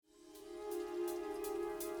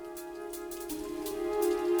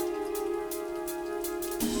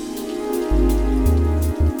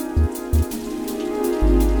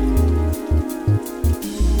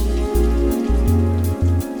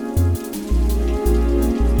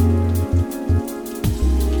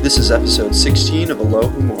This is episode 16 of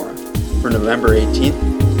Alohomora for November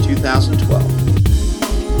 18th,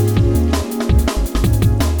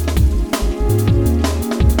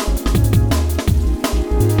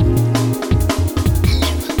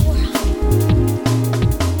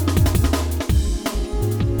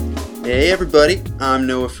 Hey everybody, I'm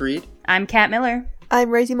Noah Freed. I'm Kat Miller. I'm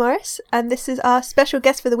Rosie Morris, and this is our special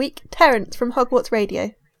guest for the week, Terrence from Hogwarts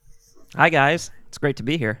Radio. Hi guys, it's great to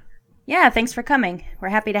be here. Yeah, thanks for coming. We're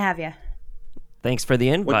happy to have you. Thanks for the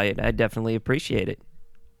invite. I definitely appreciate it.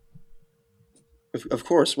 Of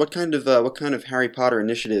course. What kind of Harry Potter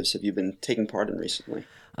initiatives have you been taking part in recently?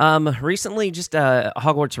 Recently, just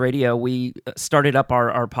Hogwarts Radio, we started up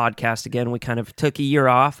our podcast again. We kind of took a year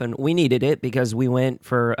off, and we needed it because we went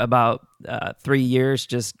for about 3 years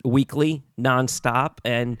just weekly, nonstop,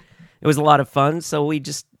 and it was a lot of fun. So we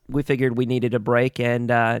figured we needed a break, and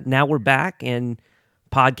now we're back and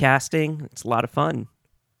podcasting. It's a lot of fun.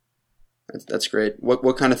 That's great.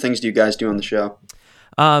 What kind of things do you guys do on the show?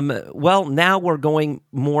 Well, now we're going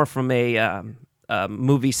more from a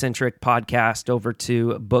movie-centric podcast over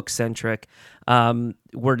to book-centric.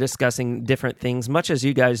 We're discussing different things, much as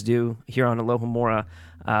you guys do here on Alohomora.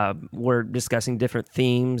 We're discussing different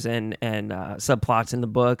themes and subplots in the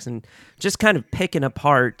books and just kind of picking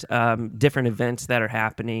apart different events that are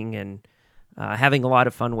happening and having a lot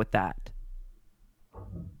of fun with that.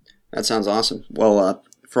 That sounds awesome. Well,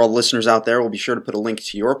 for all the listeners out there, we'll be sure to put a link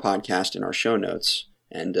to your podcast in our show notes,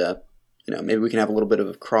 and maybe we can have a little bit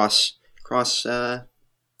of cross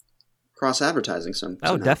advertising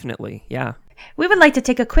somehow. Oh, definitely, yeah. We would like to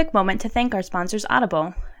take a quick moment to thank our sponsors,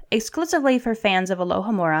 Audible. Exclusively for fans of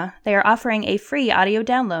Alohomora, they are offering a free audio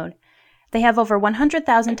download. They have over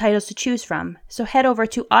 100,000 titles to choose from, so head over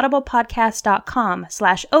to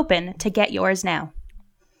audiblepodcast.com/open to get yours now.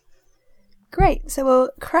 Great, so we'll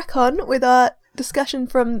crack on with our discussion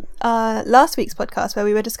from last week's podcast where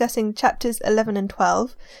we were discussing chapters 11 and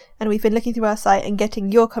 12, and we've been looking through our site and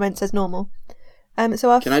getting your comments as normal.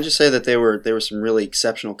 Can I just say that there were some really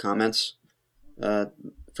exceptional comments for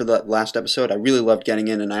the last episode. I really loved getting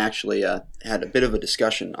in, and I actually had a bit of a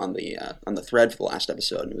discussion on the thread for the last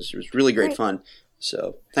episode. It was really great fun.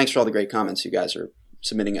 So thanks for all the great comments you guys are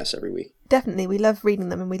submitting us every week. Definitely, we love reading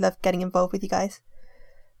them and we love getting involved with you guys.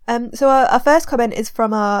 So our first comment is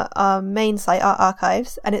from our main site, our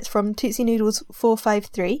archives, and it's from Tootsie Noodles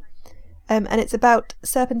 453, and it's about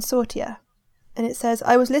Serpent Sortia. And it says,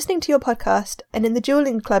 I was listening to your podcast, and in the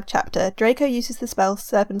Dueling Club chapter, Draco uses the spell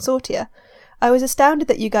Serpent Sortia. I was astounded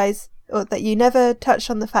that you never touched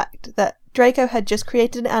on the fact that Draco had just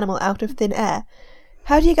created an animal out of thin air.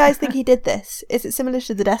 How do you guys think he did this? Is it similar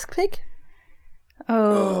to the desk pig?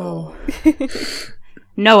 Oh.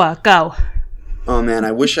 Noah, go. Oh man,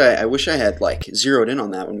 I wish I had zeroed in on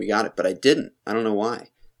that when we got it, but I didn't. I don't know why.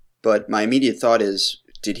 But my immediate thought is,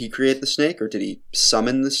 did he create the snake or did he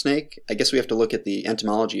summon the snake? I guess we have to look at the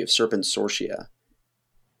etymology of Serpent Sortia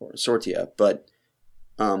or Sortia. But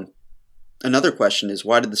another question is,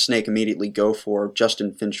 why did the snake immediately go for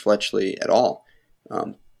Justin Finch-Fletchley at all?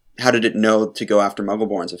 How did it know to go after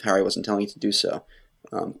Muggleborns if Harry wasn't telling it to do so?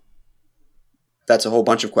 That's a whole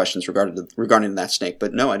bunch of questions regarding that snake,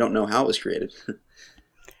 but no, I don't know how it was created.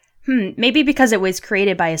 Maybe because it was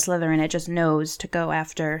created by a Slytherin, it just knows to go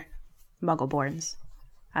after Muggleborns.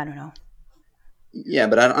 I don't know. Yeah,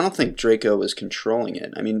 but I don't think Draco was controlling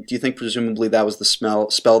it. I mean, do you think presumably that was the spell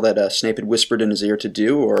that Snape had whispered in his ear to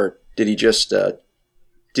do, or did he just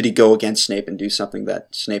did he go against Snape and do something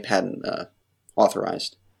that Snape hadn't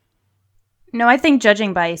authorized? No, I think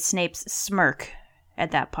judging by Snape's smirk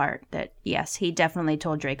at that part, that yes, he definitely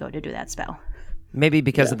told Draco to do that spell. Maybe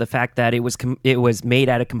because of the fact that it was made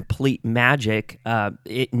out of complete magic,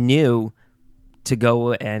 it knew to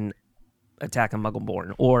go and attack a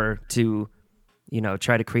Muggleborn or to,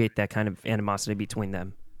 try to create that kind of animosity between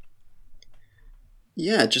them.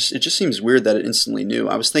 Yeah, it just seems weird that it instantly knew.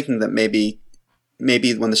 I was thinking that maybe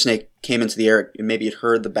when the snake came into the air, maybe it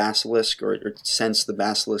heard the basilisk or sensed the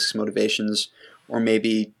basilisk's motivations. Or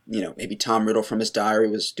maybe Tom Riddle from his diary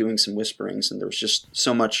was doing some whisperings and there was just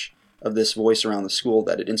so much of this voice around the school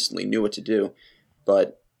that it instantly knew what to do.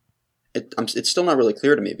 But it's still not really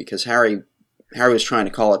clear to me because Harry was trying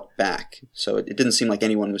to call it back. So it didn't seem like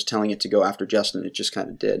anyone was telling it to go after Justin. It just kind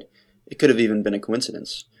of did. It could have even been a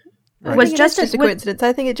coincidence. Right. Was just a coincidence.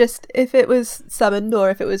 I think if it was summoned or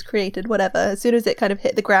if it was created, whatever, as soon as it kind of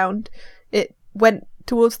hit the ground, it went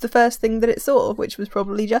towards the first thing that it saw, which was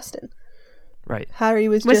probably Justin. Right. Harry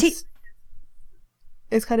was just...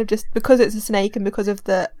 It's kind of just... Because it's a snake and because of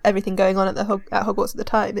everything going on at Hogwarts at the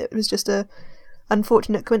time, it was just a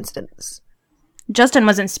unfortunate coincidence. Justin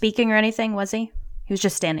wasn't speaking or anything, was he? He was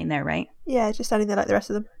just standing there, right? Yeah, just standing there like the rest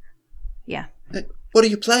of them. Yeah. Hey, what are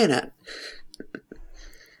you playing at?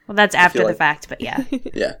 Well, that's after the fact, but yeah.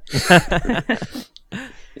 Yeah.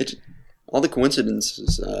 All the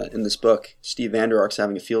coincidences in this book. Steve Vander Ark's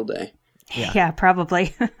having a field day. Yeah,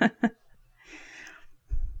 probably.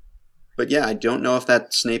 But yeah, I don't know if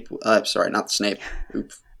that Snape... sorry, not the Snape.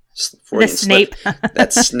 Oops. The Snape.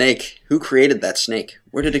 That snake. Who created that snake?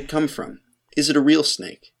 Where did it come from? Is it a real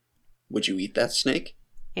snake? Would you eat that snake?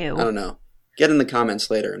 Ew. I don't know. Get in the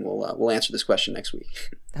comments later, and we'll answer this question next week.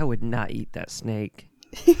 I would not eat that snake.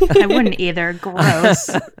 I wouldn't either. Gross.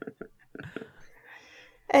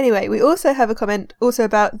 Anyway, we also have a comment also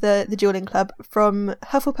about the Dueling Club from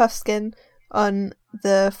Hufflepuffskin on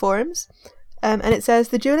the forums. And it says,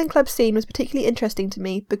 the Dueling Club scene was particularly interesting to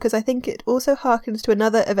me because I think it also harkens to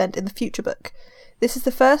another event in the future book. This is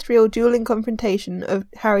the first real dueling confrontation of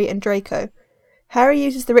Harry and Draco. Harry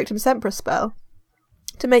uses the Rictum Sempra spell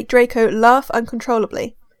to make Draco laugh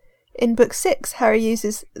uncontrollably. In Book 6, Harry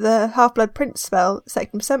uses the Half-Blood Prince spell,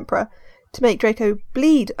 Sectum Sempra, to make Draco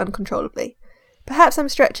bleed uncontrollably. Perhaps I'm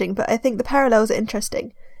stretching, but I think the parallels are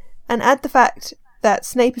interesting. And add the fact that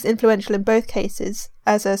Snape is influential in both cases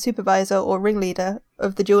as a supervisor or ringleader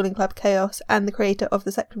of the Dueling Club chaos and the creator of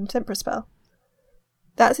the Sectum Sempra spell.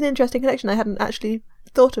 That's an interesting connection I hadn't actually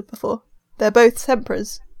thought of before. They're both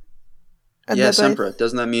Sempras. And yeah, Sempra. Both...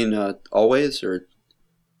 Doesn't that mean always, or...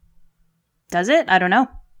 Does it? I don't know.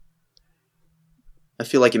 I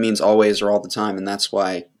feel like it means always or all the time, and that's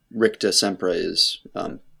why Ricta Sempra is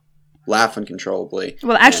laugh uncontrollably.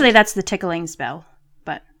 Well, actually, that's the tickling spell,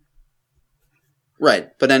 but... Right,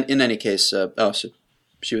 but in any case, so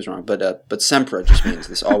she was wrong. But Sempra just means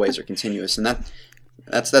this always or continuous, and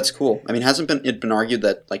that's cool. I mean, hasn't it been argued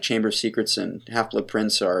that like Chamber of Secrets and Half-Blood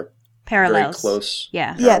Prince are parallels. very close?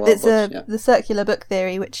 Yeah, there's the circular book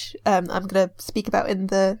theory, which I'm going to speak about in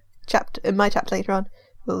my chapter later on.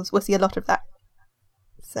 We'll see a lot of that.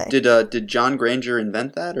 So. Did John Granger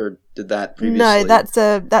invent that, or did that previously? No, that's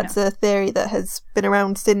a theory that has been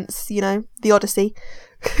around since the Odyssey.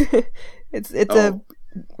 It's a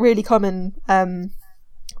really common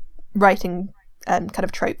writing kind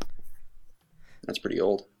of trope. That's pretty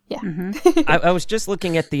old. Yeah. Mm-hmm. I was just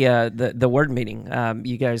looking at the word meaning.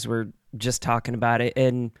 You guys were just talking about it,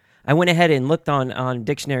 and I went ahead and looked on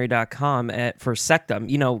dictionary.com for sectum,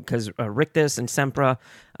 because rictus and sempra,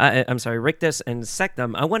 rictus and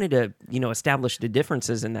sectum, I wanted to, establish the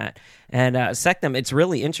differences in that. And sectum, it's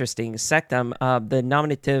really interesting. Sectum, the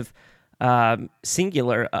nominative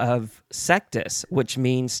singular of sectus, which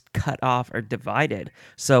means cut off or divided.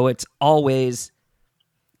 So it's always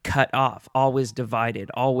cut off, always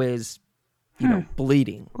divided, always,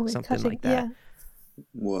 bleeding, always something cutting, like that. Yeah.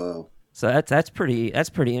 Whoa. So that's pretty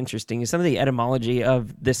interesting. Some of the etymology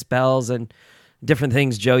of the spells and different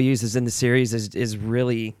things Joe uses in the series is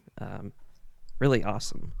really really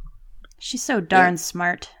awesome. She's so darn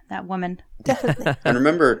smart, that woman. Definitely. And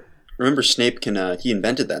remember Snape he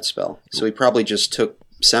invented that spell, so he probably just took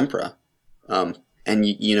Sempra, and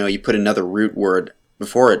you put another root word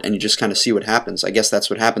before it, and you just kind of see what happens. I guess that's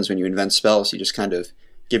what happens when you invent spells. You just kind of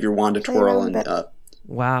give your wand a twirl and.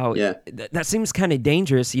 Wow. Yeah. That seems kind of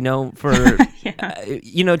dangerous, for,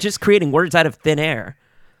 just creating words out of thin air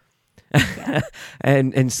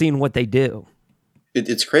and seeing what they do.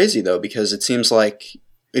 It's crazy, though, because it seems like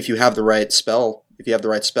if you have the right spell,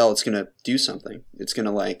 it's going to do something. It's going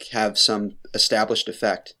to, have some established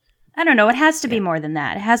effect. I don't know. It has to be more than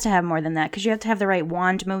that. It has to have more than that, because you have to have the right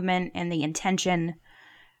wand movement and the intention.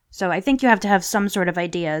 So I think you have to have some sort of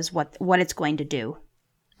ideas what it's going to do.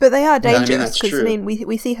 But they are dangerous because true.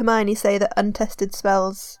 we see Hermione say that untested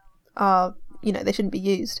spells are they shouldn't be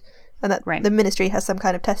used, and that the Ministry has some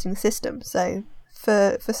kind of testing system. So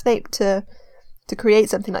for Snape to create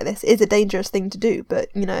something like this is a dangerous thing to do. But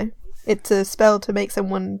it's a spell to make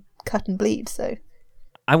someone cut and bleed. So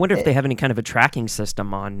I wonder if they have any kind of a tracking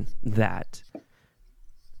system on that.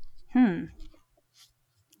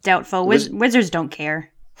 Doubtful. Wizards don't care.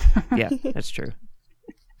 Yeah, that's true. Mm-hmm.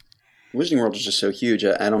 Wizarding World is just so huge.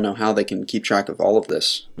 I don't know how they can keep track of all of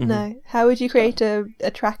this. Mm-hmm. No. How would you create a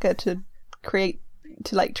tracker to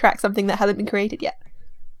track something that hasn't been created yet?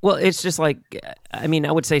 Well, it's just I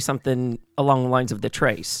would say something along the lines of the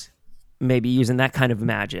trace, maybe using that kind of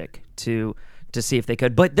magic to see if they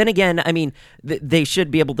could. But then again, they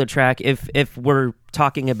should be able to track if we're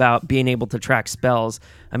talking about being able to track spells.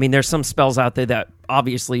 There's some spells out there that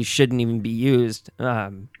obviously shouldn't even be used.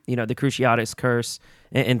 The Cruciatus Curse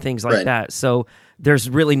and things like that. So there's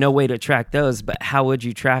really no way to track those. But how would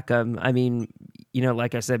you track them?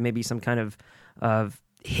 Like I said, maybe some kind of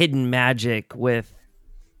hidden magic with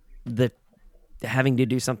the having to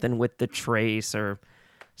do something with the trace or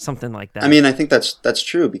something like that. I mean, I think that's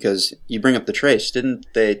true because you bring up the trace. Didn't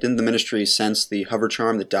the Ministry sense the hover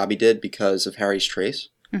charm that Dobby did because of Harry's trace?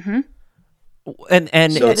 Mm-hmm.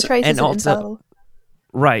 And So the trace and isn't also infallible.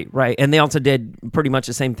 right, and they also did pretty much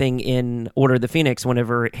the same thing in Order of the Phoenix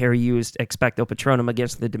whenever Harry used Expecto Patronum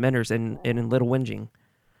against the Dementors in Little Whinging.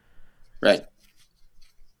 Right.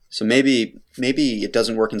 So maybe it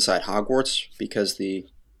doesn't work inside Hogwarts because the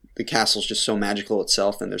castle's just so magical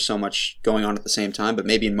itself and there's so much going on at the same time. But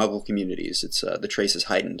maybe in Muggle communities, it's the trace is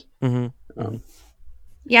heightened. Mm-hmm.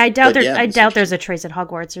 Yeah, I doubt I doubt there's a trace at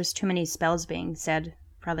Hogwarts. There's too many spells being said,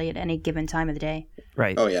 probably at any given time of the day.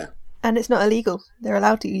 Right. Oh yeah. And it's not illegal. They're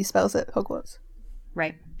allowed to use spells at Hogwarts.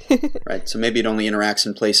 Right. Right. So maybe it only interacts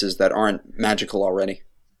in places that aren't magical already.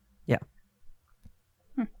 Yeah.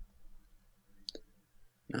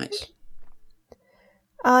 Nice.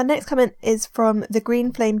 Our next comment is from the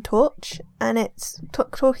Green Flame Torch, and it's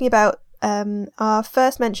talking about our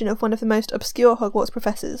first mention of one of the most obscure Hogwarts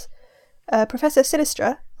professors, Professor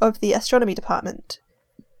Sinistra of the Astronomy Department.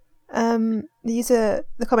 The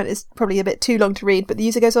comment is probably a bit too long to read, but the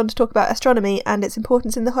user goes on to talk about astronomy and its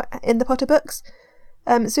importance in the Potter books.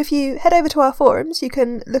 So if you head over to our forums, you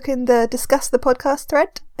can look in the Discuss the Podcast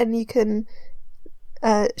thread, and you can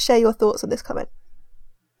share your thoughts on this comment.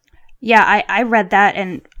 Yeah, I read that,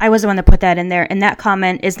 and I was the one that put that in there, and that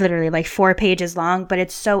comment is literally like 4 pages long, but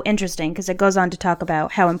it's so interesting because it goes on to talk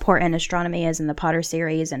about how important astronomy is in the Potter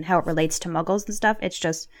series and how it relates to Muggles and stuff.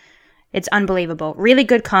 It's unbelievable. Really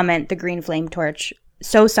good comment, the Green Flame Torch.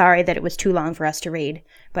 So sorry that it was too long for us to read,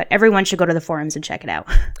 but everyone should go to the forums and check it out.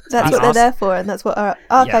 That's what they're there for, and that's what our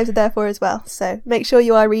archives are there for as well. So make sure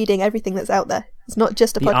you are reading everything that's out there. It's not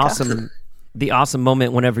just a podcast. The awesome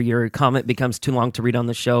moment whenever your comment becomes too long to read on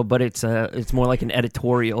the show, but it's more like an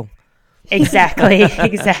editorial. Exactly.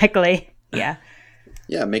 Yeah.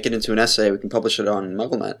 Yeah, make it into an essay. We can publish it on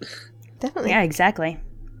MuggleNet. Definitely. Yeah, exactly.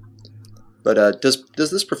 But does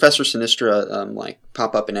this Professor Sinistra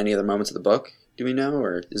pop up in any other moments of the book? Do we know,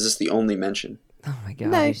 or is this the only mention? Oh my god!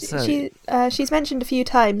 No, she's mentioned a few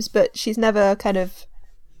times, but she's never kind of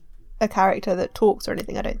a character that talks or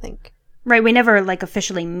anything. I don't think. Right. We never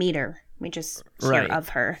officially meet her. We just hear of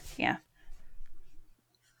her. Yeah.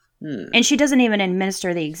 And she doesn't even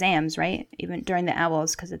administer the exams, right? Even during the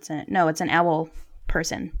owls, because it's an owl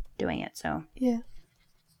person doing it. So yeah.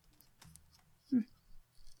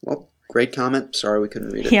 Well, great comment. Sorry we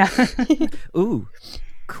couldn't read it. Yeah. Ooh,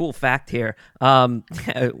 cool fact here.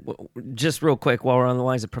 Just real quick, while we're on the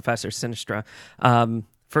lines of Professor Sinistra,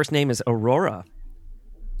 first name is Aurora.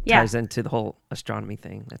 Yeah. Ties into the whole astronomy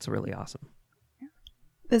thing. That's really awesome.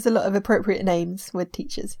 There's a lot of appropriate names with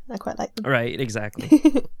teachers. I quite like them. Right,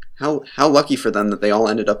 exactly. How lucky for them that they all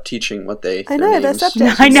ended up teaching what they. I know, their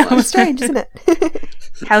subjects. I know. It's strange, isn't it?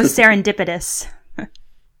 How serendipitous.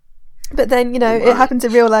 But then, it happens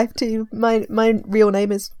in real life too. My real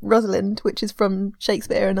name is Rosalind, which is from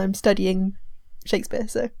Shakespeare, and I'm studying Shakespeare,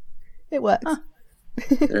 so it works. Huh.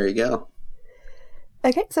 There you go.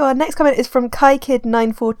 Okay, so our next comment is from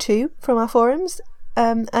KaiKid942 from our forums.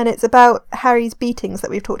 And it's about Harry's beatings that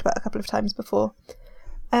we've talked about a couple of times before.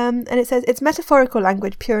 And it says, it's metaphorical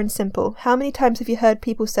language, pure and simple. How many times have you heard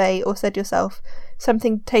people say, or said yourself,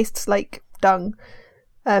 something tastes like dung?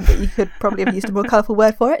 But you could probably have used a more colourful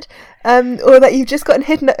word for it. Or that you've just gotten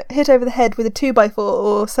hit over the head with a 2x4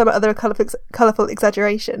 or some other colourful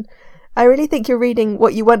exaggeration. I really think you're reading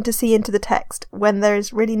what you want to see into the text, when there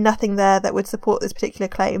is really nothing there that would support this particular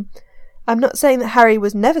claim. I'm not saying that Harry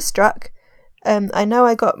was never struck. I know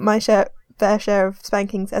I got my fair share of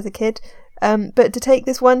spankings as a kid, but to take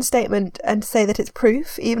this one statement and to say that it's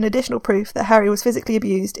proof, even additional proof, that Harry was physically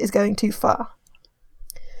abused is going too far.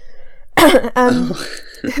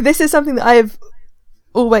 This is something that I've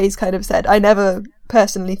always kind of said. I never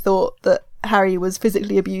personally thought that Harry was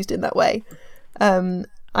physically abused in that way.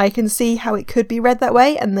 I can see how it could be read that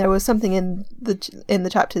way, and there was something in the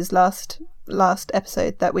chapter's last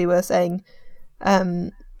episode that we were saying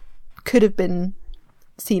could have been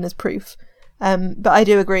seen as proof. But I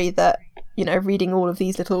do agree that, reading all of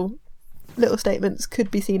these little statements could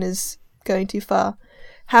be seen as going too far.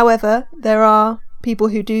 However, there are people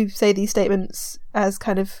who do say these statements as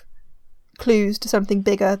kind of clues to something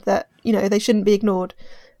bigger that, they shouldn't be ignored.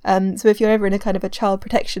 So if you're ever in a kind of a child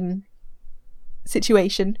protection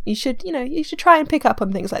situation, you should try and pick up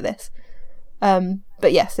on things like this.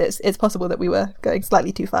 But yes, it's possible that we were going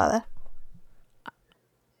slightly too far there.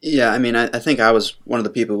 Yeah, I mean, I think I was one of the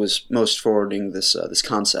people who was most forwarding this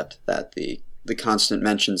concept that the constant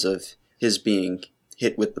mentions of his being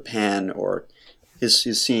hit with the pan, or his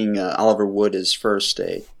seeing Oliver Wood as first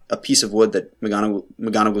a a piece of wood that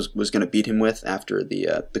McGonagall was going to beat him with after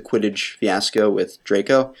the Quidditch fiasco with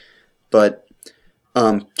Draco. But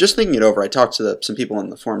just thinking it over, I talked to some people in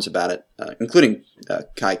the forums about it, including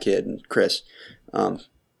Kai Kidd and Chris.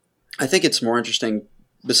 I think it's more interesting,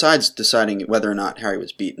 besides deciding whether or not Harry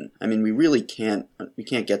was beaten. I mean, we can't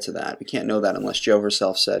get to that. We can't know that unless Jo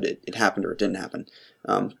herself said it happened or it didn't happen.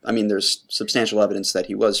 I mean, there's substantial evidence that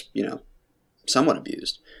he was, somewhat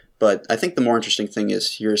abused. But I think the more interesting thing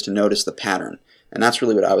is to notice the pattern. And that's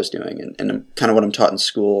really what I was doing, and kind of what I'm taught in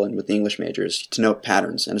school and with the English majors, to note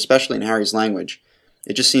patterns. And especially in Harry's language,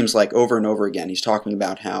 it just seems like over and over again he's talking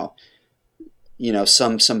about how,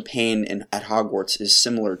 some pain at Hogwarts is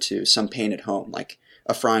similar to some pain at home, like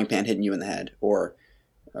a frying pan hitting you in the head or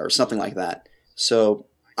something like that. So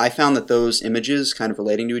I found that those images kind of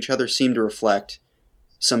relating to each other seem to reflect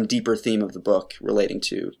some deeper theme of the book relating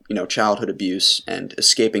to, childhood abuse and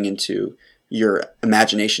escaping into your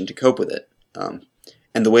imagination to cope with it.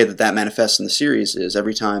 And the way that manifests in the series is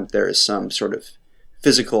every time there is some sort of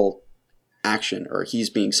physical action or he's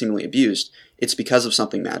being seemingly abused, it's because of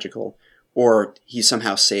something magical or he's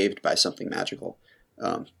somehow saved by something magical.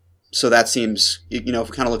 So that seems, if we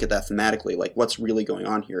kind of look at that thematically, like what's really going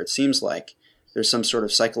on here, it seems like there's some sort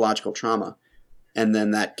of psychological trauma. And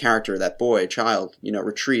then that character, that boy, child,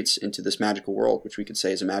 retreats into this magical world, which we could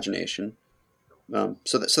say is imagination.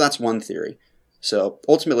 So that's one theory. So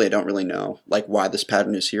ultimately, I don't really know why this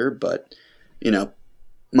pattern is here, but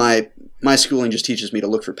my schooling just teaches me to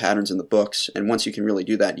look for patterns in the books, and once you can really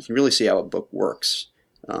do that, you can really see how a book works.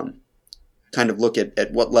 Kind of look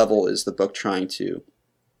at what level is the book trying to,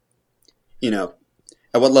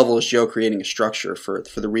 at what level is Jo creating a structure for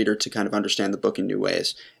the reader to kind of understand the book in new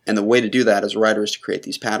ways, and the way to do that as a writer is to create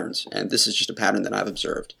these patterns, and this is just a pattern that I've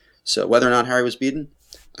observed. So whether or not Harry was beaten,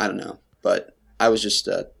 I don't know, but I was just.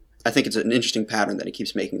 I think it's an interesting pattern that he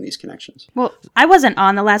keeps making these connections. Well, I wasn't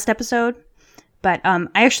on the last episode, but I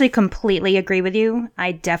actually completely agree with you.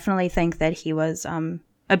 I definitely think that he was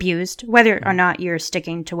abused, whether or not you're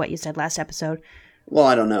sticking to what you said last episode. Well,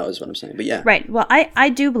 I don't know is what I'm saying, but yeah. Right. Well, I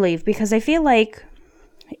do believe, because I feel like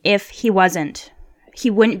if he wasn't,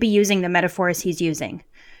 he wouldn't be using the metaphors he's using.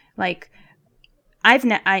 I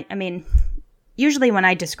mean, usually when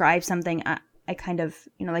I describe something, I kind of,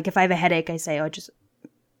 if I have a headache, I say,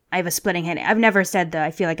 I have a splitting headache. I've never said that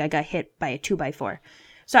I feel like I got hit by a 2x4.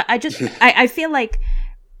 So I feel like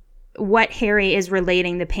what Harry is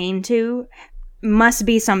relating the pain to must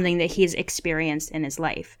be something that he's experienced in his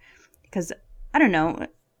life. Because, I don't know.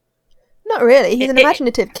 Not really. He's an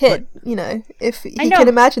imaginative kid, If he can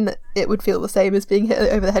imagine that it would feel the same as being hit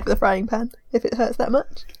over the head with a frying pan, if it hurts that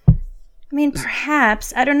much. I mean,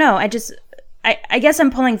 perhaps. I don't know. I guess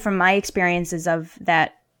I'm pulling from my experiences of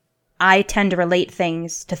that. I tend to relate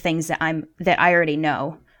things to things that I already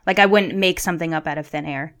know. I wouldn't make something up out of thin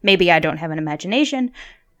air. Maybe I don't have an imagination.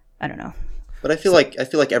 I don't know. But I feel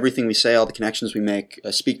like everything we say, all the connections we make,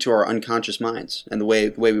 speak to our unconscious minds and the way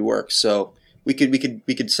we work. So we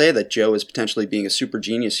could say that Jo is potentially being a super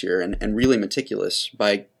genius here and really meticulous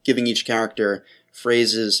by giving each character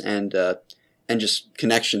phrases and just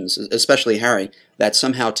connections, especially Harry, that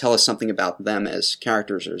somehow tell us something about them as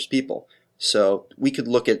characters or as people. So we could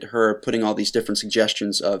look at her putting all these different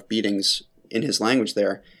suggestions of beatings in his language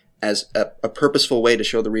there as a purposeful way to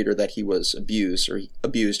show the reader that he was abused or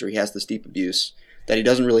he has this deep abuse that he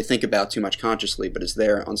doesn't really think about too much consciously, but is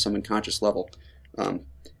there on some unconscious level.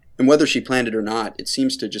 And whether she planned it or not, it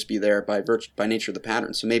seems to just be there by nature of the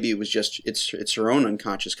pattern. So maybe it was just it's her own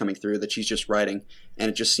unconscious coming through that she's just writing, and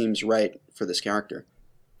it just seems right for this character.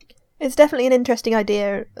 It's definitely an interesting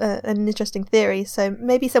idea, an interesting theory. So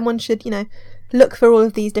maybe someone should, look for all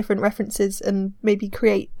of these different references and maybe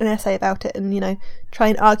create an essay about it and, try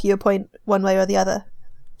and argue a point one way or the other.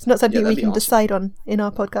 It's not something we can decide on in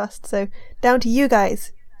our podcast. So down to you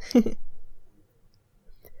guys. So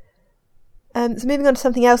moving on to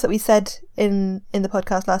something else that we said in the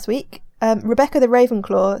podcast last week. Rebecca the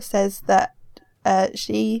Ravenclaw says that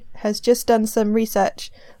she has just done some research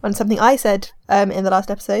on something I said in the last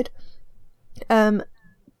episode.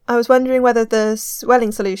 I was wondering whether the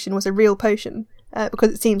swelling solution was a real potion,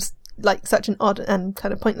 because it seems like such an odd and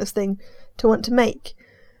kind of pointless thing to want to make.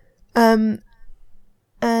 And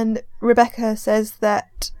Rebecca says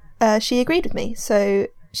that she agreed with me, so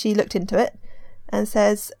she looked into it and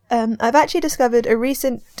says, I've actually discovered a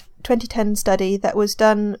recent 2010 study that was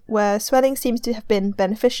done where swelling seems to have been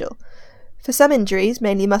beneficial. For some injuries,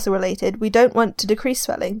 mainly muscle-related, we don't want to decrease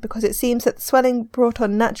swelling because it seems that the swelling brought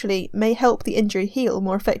on naturally may help the injury heal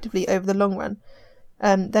more effectively over the long run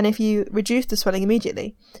than if you reduce the swelling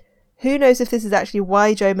immediately. Who knows if this is actually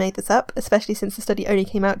why Joe made this up, especially since the study only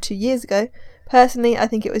came out 2 years ago. Personally, I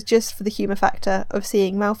think it was just for the humour factor of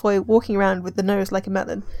seeing Malfoy walking around with the nose like a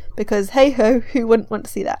melon, because hey-ho, who wouldn't want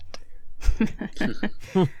to see that?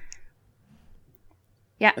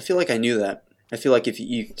 Yeah. I feel like I knew that. I feel like if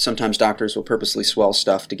you sometimes doctors will purposely swell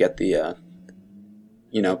stuff to get the,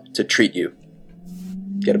 to treat you,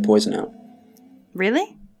 get a poison out.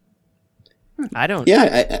 Really? I don't.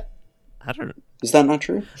 Yeah, I don't. Is that not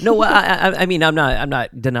true? No, I mean, I'm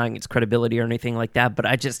not denying its credibility or anything like that, but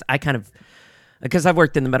I kind of, because I've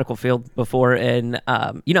worked in the medical field before, and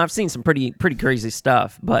I've seen some pretty crazy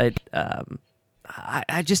stuff, but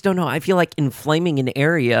I just don't know. I feel like inflaming an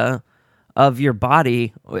area of your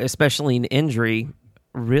body, especially an injury,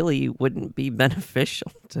 really wouldn't be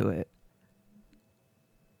beneficial to it.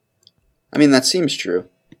 I mean, that seems true.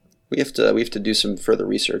 We have to do some further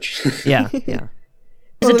research. Yeah.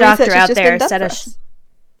 There's a doctor out there said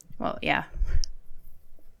well, yeah.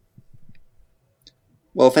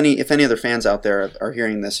 Well, if any other fans out there are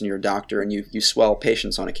hearing this and you're a doctor and you swell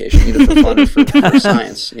patients on occasion, either for fun or for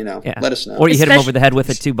science, let us know. Or you hit them over the head with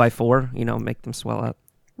a 2x4, make them swell up.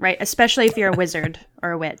 Right, especially if you're a wizard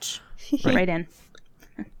or a witch. Right in.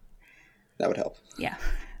 That would help. Yeah.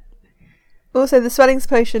 Also, the Swellings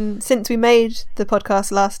potion, since we made the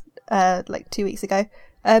podcast last 2 weeks ago,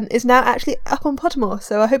 is now actually up on Pottermore.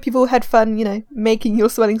 So I hope you've all had fun, making your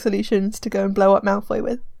swelling solutions to go and blow up Malfoy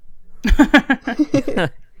with.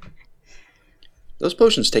 Those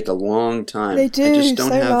potions take a long time. They do. I just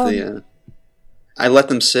don't have long. I let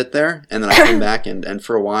them sit there, and then I come back, and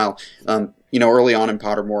for a while, early on in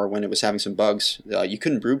Pottermore when it was having some bugs, you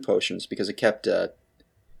couldn't brew potions because it kept.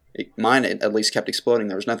 Mine at least kept exploding.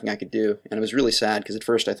 There was nothing I could do, and it was really sad because at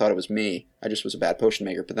first I thought it was me. I just was a bad potion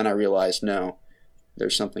maker, but then I realized no,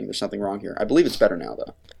 there's something wrong here. I believe it's better now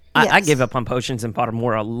though. Yes. I gave up on potions in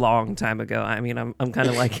Pottermore a long time ago. I mean, I'm kind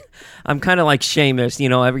of like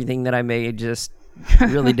Seamus. Everything that I made just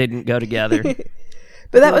really didn't go together.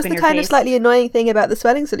 But that was the kind of slightly annoying thing about the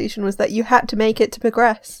swelling solution, was that you had to make it to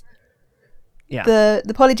progress. Yeah.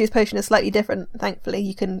 The Polyjuice potion is slightly different. Thankfully,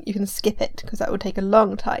 you can skip it because that would take a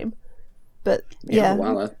long time. But yeah.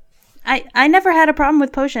 Well, I never had a problem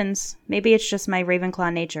with potions. Maybe it's just my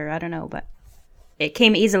Ravenclaw nature. I don't know, but it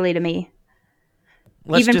came easily to me.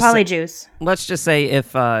 Even Polyjuice. Let's just say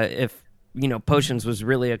if potions was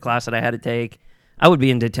really a class that I had to take, I would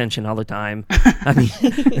be in detention all the time. I mean,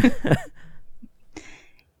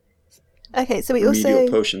 okay, so we also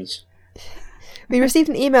potions. We received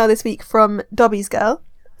an email this week from Dobby's Girl,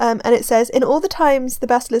 and it says, "In all the times the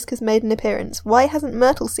basilisk has made an appearance, why hasn't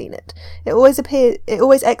Myrtle seen it? It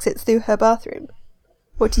always exits through her bathroom.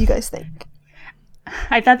 What do you guys think?"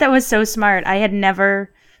 I thought that was so smart. I had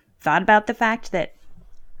never thought about the fact that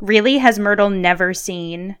really has Myrtle never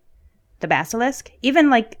seen the basilisk? Even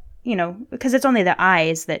because it's only the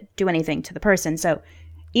eyes that do anything to the person. So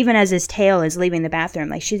even as his tail is leaving the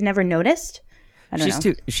bathroom, she's never noticed.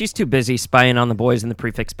 She's too busy spying on the boys in the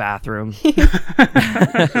prefix bathroom.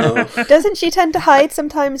 Doesn't she tend to hide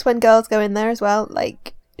sometimes when girls go in there as well?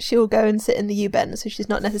 She'll go and sit in the U-bend, so she's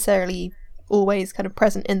not necessarily always kind of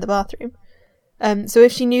present in the bathroom. So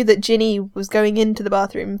if she knew that Ginny was going into the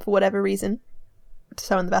bathroom for whatever reason, to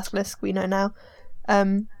summon the basilisk, we know now,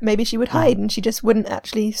 maybe she would hide and she just wouldn't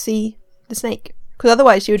actually see the snake. Because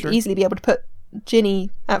otherwise she would easily be able to put Ginny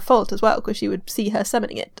at fault as well, because she would see her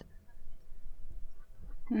summoning it.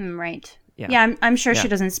 Right. Yeah, I'm sure she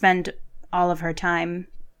doesn't spend all of her time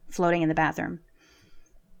floating in the bathroom.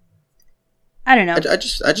 I don't know. I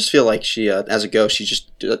just feel like she, as a ghost, she just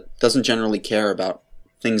doesn't generally care about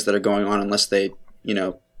things that are going on unless they,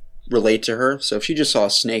 relate to her. So if she just saw a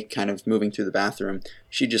snake kind of moving through the bathroom,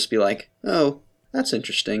 she'd just be like, "Oh, that's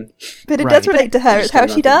interesting." But it does relate to her. It's how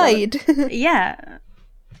she died. Yeah.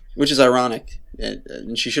 Which is ironic,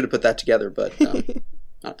 and she should have put that together, but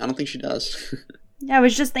I don't think she does. Yeah, I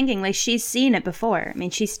was just thinking, she's seen it before. I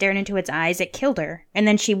mean, she stared into its eyes, it killed her, and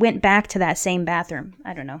then she went back to that same bathroom.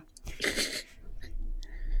 I don't know.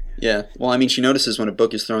 Yeah, well, I mean, she notices when a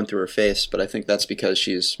book is thrown through her face, but I think that's because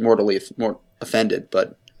she's mortally more offended,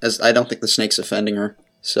 but as I don't think the snake's offending her,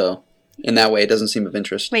 so in that way, it doesn't seem of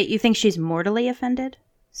interest. Wait, you think she's mortally offended?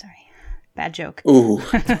 Sorry, bad joke. Ooh.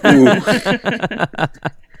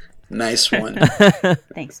 Nice one.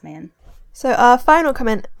 Thanks, man. So our final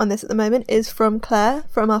comment on this at the moment is from Claire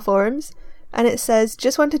from our forums, and it says,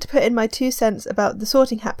 "Just wanted to put in my 2 cents about the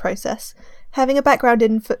sorting hat process. Having a background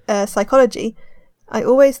in psychology, I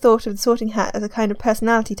always thought of the sorting hat as a kind of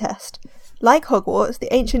personality test. Like Hogwarts,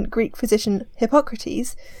 the ancient Greek physician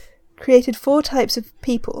Hippocrates created 4 types of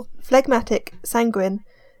people: phlegmatic, sanguine,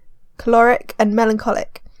 choleric, and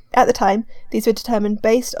melancholic. At the time, these were determined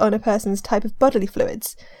based on a person's type of bodily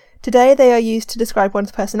fluids. Today, they are used to describe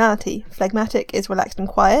one's personality. Phlegmatic is relaxed and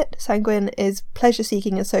quiet, sanguine is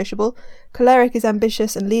pleasure-seeking and sociable, choleric is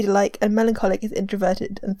ambitious and leader-like, and melancholic is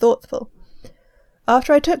introverted and thoughtful.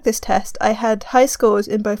 After I took this test, I had high scores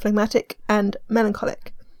in both phlegmatic and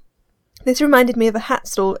melancholic. This reminded me of a hat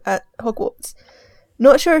stall at Hogwarts.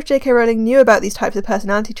 Not sure if J.K. Rowling knew about these types of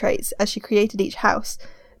personality traits as she created each house,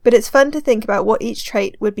 but it's fun to think about what each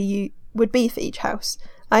trait would be for each house.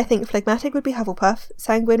 I think phlegmatic would be Hufflepuff,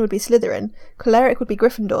 sanguine would be Slytherin, choleric would be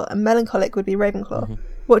Gryffindor, and melancholic would be Ravenclaw. Mm-hmm.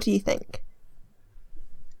 What do you think?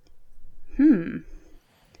 Well,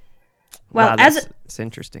 wow, it's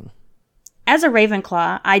interesting. As a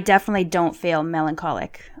Ravenclaw, I definitely don't feel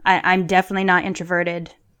melancholic. I'm definitely not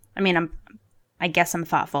introverted. I mean, I guess I'm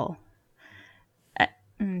thoughtful. I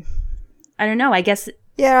don't know. I guess.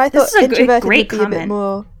 Yeah, I thought introverted great would be a bit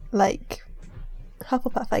more like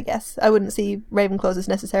Hufflepuff, I guess. I wouldn't see Ravenclaws as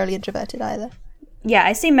necessarily introverted either. Yeah,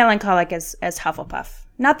 I see melancholic as Hufflepuff.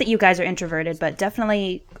 Not that you guys are introverted, but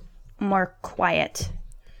definitely more quiet.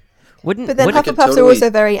 But then Hufflepuffs are also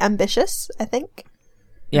very ambitious, I think.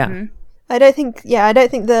 Yeah. Mm-hmm. I don't think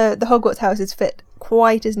the Hogwarts houses fit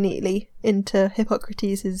quite as neatly into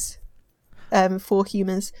Hippocrates' 4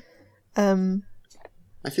 humours.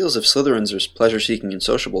 I feel as if Slytherins are pleasure-seeking and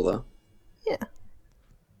sociable, though. Yeah.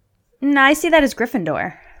 No, I see that as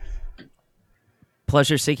Gryffindor.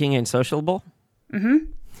 Pleasure-seeking and sociable?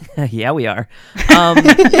 Mm-hmm. Yeah, we are. But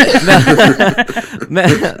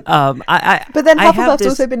then Hufflepuff's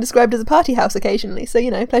also been described as a party house occasionally, so,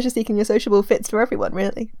 pleasure-seeking and sociable fits for everyone,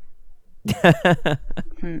 really.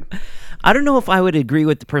 I don't know if I would agree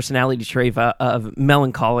with the personality trait of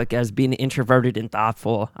melancholic as being introverted and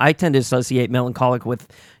thoughtful. I tend to associate melancholic with,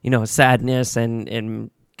 sadness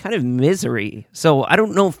and kind of misery. So I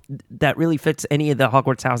don't know if that really fits any of the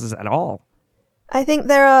Hogwarts houses at all. I think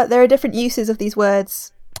there are different uses of these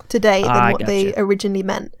words today than what they originally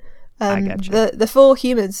meant. The 4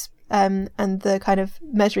 humours and the kind of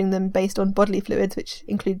measuring them based on bodily fluids, which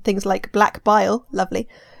include things like black bile, lovely.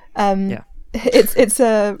 It's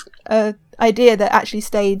a idea that actually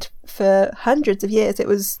stayed for hundreds of years. It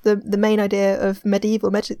was the main idea of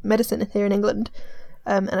medieval medicine here in England,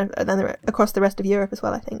 and then across the rest of Europe as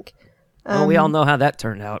well, I think. We all know how that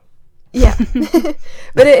turned out. Yeah.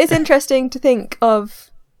 But it is interesting to think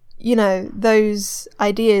of, those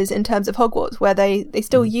ideas in terms of Hogwarts, where they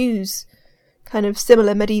still use kind of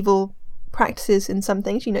similar medieval practices in some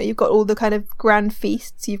things. You've got all the kind of grand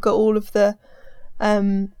feasts, you've got all of the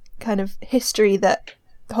kind of history that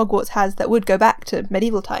Hogwarts has that would go back to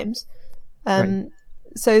medieval times. Right.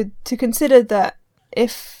 So to consider that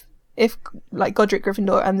if like Godric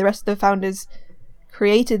Gryffindor and the rest of the founders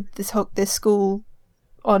created this school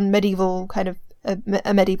on medieval kind of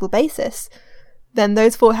a medieval basis, then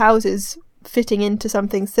those 4 houses fitting into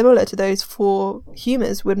something similar to those 4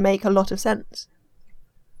 humours would make a lot of sense.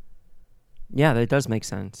 Yeah, that does make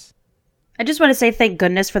sense. I just want to say thank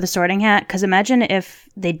goodness for the sorting hat, because imagine if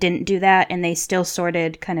they didn't do that and they still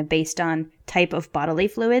sorted kind of based on type of bodily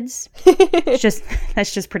fluids.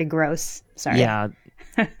 That's just pretty gross. Sorry. Yeah.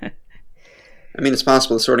 I mean, it's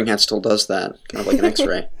possible the sorting hat still does that, kind of like an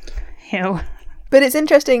X-ray. Ew. But it's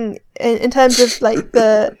interesting in terms of like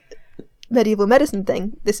the medieval medicine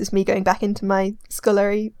thing. This is me going back into my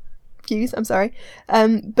scholarly views, I'm sorry.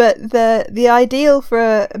 But the ideal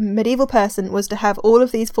for a medieval person was to have all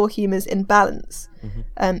of these 4 humours in balance.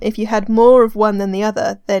 Mm-hmm. If you had more of one than the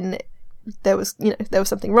other, then there was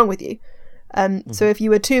something wrong with you. Mm-hmm. So if you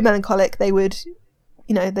were too melancholic, they would,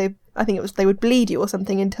 they would bleed you or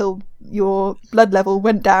something until your blood level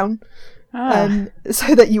went down,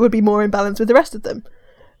 so that you would be more in balance with the rest of them.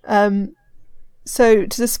 So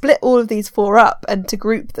to split all of these 4 up and to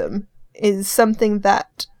group them is something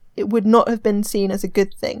that it would not have been seen as a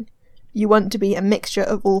good thing. You want to be a mixture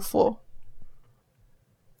of all 4.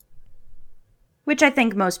 Which I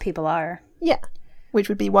think most people are. Yeah. Which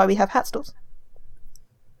would be why we have hat stalls.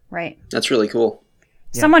 Right. That's really cool.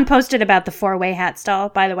 Yeah. Someone posted about the 4-way hat stall,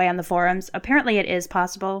 by the way, on the forums. Apparently it is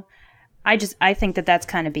possible. I think that's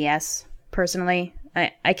kind of BS, personally.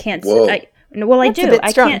 I can't... Whoa. I do. A bit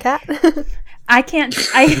strong, Kat. I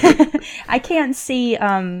can't see...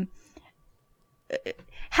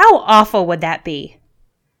 How awful would that be?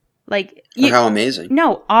 Like, how amazing.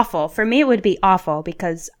 No, awful. For me, it would be awful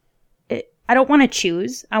because I don't want to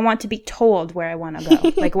choose. I want to be told where I want to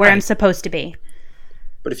go, like where I'm supposed to be.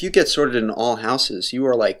 But if you get sorted in all houses, you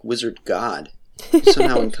are like Wizard God. You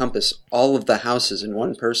somehow encompass all of the houses in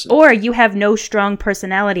one person. Or you have no strong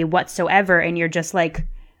personality whatsoever, and you're just like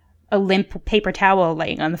a limp paper towel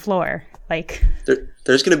laying on the floor. Like,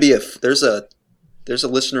 there's going to be there's a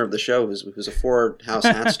listener of the show who's a 4-house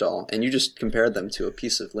hat stall, and you just compared them to a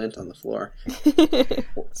piece of lint on the floor.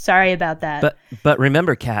 sorry about that. But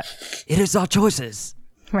remember, Kat, it is our choices.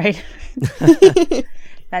 Right?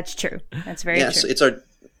 That's true. That's very yes, true. it's our.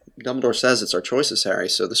 Dumbledore says it's our choices, Harry.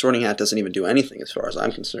 So the Sorting Hat doesn't even do anything, as far as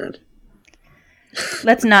I'm concerned.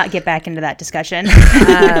 Let's not get back into that discussion.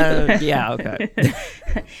 Yeah, okay.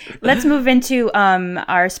 Let's move into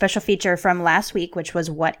our special feature from last week, which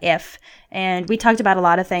was What If? And we talked about a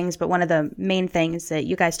lot of things, but one of the main things that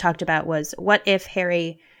you guys talked about was what if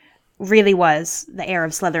Harry really was the heir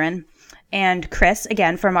of Slytherin? And Chris,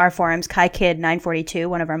 again, from our forums, KaiKid942,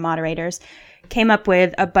 one of our moderators, came up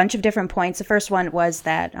with a bunch of different points. The first one was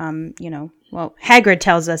that, Hagrid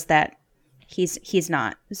tells us that he's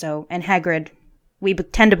not. So, and Hagrid, we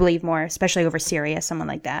tend to believe more, especially over Sirius, someone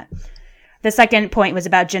like that. The second point was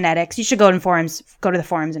about genetics. You should go to the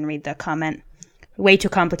forums and read the comment. Way too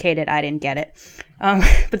complicated. I didn't get it.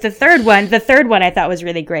 But the third one I thought was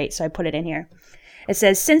really great, so I put it in here. It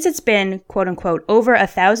says, since it's been, quote unquote, over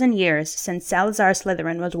 1,000 years since Salazar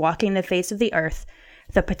Slytherin was walking the face of the earth,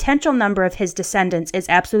 the potential number of his descendants is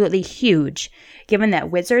absolutely huge, given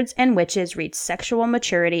that wizards and witches reach sexual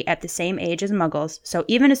maturity at the same age as muggles, so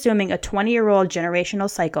even assuming a 20-year-old generational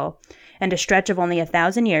cycle and a stretch of only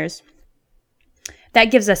 1,000 years,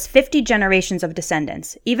 that gives us 50 generations of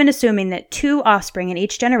descendants. Even assuming that 2 offspring in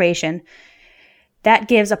each generation, that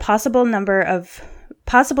gives a possible number of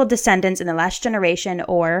possible descendants in the last generation,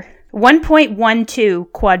 or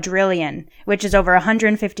 1.12 quadrillion, which is over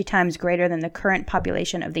 150 times greater than the current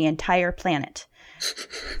population of the entire planet.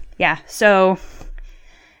 Yeah, so...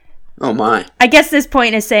 Oh my. I guess this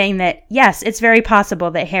point is saying that, yes, it's very possible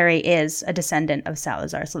that Harry is a descendant of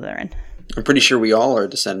Salazar Slytherin. I'm pretty sure we all are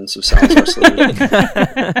descendants of Salazar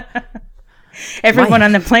Slytherin. Everyone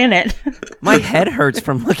on the planet. My head hurts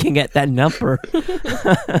from looking at that number.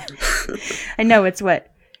 I know, it's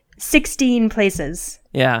 16 places.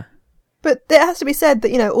 Yeah. But it has to be said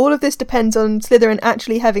that, all of this depends on Slytherin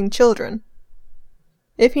actually having children.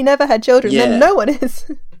 If he never had children, then no one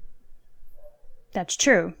is. That's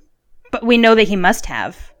true. But we know that he must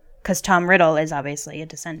have, because Tom Riddle is obviously a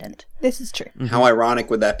descendant. This is true. Mm-hmm. How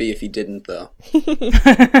ironic would that be if he didn't, though? That's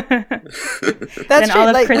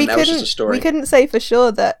true. Like, that was just a story. We couldn't say for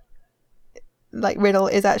sure that, Riddle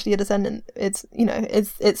is actually a descendant. It's,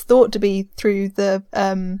 it's thought to be through the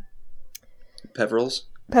Peverils.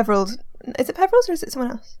 Peverils. Is it Peverils or is it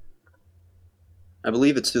someone else? I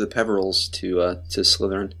believe it's through the Peverils to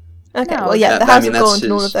Slytherin. Okay, No. well, yeah, the House of Gaunt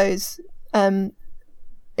and all his... of those.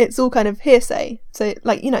 It's all kind of hearsay. So,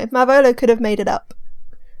 Malvolio could have made it up.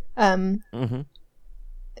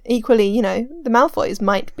 Equally, the Malfoys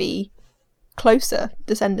might be closer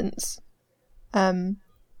descendants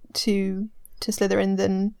to Slytherin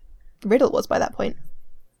than Riddle was by that point.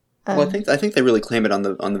 Well, I think they really claim it on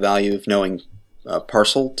the value of knowing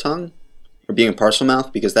parcel tongue or being a parcel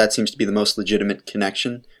mouth, because that seems to be the most legitimate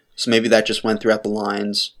connection. So maybe that just went throughout the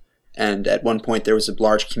lines, and at one point there was a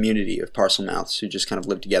large community of parcel mouths who just kind of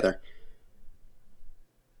lived together.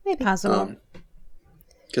 Maybe possible.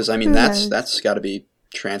 Because that's got to be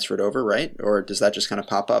transferred over, right? Or does that just kind of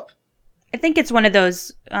pop up? I think it's one of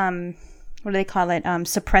those, what do they call it?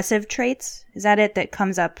 Suppressive traits? Is that it? That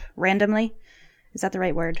comes up randomly? Is that the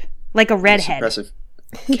right word? Like a redhead. Suppressive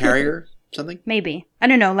carrier? Something? Maybe. I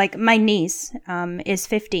don't know. Like my niece is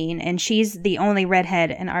 15, and she's the only redhead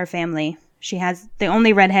in our family. She has the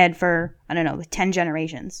only redhead for, 10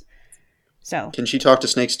 generations. So. Can she talk to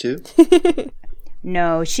snakes too?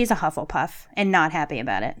 No, she's a Hufflepuff, and not happy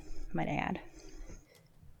about it, might I add.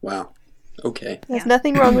 Wow. Okay. There's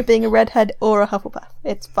nothing wrong with being a redhead or a Hufflepuff.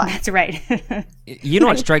 It's fine. That's right. You know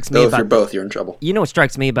what strikes me Though about... if you're both, you're in trouble. You know what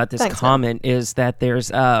strikes me about this Thanks, comment is that there's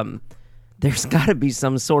got to be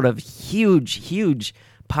some sort of huge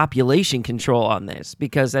population control on this,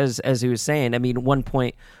 because as he was saying,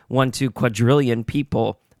 1.12 quadrillion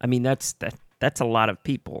people. That's a lot of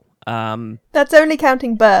people. That's only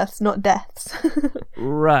counting births, not deaths.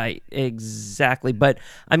 Right, exactly. But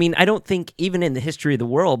I don't think even in the history of the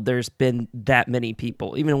world there's been that many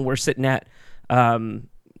people. Even when we're sitting at the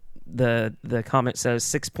comment says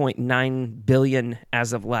 6.9 billion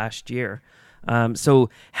as of last year. So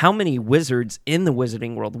how many wizards in the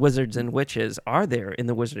wizarding world, wizards and witches, are there in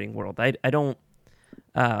the wizarding world? I don't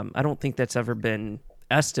think that's ever been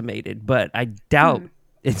estimated, but I doubt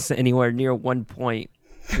it's anywhere near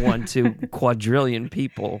 1.12 quadrillion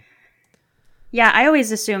people. Yeah, I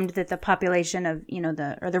always assumed that the population of,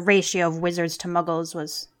 the ratio of wizards to muggles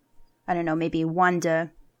was, maybe 1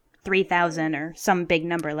 to 3,000 or some big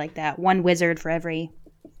number like that. One wizard for every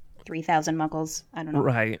 3,000 muggles. I don't know.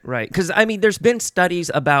 Right. Because, I mean, there's been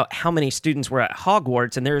studies about how many students were at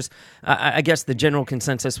Hogwarts, and there's, I guess the general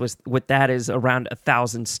consensus with that is around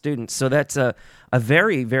 1,000 students. So that's a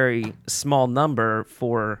very, very small number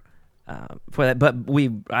for that. But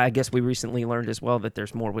I guess we recently learned as well that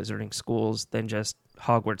there's more wizarding schools than just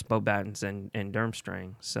Hogwarts, Beauxbatons, and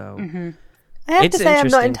Durmstrang. So I have to say I'm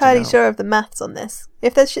not entirely sure of the maths on this.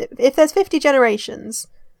 If there's 50 generations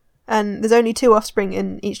and there's only 2 offspring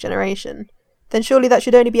in each generation, then surely that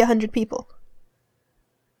should only be 100 people.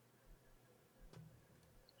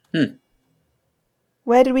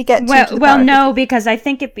 Where did we get to? Well, no, because I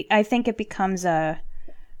think it becomes a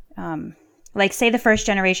like, say the first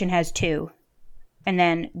generation has 2, and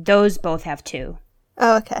then those both have 2.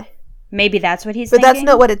 Oh, okay. Maybe that's what he's thinking. But that's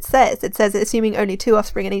not what it says. It says assuming only 2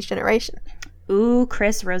 offspring in each generation. Ooh,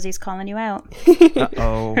 Chris, Rosie's calling you out.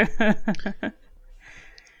 Uh-oh.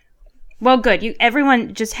 Well, good.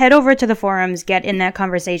 Everyone just head over to the forums, get in that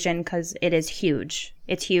conversation, because it is huge.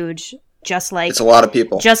 It's huge, just like... It's a lot of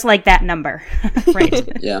people. Just like that number,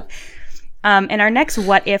 right? Yeah. And our next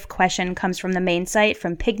what if question comes from the main site,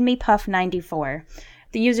 from PygmyPuff94.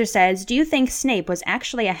 The user says, do you think Snape was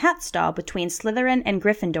actually a hat stall between Slytherin and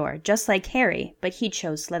Gryffindor, just like Harry, but he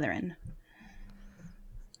chose Slytherin?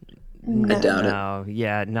 I doubt it. No,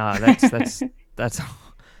 yeah, no, that's it's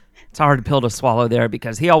a hard pill to swallow there,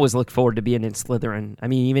 because he always looked forward to being in Slytherin. I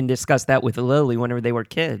mean, he even discussed that with Lily whenever they were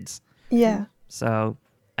kids. Yeah. So,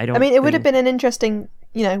 it would have been an interesting,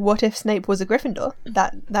 what if Snape was a Gryffindor?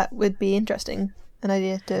 That would be interesting. An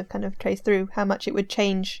idea to kind of trace through how much it would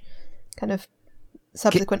change kind of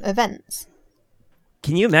subsequent events.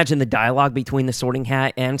 Can you imagine the dialogue between the Sorting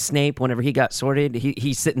Hat and Snape whenever he got sorted?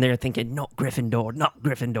 He's sitting there thinking, not Gryffindor, not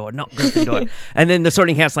Gryffindor, not Gryffindor. And then the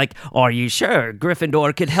Sorting Hat's like, are you sure?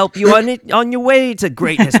 Gryffindor could help you on your way to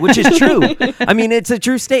greatness, which is true. I mean, it's a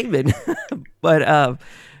true statement. But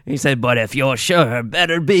he said, but if you're sure,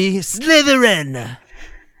 better be Slytherin.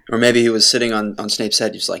 Or maybe he was sitting on Snape's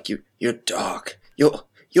head. He's like, you're dark.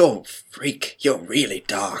 You're freak. You're really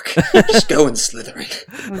dark. Just go in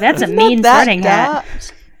Slytherin. Well, that's a mean Sorting Hat.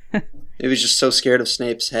 He was just so scared of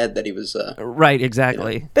Snape's head that he was... right,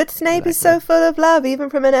 exactly. But Snape is so full of love, even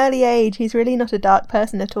from an early age. He's really not a dark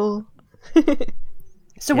person at all.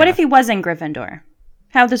 So what if he was in Gryffindor?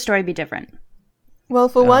 How would the story be different? Well,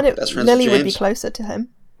 for one, Lily would be closer to him.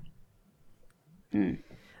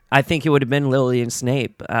 I think it would have been Lily and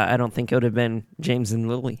Snape. I don't think it would have been James and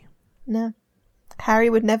Lily. No. Harry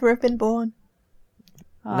would never have been born.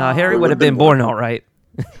 No, Harry would have been born all right.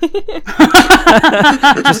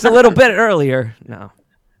 Just a little bit earlier. No.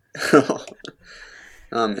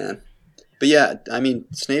 Oh, man. But yeah, I mean,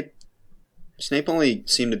 Snape only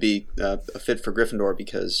seemed to be a fit for Gryffindor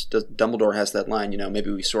because Dumbledore has that line,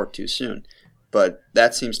 maybe we sort too soon. But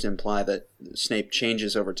that seems to imply that Snape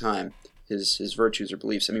changes over time, his virtues or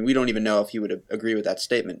beliefs. I mean, we don't even know if he would agree with that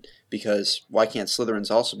statement, because why can't Slytherins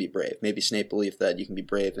also be brave? Maybe Snape believed that you can be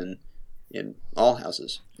brave in all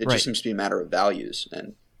houses. It just seems to be a matter of values.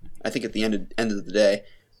 And I think at the end of the day,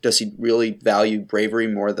 does he really value bravery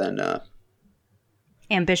more than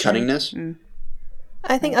ambition, cunningness?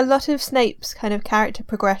 I think a lot of Snape's kind of character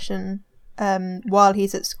progression while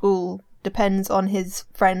he's at school depends on his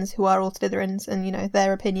friends who are all Slytherins and,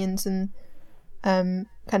 their opinions and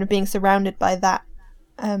kind of being surrounded by that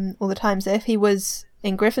all the time. So if he was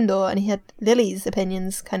in Gryffindor and he had Lily's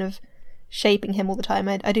opinions kind of shaping him all the time,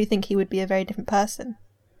 I do think he would be a very different person.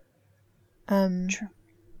 True.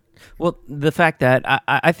 Well, the fact that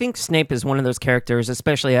I think Snape is one of those characters,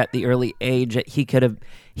 especially at the early age, that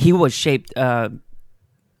he was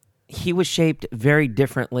shaped very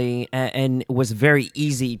differently and was very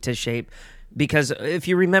easy to shape. Because if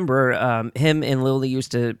you remember, him and Lily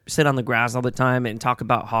used to sit on the grass all the time and talk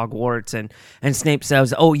about Hogwarts, and Snape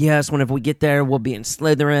says, oh yes, whenever we get there, we'll be in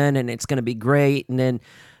Slytherin, and it's going to be great. And then,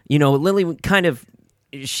 Lily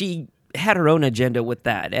she had her own agenda with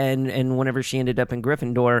that, and whenever she ended up in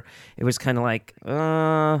Gryffindor, it was kind of like,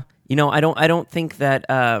 I don't think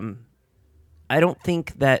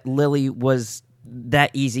that Lily was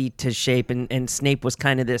that easy to shape, and Snape was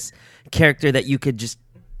kind of this character that you could just,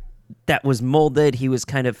 that was molded. He was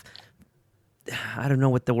kind of, I don't know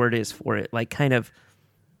what the word is for it, like kind of,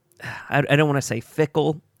 I don't want to say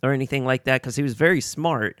fickle or anything like that, because he was very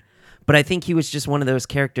smart, but I think he was just one of those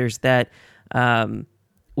characters that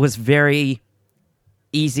was very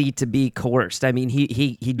easy to be coerced. I mean,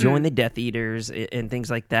 he joined the Death Eaters and things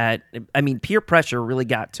like that. I mean, peer pressure really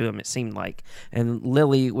got to him, it seemed like. And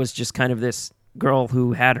Lily was just kind of this girl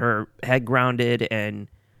who had her head grounded and,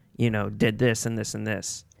 did this and this and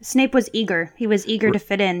this. Snape was eager. He was eager to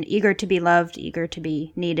fit in, eager to be loved, eager to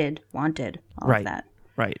be needed, wanted, all of that.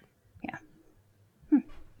 Right. Yeah.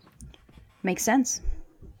 Makes sense.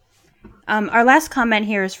 Our last comment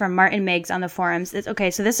here is from Martin Miggs on the forums. Okay,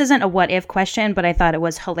 so this isn't a what-if question, but I thought it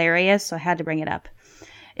was hilarious, so I had to bring it up.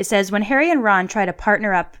 It says, when Harry and Ron try to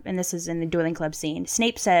partner up, and this is in the Dueling Club scene,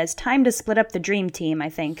 Snape says, time to split up the dream team, I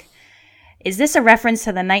think. Is this a reference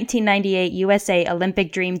to the 1998 USA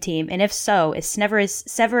Olympic Dream Team? And if so, is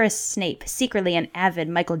Severus Snape secretly an avid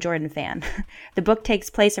Michael Jordan fan? The book takes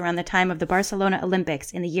place around the time of the Barcelona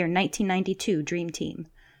Olympics in the year 1992 Dream Team.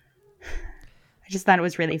 I just thought it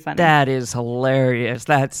was really funny. That is hilarious.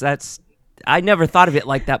 That's. I never thought of it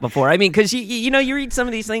like that before. I mean, because you read some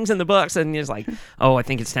of these things in the books, and it's like, oh, I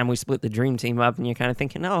think it's time we split the Dream Team up, and you're kind of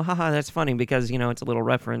thinking, oh, haha, that's funny because it's a little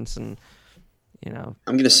reference and. I'm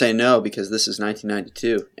going to say no because this is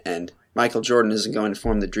 1992, and Michael Jordan isn't going to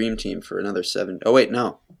form the Dream Team for another 7. Oh, wait,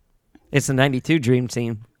 no. It's the 92 Dream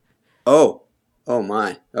Team. Oh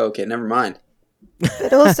my. Okay, never mind.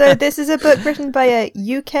 But also, this is a book written by a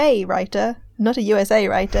UK writer, not a USA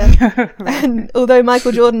writer. And although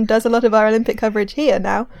Michael Jordan does a lot of our Olympic coverage here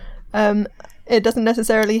now, it doesn't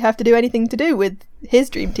necessarily have to do anything to do with his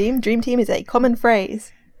Dream Team. Dream Team is a common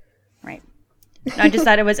phrase. Right. I just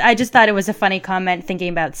thought it was a funny comment thinking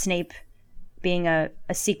about Snape being a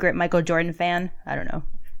secret Michael Jordan fan. I don't know.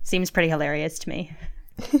 Seems pretty hilarious to me.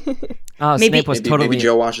 Snape was totally. Maybe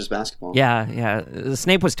Joe watches basketball. Yeah.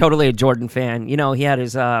 Snape was totally a Jordan fan. He had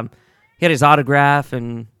his autograph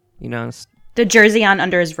and the jersey on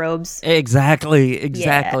under his robes. Exactly.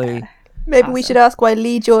 Yeah. Maybe we should ask why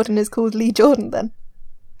Lee Jordan is called Lee Jordan then.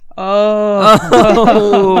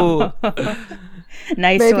 Oh.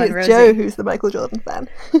 Nice Maybe one, it's Rosie. Joe who's the Michael Jordan fan.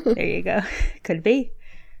 There you go. Could be.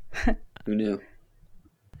 Who knew?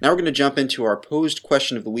 Now we're going to jump into our posed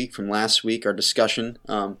question of the week from last week, our discussion.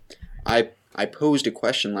 I posed a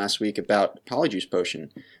question last week about Polyjuice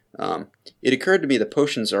Potion. It occurred to me that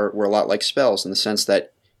potions were a lot like spells in the sense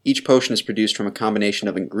that each potion is produced from a combination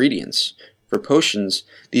of ingredients. For potions,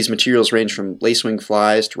 these materials range from lacewing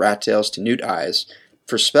flies to rat tails to newt eyes.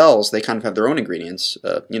 For spells, they kind of have their own ingredients.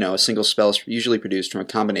 A single spell is usually produced from a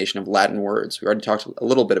combination of Latin words. We already talked a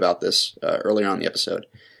little bit about this earlier on in the episode.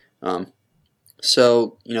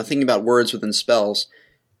 So, thinking about words within spells,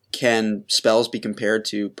 can spells be compared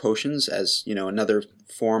to potions as, another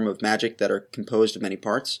form of magic that are composed of many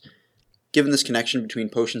parts? Given this connection between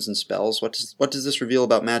potions and spells, what does this reveal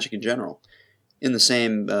about magic in general? In the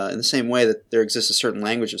same way that there exists a certain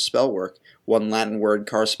language of spell work, one Latin word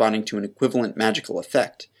corresponding to an equivalent magical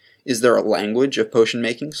effect, is there a language of potion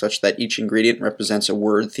making such that each ingredient represents a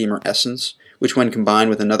word, theme, or essence, which when combined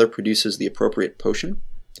with another produces the appropriate potion?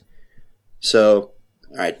 So,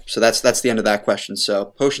 alright, so that's the end of that question. So,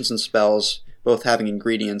 potions and spells, both having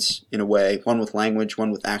ingredients in a way, one with language, one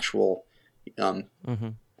with actual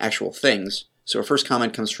things. So our first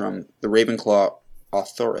comment comes from the Ravenclaw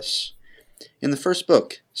Authoress. In the first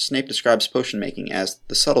book, Snape describes potion making as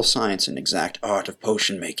the subtle science and exact art of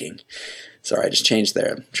potion making. Sorry, I just changed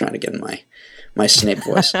there. I'm trying to get in my Snape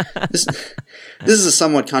voice. This is a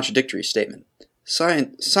somewhat contradictory statement.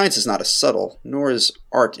 Science is not as subtle, nor is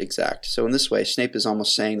art exact. So in this way, Snape is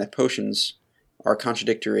almost saying that potions are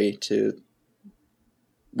contradictory to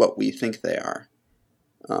what we think they are.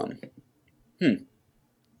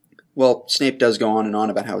 Well, Snape does go on and on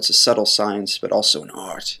about how it's a subtle science, but also an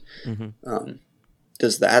art. Mm-hmm.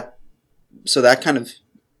 So that kind of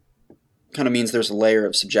means there's a layer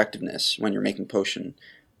of subjectiveness when you're making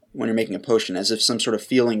a potion, as if some sort of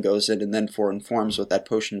feeling goes in and then informs what that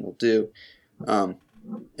potion will do, and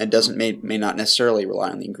may not necessarily rely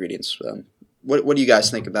on the ingredients. What do you guys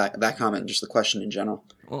think about that comment and just the question in general?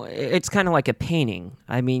 Well, it's kind of like a painting.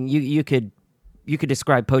 I mean, you could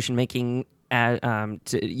describe potion making as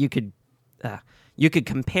you could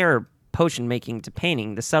compare potion making to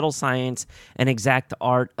painting, the subtle science and exact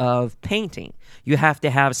art of painting. You have to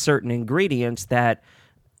have certain ingredients that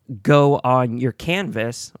go on your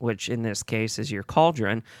canvas, which in this case is your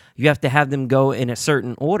cauldron. You have to have them go in a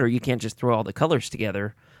certain order. You can't just throw all the colors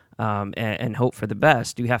together and hope for the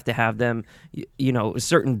best. You have to have them,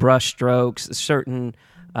 certain brush strokes, certain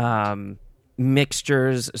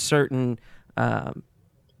mixtures, certain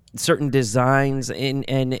designs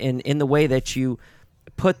in the way that you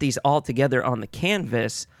put these all together on the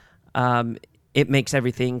canvas. It makes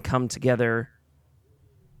everything come together,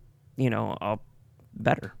 all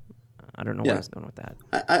better. I don't know where I was going with that.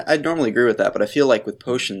 I normally agree with that, but I feel like with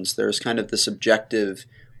potions, there's kind of this objective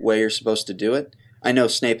way you're supposed to do it. I know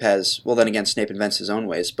Snape invents his own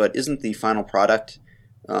ways, but isn't the final product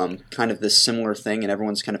kind of this similar thing, and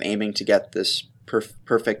everyone's kind of aiming to get this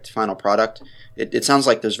perfect final product. It sounds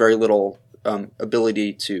like there's very little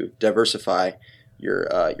ability to diversify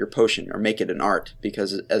your potion or make it an art,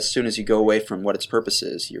 because as soon as you go away from what its purpose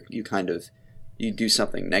is, you do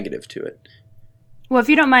something negative to it. Well, if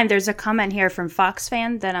you don't mind, there's a comment here from Fox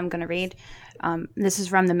Fan that I'm going to read. This is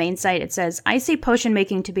from the main site. It says, I see potion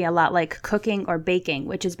making to be a lot like cooking or baking,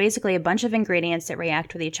 which is basically a bunch of ingredients that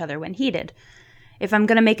react with each other when heated. If I'm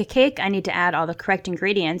going to make a cake, I need to add all the correct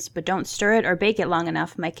ingredients, but don't stir it or bake it long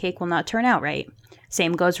enough, my cake will not turn out right.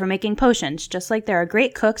 Same goes for making potions. Just like there are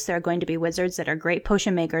great cooks, there are going to be wizards that are great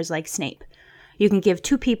potion makers like Snape. You can give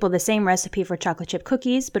 2 people the same recipe for chocolate chip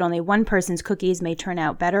cookies, but only one person's cookies may turn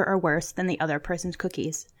out better or worse than the other person's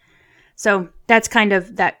cookies. So that's kind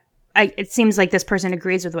of that. It seems like this person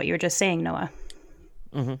agrees with what you were just saying, Noah.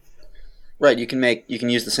 Mm-hmm. Right. You can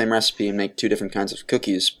use the same recipe and make 2 different kinds of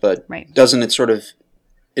cookies, but right. Doesn't it sort of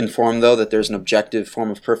inform, though, that there's an objective form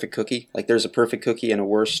of perfect cookie? Like there's a perfect cookie and a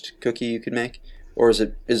worst cookie you could make? Or is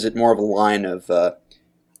it more of a line of a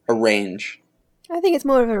range? I think it's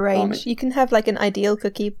more of a range. You can have like an ideal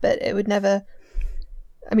cookie, but it would never...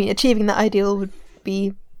 I mean, achieving that ideal would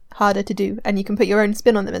be harder to do, and you can put your own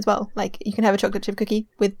spin on them as well. Like, you can have a chocolate chip cookie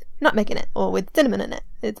with nutmeg in it, or with cinnamon in it.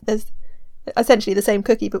 There's essentially the same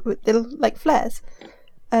cookie, but with little, like, flares.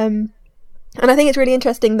 And I think it's really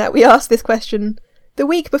interesting that we asked this question the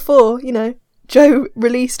week before, Jo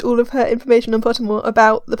released all of her information on Pottermore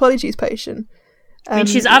about the Polyjuice potion. I mean,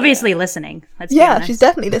 she's obviously listening. Let's be honest. She's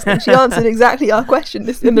definitely listening. She answered exactly our question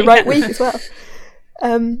in the right week as well.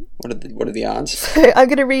 What are the odds? So I'm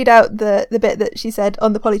going to read out the bit that she said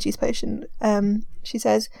on the Polyjuice potion. She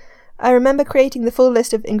says, I remember creating the full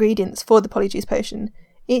list of ingredients for the Polyjuice potion.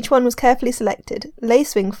 Each one was carefully selected.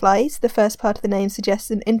 Lacewing flies, the first part of the name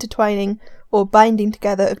suggests an intertwining or binding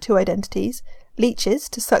together of 2 identities. Leeches,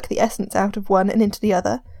 to suck the essence out of one and into the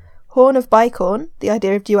other. Horn of bicorn, the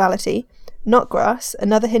idea of duality. Knotgrass,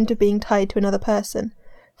 another hint of being tied to another person.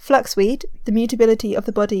 Fluxweed, the mutability of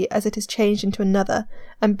the body as it is changed into another.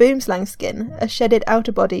 And boomslang skin, a shedded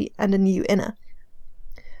outer body and a new inner.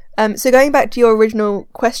 So going back to your original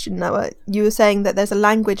question, Noah, you were saying that there's a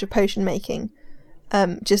language of potion making,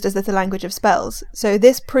 just as there's a language of spells. So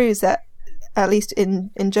this proves that, at least in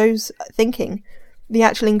Jo's thinking, the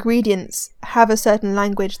actual ingredients have a certain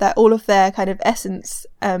language that all of their kind of essence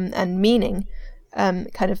and meaning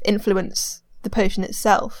kind of influence the potion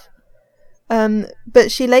itself.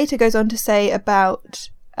 But she later goes on to say about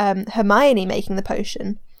Hermione making the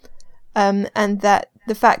potion, and that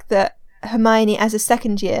the fact that Hermione, as a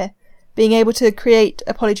second year, being able to create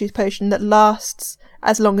a Polyjuice potion that lasts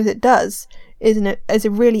as long as it does is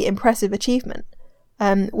a really impressive achievement.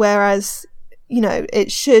 Whereas,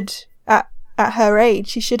 it should, at her age,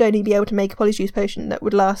 she should only be able to make a Polyjuice potion that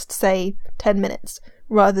would last, say, 10 minutes,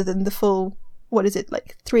 rather than the full... What is it,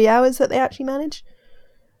 like 3 hours that they actually manage?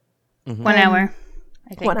 Mm-hmm. 1 hour,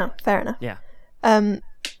 I think. 1 hour, fair enough. Yeah.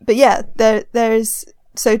 But yeah, there's...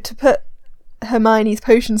 So to put Hermione's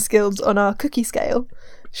potion skills on our cookie scale,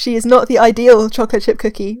 she is not the ideal chocolate chip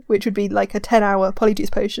cookie, which would be like a 10-hour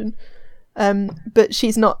Polyjuice potion. But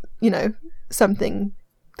she's not, something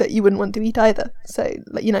that you wouldn't want to eat either. So,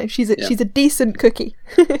 she's a decent cookie.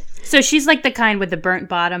 So she's like the kind with the burnt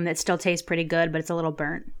bottom that still tastes pretty good, but it's a little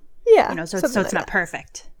burnt. Yeah. So it's not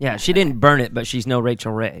perfect. Yeah, she didn't burn it, but she's no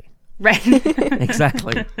Rachel Ray. Right.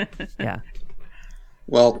 Exactly. Yeah.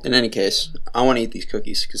 Well, in any case, I want to eat these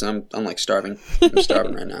cookies because I'm like starving. I'm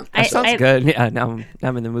starving right now. That sounds good. Yeah, now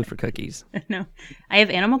I'm in the mood for cookies. No, I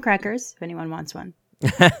have animal crackers if anyone wants one.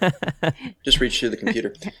 Just reach through the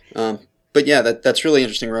computer. But yeah, that's really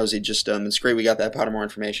interesting, Rosie. Just it's great we got that Pottermore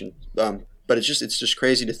information. But it's just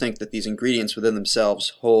crazy to think that these ingredients within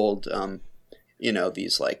themselves hold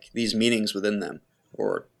these meanings within them,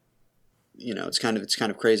 or it's kind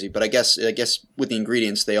of crazy. But I guess with the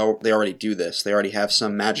ingredients they already do this. They already have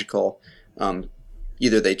some magical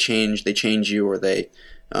either they change you, or they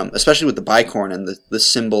especially with the bicorn and the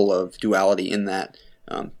symbol of duality in that.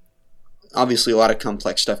 Obviously a lot of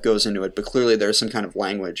complex stuff goes into it, but clearly there's some kind of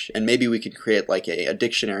language, and maybe we could create like a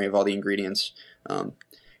dictionary of all the ingredients.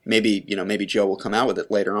 Maybe Jo will come out with it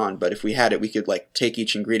later on, but if we had it, we could like take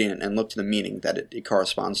each ingredient and look to the meaning that it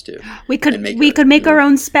corresponds to. We could make our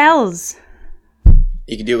own spells.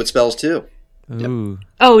 You could do it with spells too. Ooh. Yep.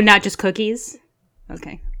 Oh, not just cookies?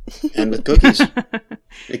 Okay. And with cookies.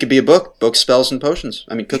 It could be a book. Books, spells, and potions.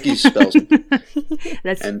 I mean, cookies, spells.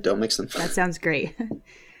 And don't mix them. That sounds great.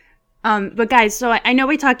 But guys, so I know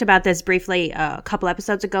we talked about this briefly a couple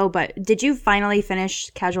episodes ago, but did you finally finish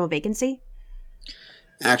Casual Vacancy?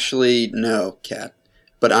 Actually, no, Kat.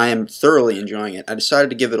 but I am thoroughly enjoying it. I decided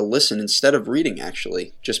to give it a listen instead of reading,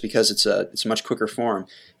 actually, just because it's a much quicker form.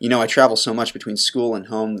 You know, I travel so much between school and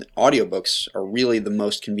home that audiobooks are really the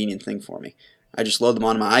most convenient thing for me. I just load them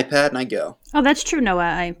onto my iPad and I go. Oh, that's true,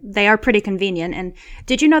 Noah. They are pretty convenient. And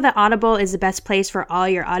did you know that Audible is the best place for all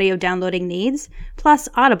your audio downloading needs? Plus,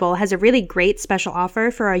 Audible has a really great special offer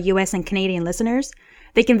for our US and Canadian listeners.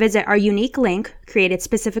 They can visit our unique link created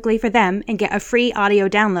specifically for them and get a free audio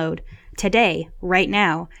download today, right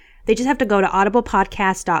now. They just have to go to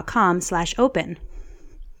audiblepodcast.com/open.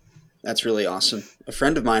 That's really awesome. A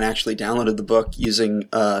friend of mine actually downloaded the book using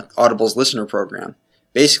Audible's listener program.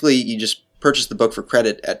 Basically, you just purchase the book for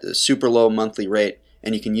credit at a super low monthly rate,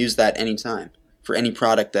 and you can use that anytime for any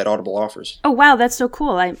product that Audible offers. Oh, wow, that's so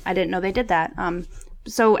cool. I didn't know they did that.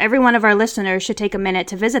 So every one of our listeners should take a minute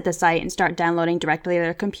to visit the site and start downloading directly to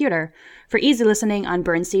their computer for easy listening on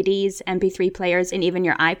burned CDs, MP3 players, and even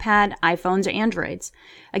your iPad, iPhones, or Androids.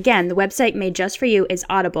 Again, the website made just for you is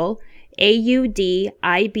Audible, AUDIBLE,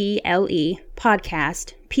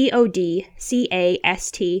 podcast,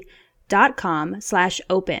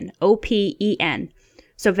 podcast.com/open, OPEN.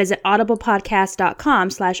 So visit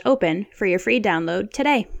audiblepodcast.com/open for your free download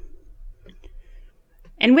today.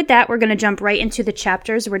 And with that, we're going to jump right into the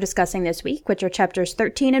chapters we're discussing this week, which are chapters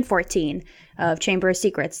 13 and 14 of Chamber of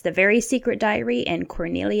Secrets, The Very Secret Diary, and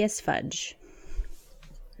Cornelius Fudge.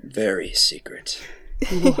 Very secret.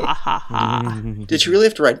 Ooh, ha ha ha. Did you really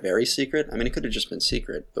have to write very secret? I mean, it could have just been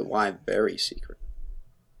secret, but why very secret?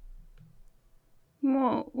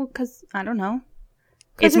 Well, because, I don't know.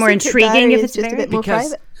 'Cause It's a more secret intriguing diary if is it's just very... a bit more Because-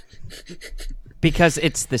 private. Because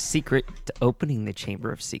it's the secret to opening the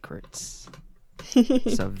Chamber of Secrets.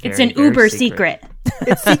 So It's an uber secret.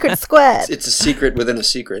 It's secret squared. It's a secret within a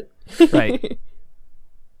secret. Right.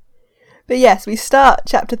 But yes, we start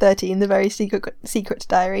chapter 13, The Very Secret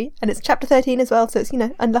Diary, and it's chapter 13 as well, so it's,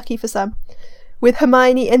 unlucky for some, with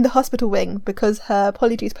Hermione in the hospital wing because her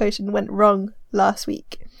polyjuice potion went wrong last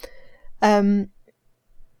week. So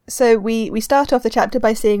we start off the chapter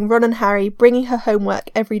by seeing Ron and Harry bringing her homework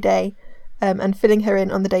every day and filling her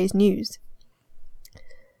in on the day's news.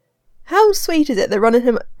 How sweet is it that Ron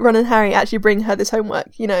and Harry actually bring her this homework?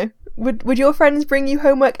 Would your friends bring you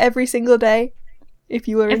homework every single day if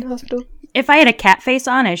you were in hospital? If I had a cat face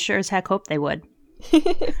on, I sure as heck hope they would.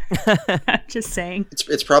 Just saying.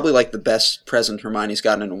 It's probably like the best present Hermione's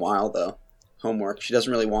gotten in a while, though. Homework. She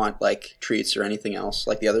doesn't really want like treats or anything else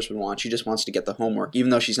like the others would want. She just wants to get the homework. Even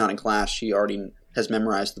though she's not in class, she already has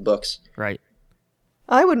memorized the books. Right.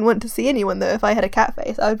 I wouldn't want to see anyone though if I had a cat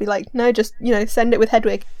face. I would be like, no, just, send it with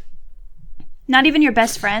Hedwig. Not even your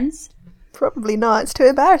best friends? Probably not. It's too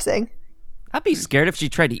embarrassing. I'd be scared if she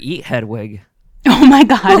tried to eat Hedwig. Oh my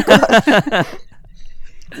god.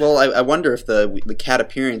 Well, I wonder if the cat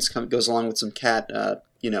appearance goes along with some cat,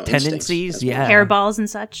 tendencies. Instincts as well. Yeah. Hairballs and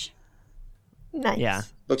such. Nice. Yeah.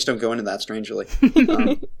 Books don't go into that, strangely.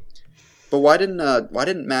 But why didn't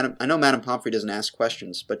Madame? I know Madame Pomfrey doesn't ask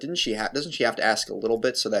questions, but doesn't she have to ask a little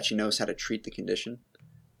bit so that she knows how to treat the condition?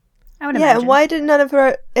 I would Yeah, imagine. and why did none of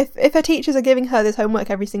her... If her teachers are giving her this homework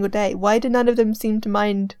every single day, why did none of them seem to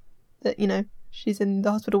mind that, she's in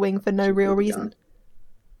the hospital wing for no real reason? Done.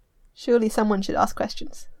 Surely someone should ask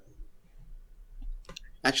questions.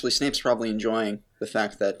 Actually, Snape's probably enjoying the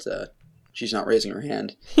fact that she's not raising her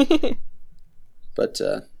hand. But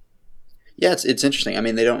yeah, it's interesting. I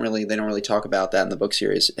mean, they don't really talk about that in the book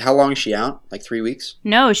series. How long is she out? Like 3 weeks?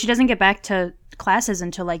 No, she doesn't get back to classes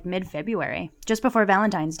until like mid-February, just before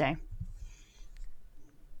Valentine's Day.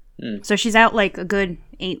 So she's out like a good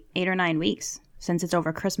 8 or 9 weeks since it's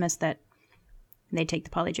over Christmas that they take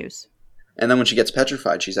the polyjuice. And then when she gets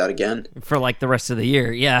petrified, she's out again. For like the rest of the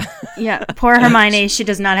year, yeah. Yeah, poor Hermione. She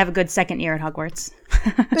does not have a good second year at Hogwarts.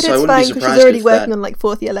 But So I it's wouldn't be fine because she's surprised already if working that- on like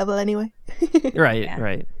 4th year level anyway. Right, Yeah.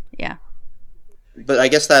 right. Yeah. But I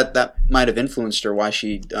guess that might have influenced her why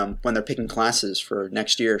she, when they're picking classes for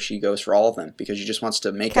next year, she goes for all of them because she just wants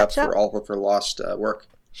to make Catch up up. for all of her lost work.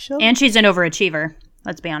 Sure. And she's an overachiever,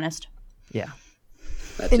 let's be honest. Yeah.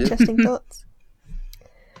 That too. Interesting thoughts.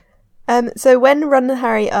 So when Ron and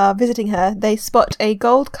Harry are visiting her, they spot a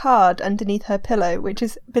gold card underneath her pillow, which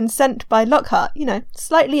has been sent by Lockhart.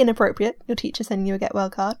 Slightly inappropriate. Your teacher sending you a get well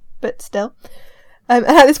card, but still. And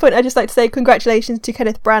at this point, I'd just like to say congratulations to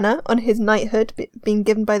Kenneth Branagh on his knighthood being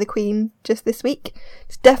given by the Queen just this week.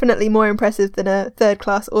 It's definitely more impressive than a 3rd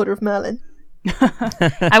class Order of Merlin.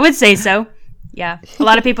 I would say so. Yeah. A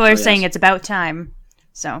lot of people are yes. saying it's about time.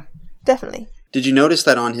 So. Definitely. Did you notice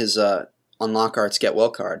that on his on Lockhart's get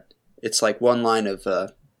well card? It's like one line of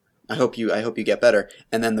I hope you get better,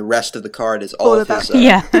 and then the rest of the card is all of about his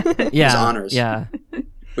Yeah. Yeah. honors. Yeah.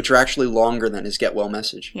 which are actually longer than his get well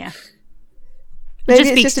message. Yeah. Maybe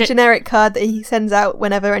it's just a generic card that he sends out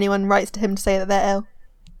whenever anyone writes to him to say that they're ill.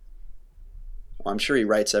 Well, I'm sure he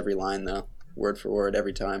writes every line, though, word for word,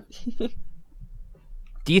 every time.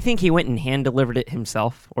 Do you think he went and hand-delivered it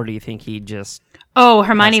himself, or do you think he just... Oh,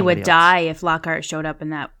 Hermione would die if Lockhart showed up in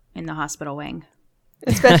the hospital wing.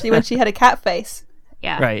 Especially when she had a cat face.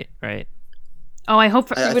 Yeah. Right. Oh, I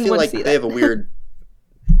hope... I feel like they have a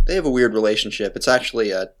weird relationship. It's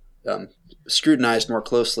actually scrutinized more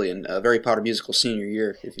closely in Harry Potter Musical senior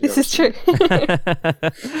year. This is true.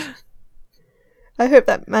 I hope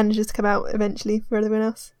that manages to come out eventually for everyone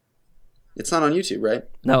else. It's not on YouTube, right?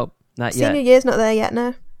 No, not yet. Senior year's not there yet,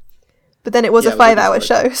 no. But then it was a 5-hour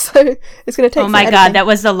show, so it's going to take. Oh my god, that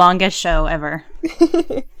was the longest show ever.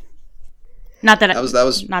 Not that that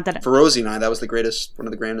was not that for Rosie and I. That was one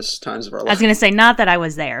of the grandest times of our life. I was going to say not that I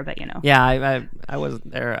was there, but you know. Yeah, I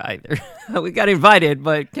wasn't there either. We got invited,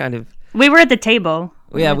 but kind of. We were at the table.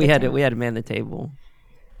 We had to man the table.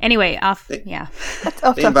 Anyway, They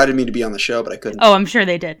invited me to be on the show, but I couldn't. Oh, I'm sure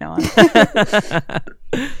they did. No.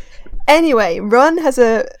 Anyway, Ron has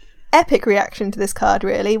a epic reaction to this card,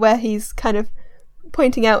 really, where he's kind of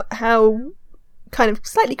pointing out how kind of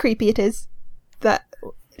slightly creepy it is that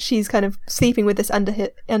she's kind of sleeping with this under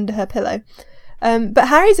her pillow. But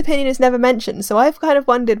Harry's opinion is never mentioned, so I've kind of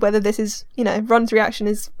wondered whether this is, Ron's reaction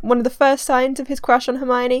is one of the first signs of his crush on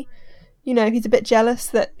Hermione. He's a bit jealous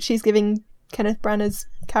that she's giving Kenneth Branagh's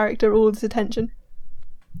character all this attention.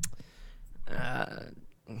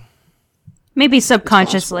 Maybe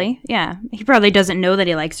subconsciously. Yeah. He probably doesn't know that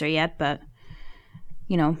he likes her yet, but,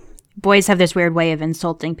 boys have this weird way of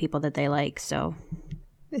insulting people that they like, so.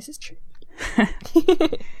 This is true.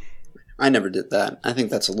 I never did that. I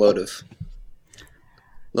think that's a load of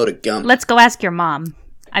gum. Let's go ask your mom.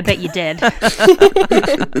 I bet you did.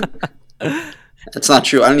 That's not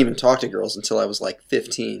true. I didn't even talk to girls until I was like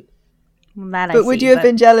 15. But would you have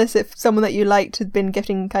been jealous if someone that you liked had been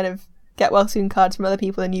gifting kind of get well soon cards from other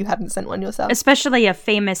people and you hadn't sent one yourself? Especially a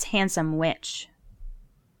famous, handsome witch.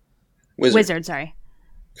 Wizard, sorry.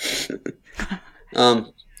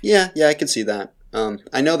 Yeah, I could see that.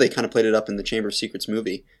 I know they kind of played it up in the Chamber of Secrets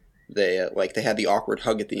movie. They had the awkward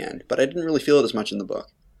hug at the end, but I didn't really feel it as much in the book.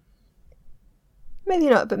 Maybe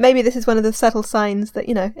not, but maybe this is one of the subtle signs that,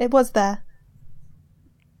 it was there.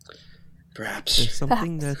 Perhaps. There's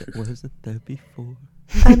something that wasn't there before.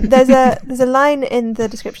 There's a line in the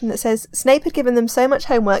description that says, Snape had given them so much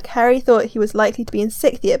homework, Harry thought he was likely to be in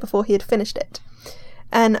 6th year before he had finished it.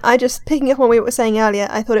 And picking up on what we were saying earlier,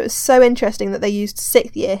 I thought it was so interesting that they used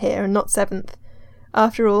 6th year here and not 7th.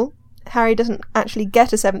 After all, Harry doesn't actually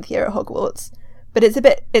get a 7th year at Hogwarts, but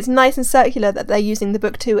it's nice and circular that they're using the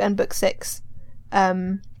Book 2 and Book 6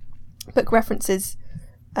 book references.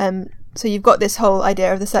 So you've got this whole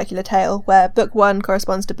idea of the circular tale, where Book 1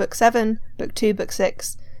 corresponds to Book 7, Book 2, Book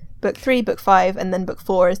 6, Book 3, Book 5, and then Book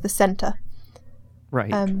 4 is the centre.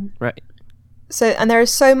 Right, right. So, and there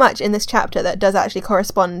is so much in this chapter that does actually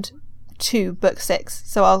correspond to Book 6,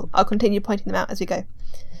 so I'll continue pointing them out as we go.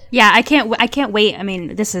 Yeah, I can't wait. I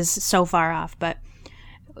mean, this is so far off, but,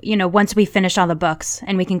 once we finish all the books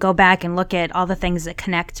and we can go back and look at all the things that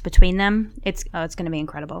connect between them, it's going to be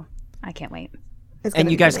incredible. I can't wait.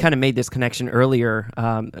 And you guys kind of made this connection earlier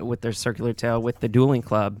with their circular tale with the Dueling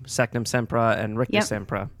Club, Sectum Sempra and Rictus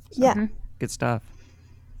Sempra. So, yeah. Good stuff.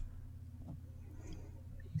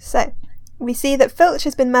 So, we see that Filch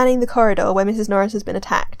has been manning the corridor where Mrs. Norris has been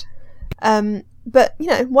attacked. But,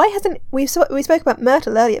 why hasn't... We spoke about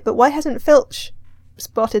Myrtle earlier, but why hasn't Filch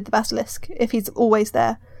spotted the basilisk if he's always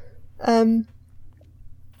there?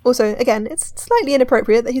 Also, again, it's slightly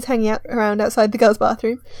inappropriate that he's hanging out around outside the girls'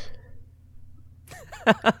 bathroom.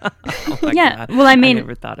 Oh my yeah, God. well, I mean... I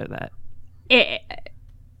never thought of that.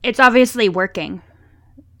 It's obviously working.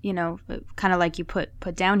 Kind of like you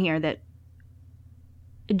put down here that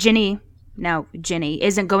Ginny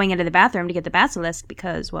isn't going into the bathroom to get the basilisk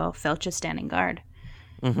because, well, Filch is standing guard.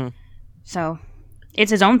 Mm-hmm. So, it's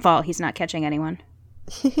his own fault he's not catching anyone.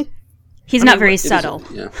 He's not very subtle.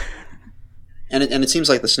 Yeah. And it seems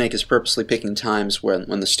like the snake is purposely picking times when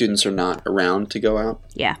the students are not around to go out.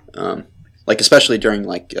 Yeah. Especially during,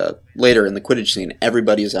 later in the Quidditch scene,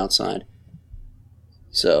 everybody is outside.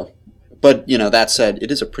 So, but, that said,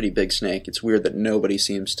 it is a pretty big snake. It's weird that nobody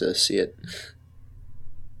seems to see it.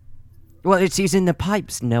 Well, he's in the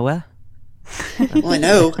pipes, Noah. Well, I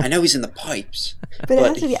know he's in the pipes. But it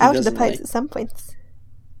has to be out of the pipes at some points.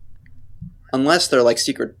 Unless they're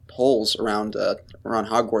secret holes around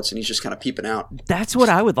Hogwarts and he's just kind of peeping out. That's what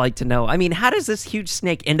I would like to know. I mean, how does this huge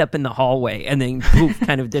snake end up in the hallway and then poof,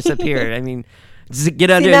 kind of disappear? I mean, does it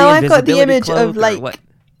get under the invisibility cloak? I've got the image of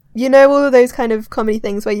you know all of those kind of comedy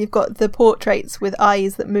things where you've got the portraits with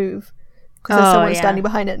eyes that move because there's someone standing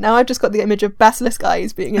behind it. Now I've just got the image of basilisk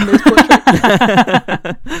eyes being in those portraits.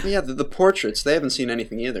 Yeah, the portraits, they haven't seen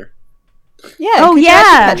anything either. Yeah. Could you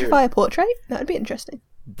actually petrify a portrait? That would be interesting.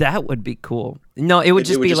 That would be cool. No, it would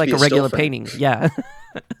just be like a regular painting. Yeah.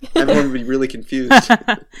 Everyone would be really confused.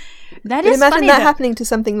 That is imagine funny that happening to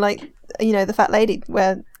something like, the Fat Lady,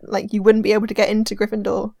 where like you wouldn't be able to get into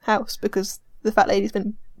Gryffindor house because the Fat Lady's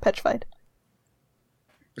been petrified.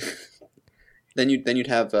 Then you'd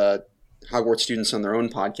have Hogwarts students on their own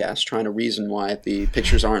podcast trying to reason why the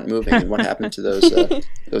pictures aren't moving and what happened to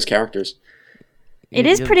those characters. It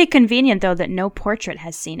is pretty convenient, though, that no portrait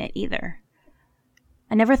has seen it either.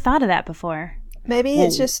 I never thought of that before. Maybe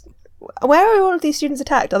it's just... Where are all of these students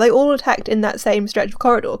attacked? Are they all attacked in that same stretch of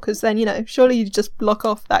corridor? Because then, surely you just block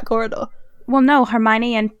off that corridor. Well, no,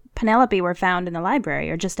 Hermione and Penelope were found in the library,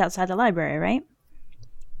 or just outside the library, right?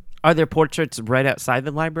 Are there portraits right outside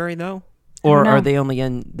the library, though? Or are they only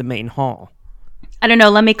in the main hall? I don't know.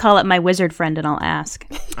 Let me call up my wizard friend and I'll ask.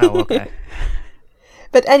 Oh, okay.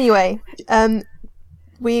 But anyway,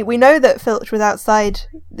 we know that Filch was outside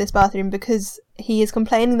this bathroom because he is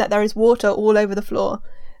complaining that there is water all over the floor.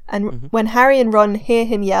 And when Harry and Ron hear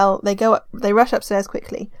him yell, they rush upstairs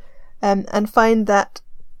quickly and find that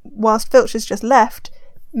whilst Filch has just left,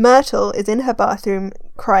 Myrtle is in her bathroom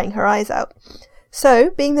crying her eyes out. So,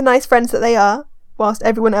 being the nice friends that they are, whilst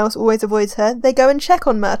everyone else always avoids her, they go and check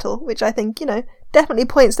on Myrtle, which I think, definitely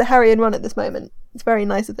points to Harry and Ron at this moment. It's very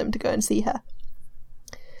nice of them to go and see her.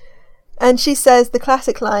 And she says the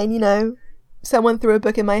classic line, someone threw a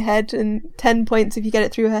book in my head and 10 points if you get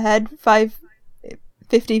it through her head,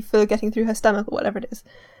 50 for getting through her stomach or whatever it is.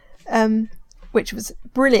 Which was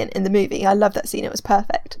brilliant in the movie. I love that scene. It was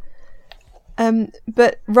perfect.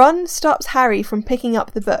 But Ron stops Harry from picking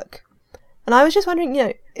up the book. And I was just wondering,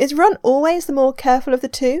 is Ron always the more careful of the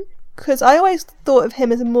two? Because I always thought of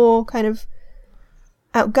him as a more kind of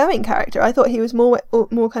outgoing character. I thought he was more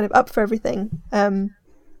kind of up for everything.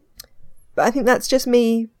 But I think that's just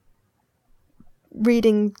me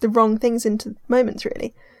reading the wrong things into moments,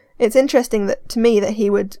 really. It's interesting to me that he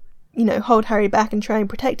would, hold Harry back and try and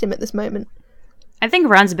protect him at this moment. I think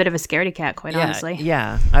Ron's a bit of a scaredy cat, quite honestly.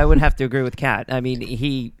 Yeah, I would have to agree with Kat. I mean,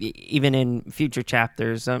 he, even in future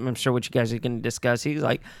chapters, I'm sure what you guys are going to discuss, he's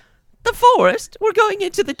like, the forest? We're going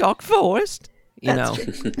into the dark forest? That's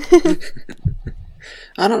true.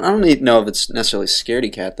 I don't even know if it's necessarily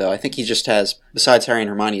scaredy cat, though. I think he just has, besides Harry and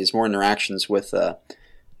Hermione, has more interactions with,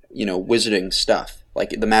 wizarding stuff,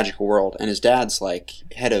 like the magical world. And his dad's,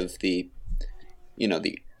 like, head of the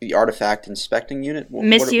artifact inspecting unit.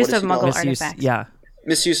 Misuse of Muggle artifacts. Yeah.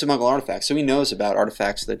 Misuse of Muggle artifacts. So he knows about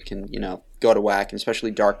artifacts that can, go to whack, and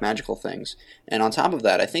especially dark magical things. And on top of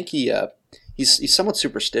that, I think he's somewhat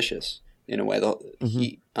superstitious in a way.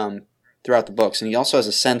 He throughout the books, and he also has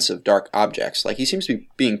a sense of dark objects. Like, he seems to be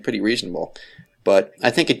being pretty reasonable, but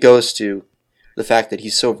I think it goes to the fact that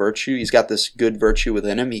he's so virtue. He's got this good virtue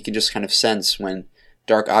within him. He can just kind of sense when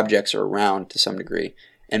dark objects are around to some degree.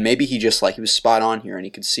 And maybe he just, he was spot on here, and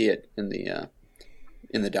he could see it in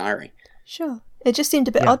the diary. Sure. It just seemed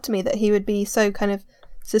a bit odd to me that he would be so kind of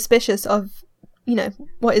suspicious of,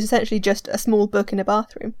 what is essentially just a small book in a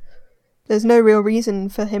bathroom. There's no real reason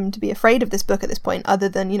for him to be afraid of this book at this point, other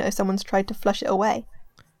than, someone's tried to flush it away.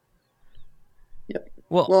 Yep.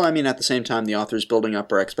 Well, I mean, at the same time, the author's building up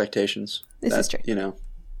our expectations. This is true.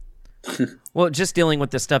 Well, just dealing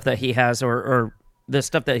with the stuff that he has, or the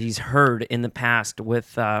stuff that he's heard in the past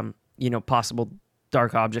with, possible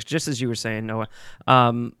dark objects, just as you were saying, Noah,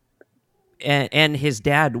 and his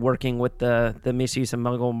dad working with the Misuse of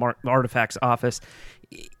Muggle Artifacts office,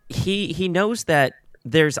 he knows that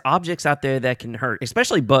there's objects out there that can hurt,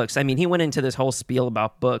 especially books. I mean, he went into this whole spiel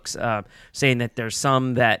about books, saying that there's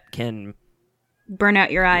some that can burn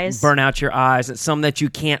out your eyes, some that you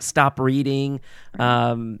can't stop reading,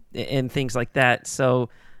 and things like that. So,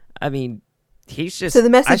 I mean, he's just... So the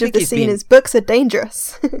message of the scene is books are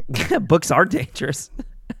dangerous. Books are dangerous.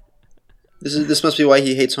 This must be why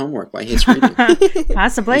he hates homework, why he hates reading.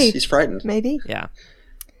 Possibly. He's frightened. Maybe. Yeah.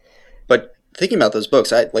 But thinking about those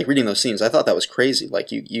books, reading those scenes, I thought that was crazy.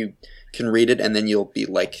 Like, you can read it, and then you'll be,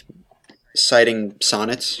 citing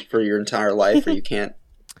sonnets for your entire life, or you can't,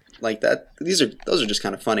 that. Those are just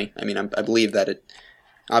kind of funny. I mean, I believe that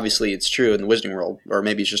obviously it's true in the wizarding world, or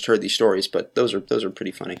maybe he's just heard these stories, but those are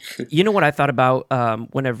pretty funny. You know what I thought about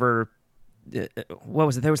whenever... what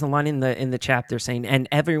was it? There was a line in the chapter saying, and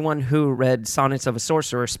everyone who read Sonnets of a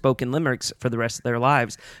Sorcerer spoke in limericks for the rest of their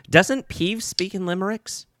lives. Doesn't Peeves speak in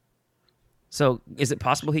limericks? So is it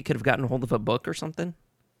possible he could have gotten a hold of a book or something?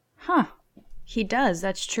 Huh. He does.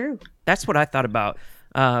 That's true. That's what I thought about.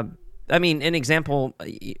 I mean, an example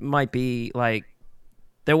might be like,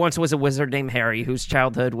 there once was a wizard named Harry whose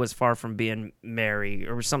childhood was far from being merry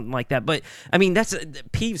or something like that. But, I mean,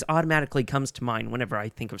 Peeves automatically comes to mind whenever I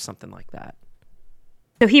think of something like that.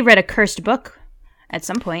 So he read a cursed book at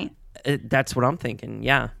some point. That's what I'm thinking,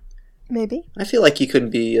 yeah. Maybe. I feel like he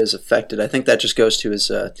couldn't be as affected. I think that just goes to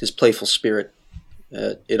his playful spirit.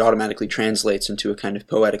 It automatically translates into a kind of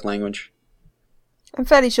poetic language. I'm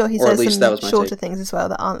fairly sure he Or at says least that was some my shorter take. things as well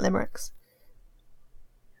that aren't limericks.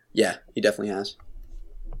 Yeah, he definitely has.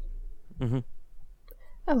 Mm-hmm.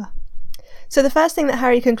 Oh well. So the first thing that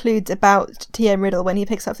Harry concludes about T.M. Riddle when he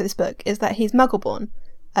picks up this book is that he's Muggle-born,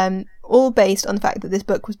 all based on the fact that this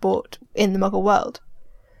book was bought in the Muggle world.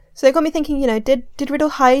 So it got me thinking, did Riddle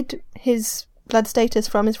hide his blood status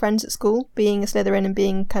from his friends at school, being a Slytherin and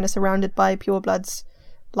being kind of surrounded by purebloods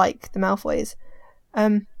like the Malfoys?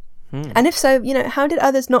 And if so, how did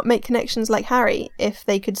others not make connections like Harry if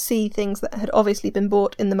they could see things that had obviously been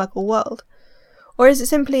bought in the Muggle world? Or is it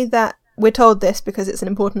simply that we're told this because it's an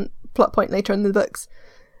important plot point later in the books?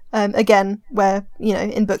 Again, where,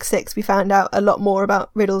 in book 6 we found out a lot more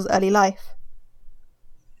about Riddle's early life.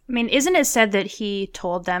 I mean, isn't it said that he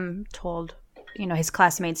told his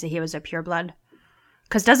classmates that he was a pureblood?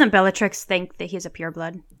 Because doesn't Bellatrix think that he's a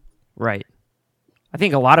pureblood? Right. I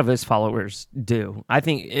think a lot of his followers do. I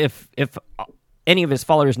think if any of his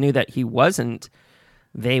followers knew that he wasn't,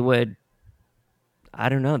 they would, I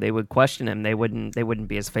don't know, they would question him. They wouldn't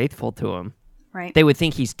be as faithful to him. Right. They would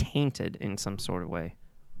think he's tainted in some sort of way.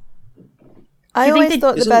 I You think always that-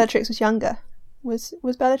 thought that Bellatrix was younger. Was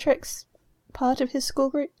Bellatrix part of his school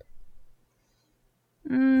group?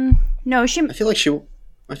 No, she. I feel like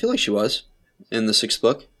she was in the 6th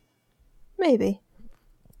book. Maybe.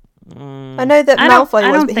 I know that I don't- Malfoy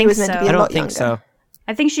I was, don't but he think was meant to so. be a I lot don't think younger. so.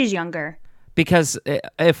 I think she's younger. Because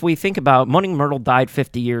if we think about Moaning Myrtle died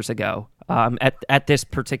 50 years ago at this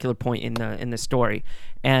particular point in the story,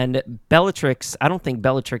 and Bellatrix, I don't think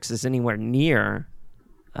Bellatrix is anywhere near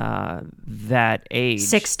that age.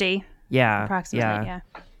 60. Yeah, Approximately, yeah.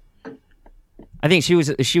 I think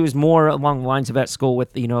she was more along the lines of at school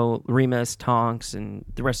with Remus, Tonks, and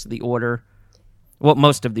the rest of the Order. Well,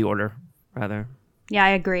 most of the Order, rather. Yeah, I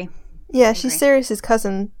agree. Yeah, she's Sirius's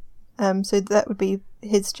cousin, so that would be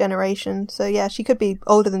his generation. So yeah, she could be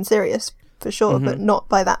older than Sirius for sure, but not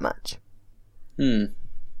by that much. I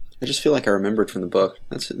just feel like I remembered from the book.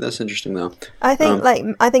 That's interesting though. I think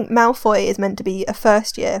Malfoy is meant to be a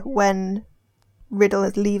first year when Riddle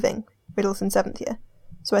is leaving. Riddle's in 7th year,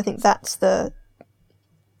 so I think that's the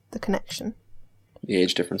connection. The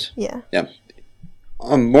age difference. Yeah. Yeah.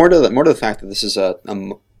 More to the fact that this is a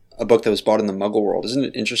book that was bought in the Muggle world. Isn't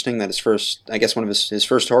it interesting that one of his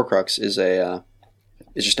first Horcrux is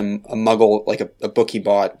just a Muggle, like a book he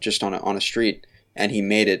bought just on a street, and he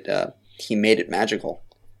made it magical.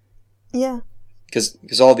 Yeah.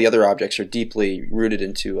 Because all the other objects are deeply rooted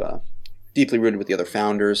with the other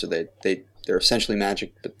founders, or they're essentially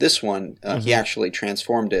magic. But this one, he actually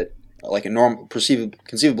transformed it like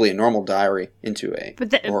conceivably a normal diary into a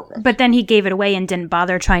Horcrux. But then he gave it away and didn't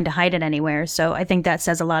bother trying to hide it anywhere. So I think that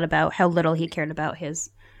says a lot about how little he cared about his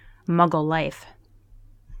Muggle life.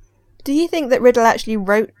 Do you think that Riddle actually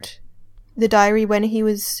wrote the diary when he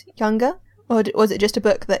was younger, or was it just a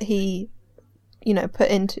book that he, put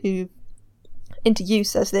into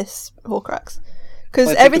use as this Horcrux?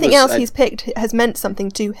 Because everything else he's picked has meant something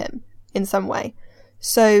to him in some way.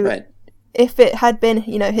 So Right. If it had been,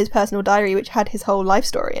 his personal diary, which had his whole life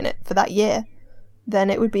story in it for that year, then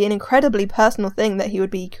it would be an incredibly personal thing that he would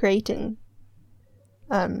be creating.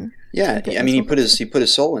 Yeah, I mean, he put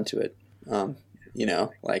his soul into it. Because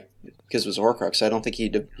it was a Horcrux. I don't think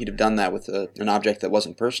he'd have done that with an object that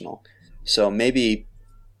wasn't personal. So maybe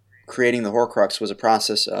creating the Horcrux was a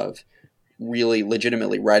process of really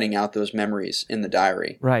legitimately writing out those memories in the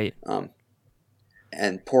diary, Right.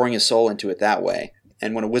 And pouring his soul into it that way.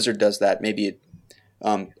 And when a wizard does that, maybe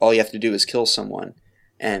all you have to do is kill someone,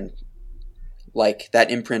 and like that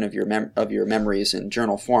imprint of your memories in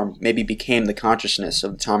journal form maybe became the consciousness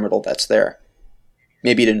of the Tom Riddle that's there.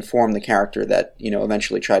 Maybe it informed the character that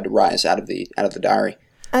eventually tried to rise out of the diary.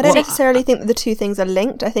 I don't necessarily think that the two things are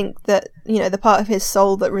linked. I think that the part of his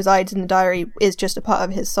soul that resides in the diary is just a part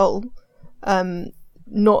of his soul,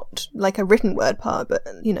 not like a written word part, but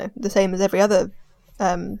the same as every other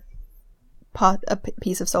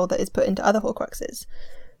piece of soul that is put into other Horcruxes.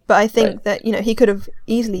 But I think that he could have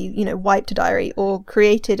easily wiped a diary or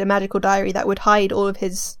created a magical diary that would hide all of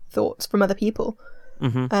his thoughts from other people.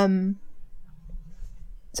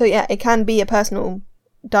 So yeah, it can be a personal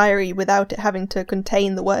diary without it having to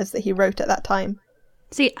contain the words that he wrote at that time.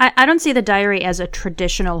 See, I don't see the diary as a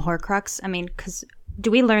traditional Horcrux. I mean, because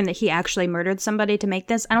do we learn that he actually murdered somebody to make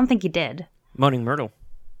this? I don't think he did. Moaning Myrtle.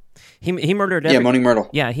 He murdered Moaning Myrtle.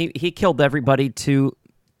 Yeah, he killed everybody to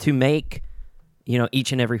make,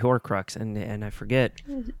 each and every Horcrux, and I forget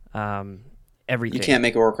everything. You can't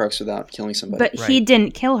make a Horcrux without killing somebody. But he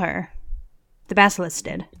didn't kill her. The Basilisk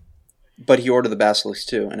did. But he ordered the Basilisk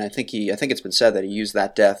too, and I think it's been said that he used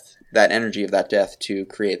that energy of that death to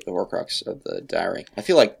create the Horcrux of the diary. I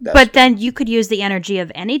feel like that's... But then you could use the energy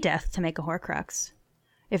of any death to make a Horcrux.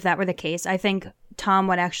 If that were the case, I think Tom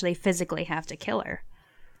would actually physically have to kill her.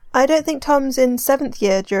 I don't think Tom's in 7th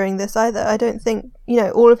year during this either. I don't think,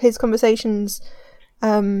 all of his conversations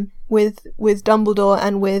with Dumbledore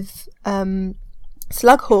and with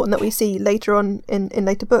Slughorn that we see later on in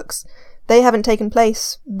later books, they haven't taken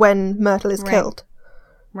place when Myrtle is killed.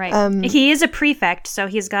 Right. He is a prefect, so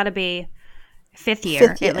he's got to be 5th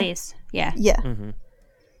year at least. Yeah. Yeah.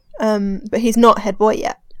 Mm-hmm. But he's not head boy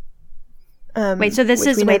yet. This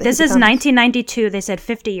is 1992. They said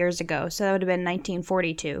 50 years ago, so that would have been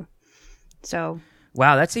 1942. So.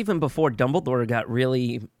 Wow, that's even before Dumbledore got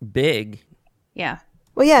really big. Yeah.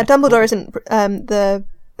 Well, yeah, Dumbledore isn't the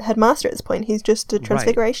headmaster at this point. He's just a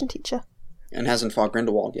transfiguration teacher. And hasn't fought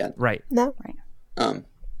Grindelwald yet. Right. No. Right.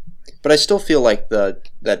 But I still feel like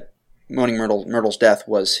that Moaning Myrtle's death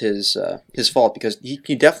was his fault, because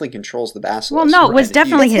he definitely controls the Basilisk. Well, no, it was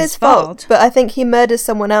definitely his fault. But I think he murders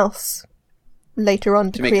someone else later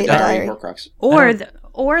on to create the diary. Horcrux.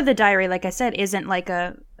 Or the diary, like I said, isn't like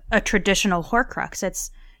a traditional Horcrux.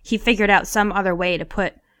 It's he figured out some other way to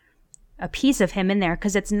put a piece of him in there,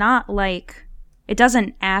 because it's not like it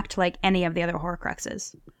doesn't act like any of the other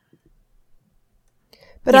Horcruxes.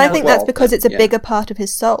 But I think that's because it's a bigger part of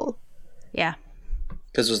his soul. Yeah.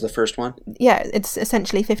 Because it was the first one? Yeah, it's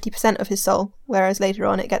essentially 50% of his soul, whereas later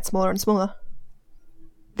on it gets smaller and smaller.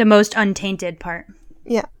 The most untainted part.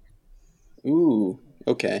 Yeah. Ooh,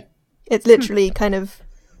 okay. It's literally kind of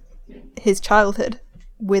his childhood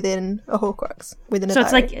within a Horcrux, within a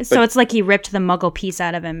diary. It's like he ripped the Muggle piece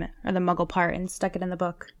out of him, or the Muggle part, and stuck it in the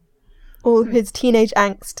book. All his teenage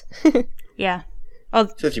angst. Yeah. Oh,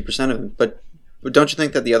 50% of him, but don't you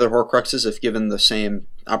think that the other Horcruxes, if given the same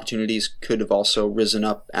opportunities, could have also risen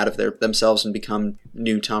up out of themselves and become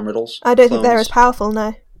new Tom Riddles? I don't think they're as powerful,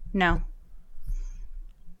 no. No.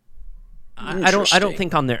 I don't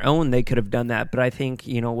think on their own they could have done that, but I think,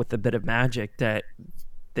 with a bit of magic that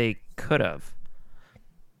they could have.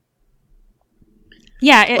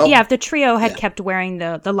 Yeah, if the trio had kept wearing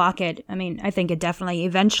the locket, I mean, I think it definitely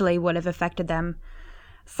eventually would have affected them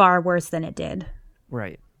far worse than it did.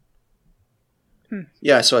 Right.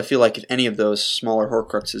 Yeah, so I feel like if any of those smaller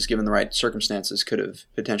Horcruxes, given the right circumstances, could have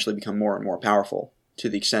potentially become more and more powerful, to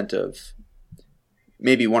the extent of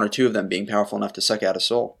maybe one or two of them being powerful enough to suck out a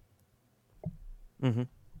soul.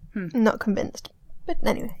 Mm-hmm. Not convinced, but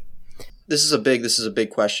anyway. This is a big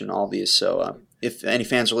question, all these, so if any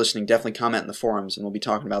fans are listening, definitely comment in the forums, and we'll be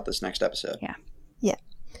talking about this next episode. Yeah.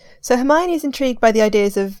 So Hermione is intrigued by the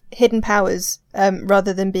ideas of hidden powers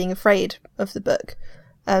rather than being afraid of the book.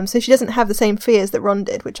 So she doesn't have the same fears that Ron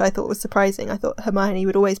did, which I thought was surprising. I thought Hermione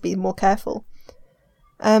would always be more careful.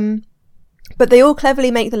 But they all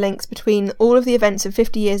cleverly make the links between all of the events of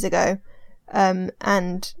 50 years ago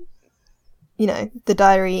and, the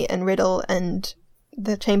diary and Riddle and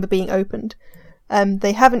the chamber being opened.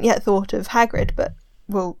 They haven't yet thought of Hagrid, but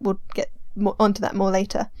we'll get onto that more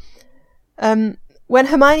later. When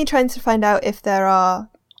Hermione tries to find out if there are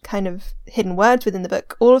kind of hidden words within the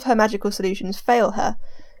book, all of her magical solutions fail her.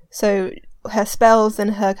 So her spells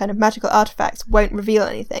and her kind of magical artifacts won't reveal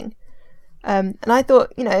anything. And I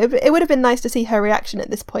thought, it would have been nice to see her reaction at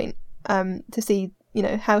this point, to see,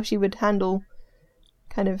 how she would handle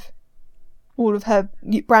kind of all of her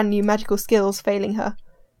brand new magical skills failing her,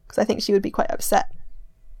 because I think she would be quite upset.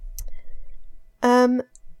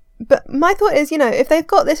 But my thought is, if they've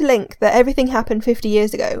got this link that everything happened 50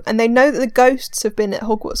 years ago, and they know that the ghosts have been at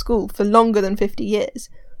Hogwarts School for longer than 50 years,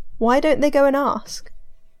 why don't they go and ask?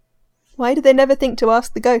 Why did they never think to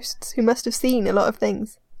ask the ghosts, who must have seen a lot of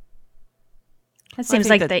things? It seems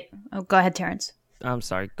like they... Oh, go ahead, Terrence. I'm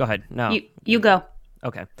sorry. Go ahead. No. You go.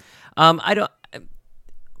 Okay. I don't...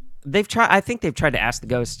 I think they've tried to ask the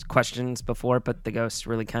ghosts questions before, but the ghosts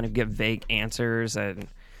really kind of give vague answers, and...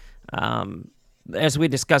 as we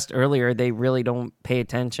discussed earlier, they really don't pay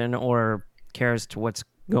attention or care as to what's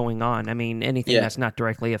going on. I mean, anything that's not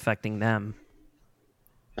directly affecting them.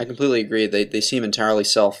 I completely agree. They seem entirely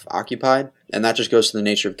self-occupied, and that just goes to the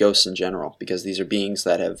nature of ghosts in general, because these are beings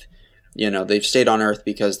that have, they've stayed on Earth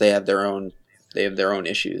because they have their own They have their own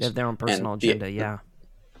issues. They have their own personal agenda, yeah.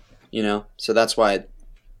 So that's why,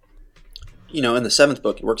 in the 7th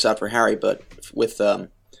book, it works out for Harry, but with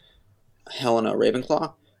Helena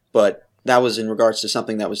Ravenclaw, but that was in regards to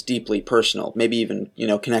something that was deeply personal, maybe even,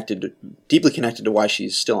 deeply connected to why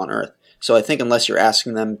she's still on Earth. So I think unless you're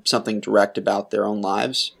asking them something direct about their own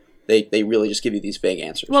lives, they really just give you these vague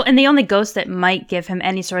answers. Well, and the only ghost that might give him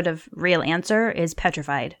any sort of real answer is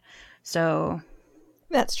petrified. So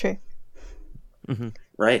That's true. Mm-hmm.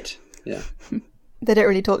 Right, yeah. They don't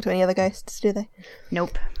really talk to any other ghosts, do they?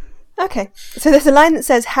 Nope. Okay, so there's a line that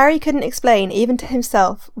says, Harry couldn't explain, even to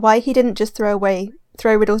himself, why he didn't just throw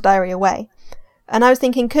Riddle's diary away. And I was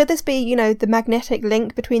thinking, could this be, the magnetic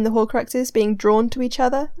link between the Horcruxes being drawn to each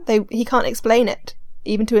other? He can't explain it,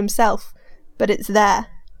 even to himself, but it's there.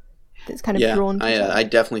 It's kind of drawn to each other. I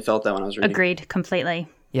definitely felt that when I was reading. Agreed, completely.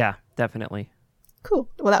 Yeah, definitely. Cool.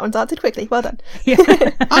 Well, that one's answered quickly. Well done.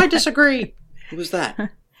 I disagree. Who was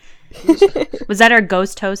that? Was that our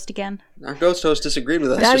ghost host again? Our ghost host disagreed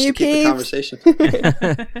with us Damn just you, to keep the conversation.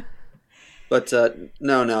 But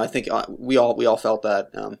no, I think we all felt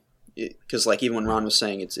that because even when Ron was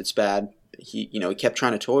saying it's bad, he kept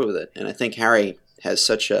trying to toy with it, and I think Harry has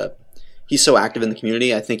he's so active in the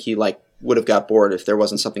community. I think he would have got bored if there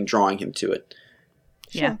wasn't something drawing him to it.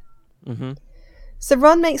 Sure. Yeah. Mm-hmm. So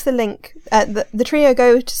Ron makes the link. The trio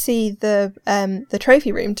go to see the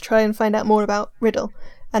trophy room to try and find out more about Riddle.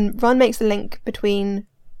 And Ron makes the link between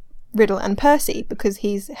Riddle and Percy because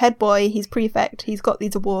he's head boy, he's prefect, he's got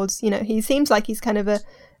these awards. He seems like he's kind of a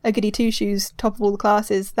goody two-shoes, top of all the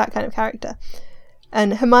classes, that kind of character.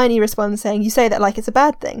 And Hermione responds saying, "You say that like it's a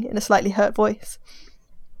bad thing," in a slightly hurt voice.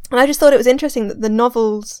 And I just thought it was interesting that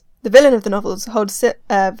the villain of the novels holds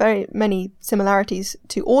very many similarities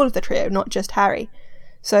to all of the trio, not just Harry.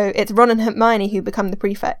 So it's Ron and Hermione who become the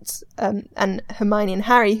prefects, and Hermione and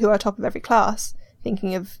Harry who are top of every class,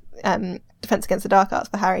 thinking of Defense Against the Dark Arts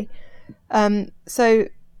for Harry. So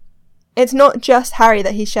it's not just Harry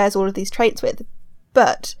that he shares all of these traits with,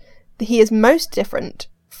 but he is most different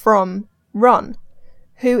from Ron,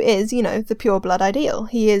 who is, the pure blood ideal.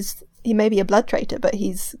 He may be a blood traitor, but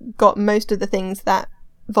he's got most of the things that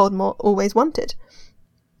Voldemort always wanted.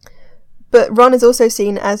 But Ron is also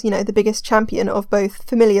seen as, the biggest champion of both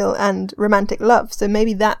familial and romantic love, so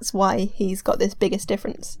maybe that's why he's got this biggest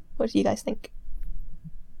difference. What do you guys think?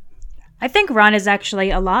 I think Ron is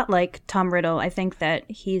actually a lot like Tom Riddle. I think that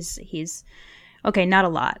he's okay, not a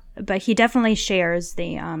lot, but he definitely shares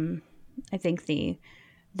the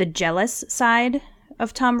jealous side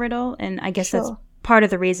of Tom Riddle, and I guess that's part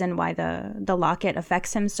of the reason why the locket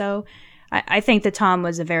affects him so. I think that Tom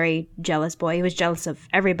was a very jealous boy. He was jealous of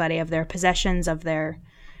everybody, of their possessions, of their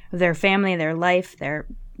family, their life,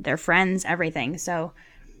 their friends, everything. So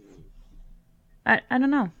I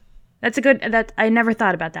don't know. I never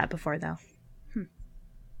thought about that before, though.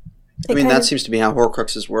 I mean, that seems to be how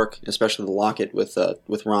Horcruxes work, especially the locket with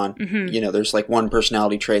Ron. Mm-hmm. There's one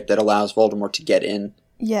personality trait that allows Voldemort to get in.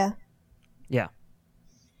 Yeah. Yeah.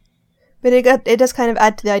 But it does kind of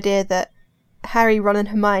add to the idea that Harry, Ron, and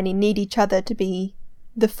Hermione need each other to be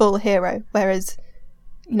the full hero, whereas,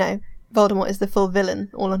 Voldemort is the full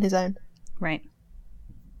villain all on his own. Right.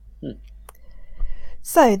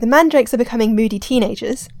 So, the Mandrakes are becoming moody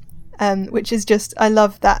teenagers, which is just, I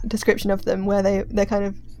love that description of them, where they're kind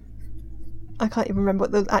of, I can't even remember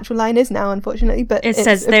what the actual line is now, unfortunately, but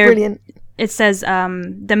it's brilliant. It says,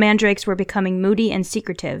 the Mandrakes were becoming moody and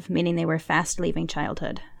secretive, meaning they were fast leaving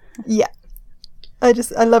childhood. Yeah.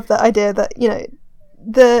 I love that idea that,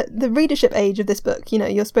 the readership age of this book,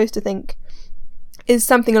 you're supposed to think is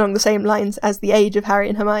something along the same lines as the age of Harry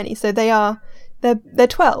and Hermione. So they're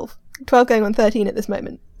 12 going on 13 at this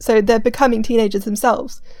moment. So they're becoming teenagers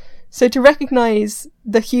themselves. So to recognise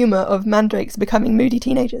the humour of Mandrakes becoming moody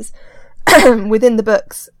teenagers within the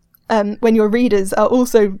books, when your readers are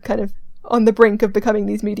also kind of on the brink of becoming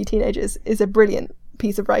these moody teenagers, is a brilliant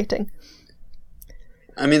piece of writing.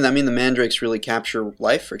 I mean, the Mandrakes really capture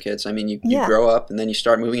life for kids. I mean, you grow up, and then you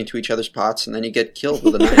start moving into each other's pots, and then you get killed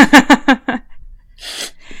with a knife.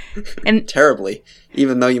 And terribly,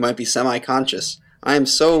 even though you might be semi-conscious. I am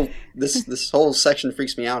so... This whole section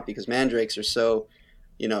freaks me out, because Mandrakes are so,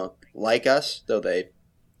 like us, though they...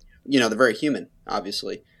 they're very human,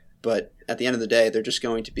 obviously. But at the end of the day, they're just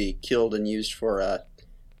going to be killed and used for,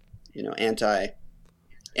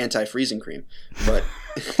 anti-freezing cream, but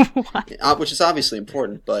which is obviously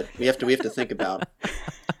important. But we have to think about: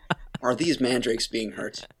 are these Mandrakes being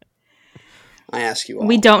hurt? I ask you all.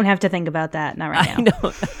 We don't have to think about that, not right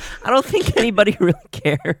now. I don't think anybody really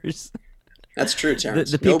cares. That's true,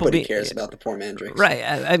 Terrence. The people Nobody cares about the poor mandrakes. Right.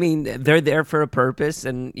 I mean, they're there for a purpose,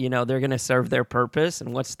 and, they're going to serve their purpose,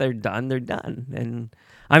 and once they're done, they're done. And,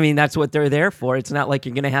 I mean, that's what they're there for. It's not like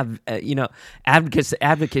you're going to have,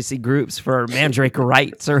 advocacy groups for mandrake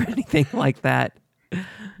rights or anything like that.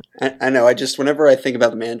 I know. Whenever I think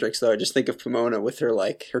about the mandrakes, though, I just think of Pomona with her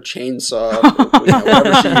chainsaw,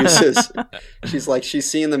 whatever she uses. She's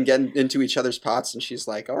seeing them get into each other's pots, and she's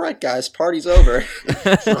like, "All right, guys, party's over."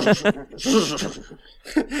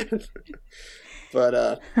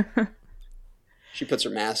 But she puts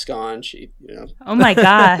her mask on. Oh my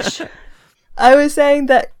gosh! I was saying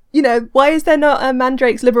that, why is there not a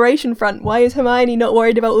Mandrake's Liberation Front? Why is Hermione not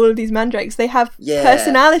worried about all of these mandrakes? They have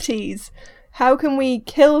personalities. How can we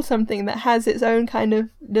kill something that has its own kind of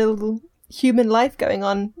little human life going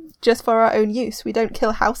on just for our own use? We don't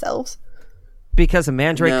kill house elves. Because a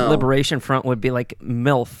Mandrake Liberation Front would be like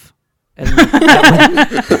MILF. And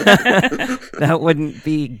that wouldn't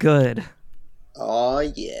be good. Oh,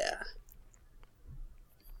 yeah.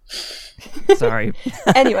 Sorry.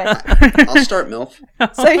 Anyway. I'll start MILF.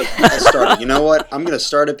 I'll start it. You know what? I'm going to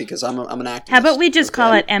start it because I'm an activist. How about we just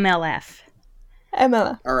call it MLF?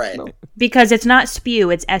 MLF. All right. Because it's not spew,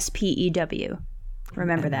 it's SPEW.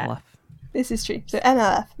 Remember MLF. that. This is true. So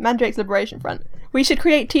MLF, Mandrake's Liberation Front. We should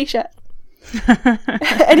create t-shirts.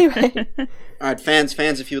 Anyway. All right, fans,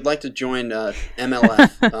 if you would like to join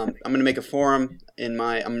MLF, I'm going to make a forum I'm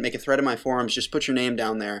going to make a thread in my forums. Just put your name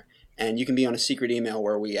down there, and you can be on a secret email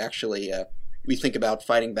where we actually we think about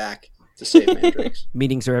fighting back to save mandrakes.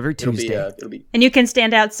 Meetings are every Tuesday. It'll be And you can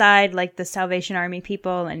stand outside like the Salvation Army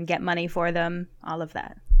people and get money for them, all of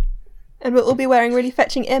that. And we'll all be wearing really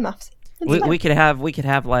fetching earmuffs. We could have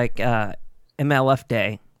like MLF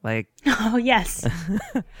Day, like. Oh yes,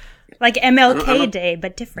 like MLK Day,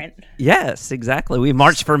 but different. Yes, exactly. We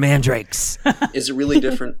march for mandrakes. Is it really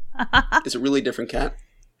different? Is it really different, Kat?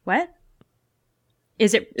 What?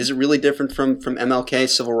 Is it really different from MLK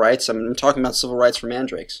civil rights? I mean, I'm talking about civil rights for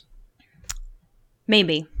mandrakes.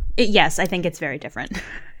 Maybe. Yes, I think it's very different.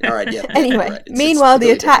 All right, yeah. Anyway, right. meanwhile, it's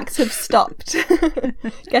really the attacks have stopped.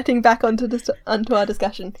 Getting back onto our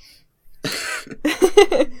discussion.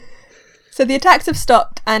 So the attacks have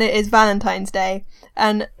stopped, and it is Valentine's Day,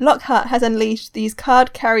 and Lockhart has unleashed these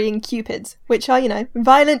card-carrying cupids, which are,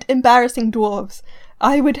 violent, embarrassing dwarves.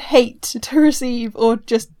 I would hate to receive or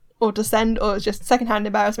to send, or just secondhand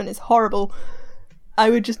embarrassment is horrible. I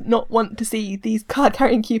would just not want to see these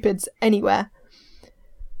card-carrying cupids anywhere.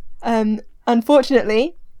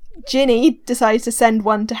 Unfortunately, Ginny decides to send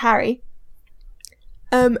one to Harry,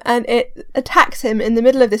 and it attacks him in the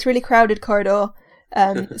middle of this really crowded corridor,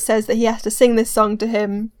 says that he has to sing this song to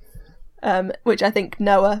him, which I think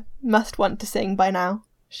Noah must want to sing by now,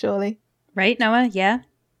 surely. Right, Noah? Yeah?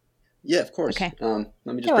 Yeah, of course. Okay.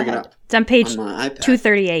 Let me just bring it up. It's on page my iPad.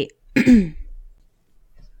 238.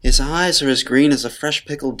 His eyes are as green as a fresh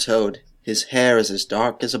pickled toad. His hair is as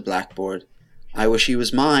dark as a blackboard. I wish he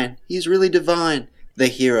was mine. He's really divine. The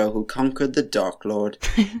hero who conquered the Dark Lord.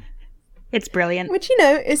 It's brilliant. Which,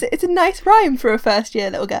 it's a nice rhyme for a first-year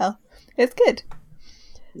little girl. It's good.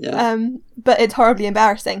 Yeah. But it's horribly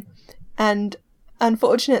embarrassing. And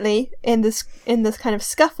unfortunately, in this kind of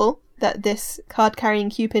scuffle that this card-carrying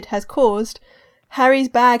Cupid has caused, Harry's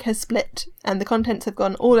bag has split and the contents have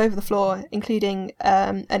gone all over the floor, including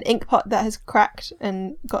an ink pot that has cracked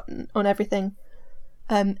and gotten on everything.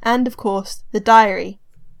 And, of course, the diary,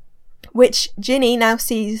 which Ginny now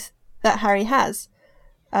sees that Harry has.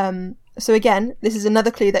 So again, this is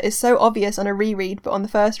another clue that is so obvious on a reread, but on the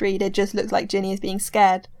first read it just looks like Ginny is being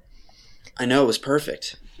scared. I know, it was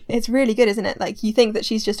perfect. It's really good, isn't it? Like, you think that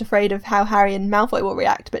she's just afraid of how Harry and Malfoy will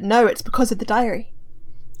react, but no, it's because of the diary.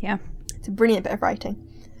 Yeah. It's a brilliant bit of writing.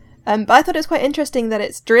 But I thought it was quite interesting that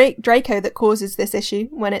it's Draco that causes this issue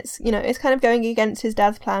when it's, it's kind of going against his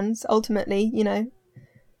dad's plans. Ultimately,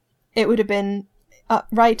 it would have been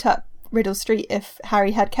right up Riddle Street if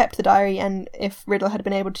Harry had kept the diary and if Riddle had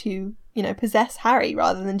been able to, possess Harry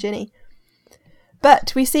rather than Ginny.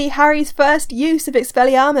 But we see Harry's first use of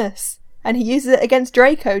Expelliarmus, and he uses it against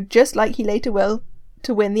Draco just like he later will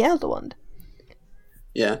to win the Elder Wand.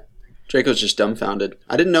 Yeah. Draco's just dumbfounded.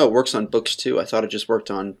 I didn't know it works on books too. I thought it just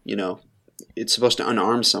worked on, it's supposed to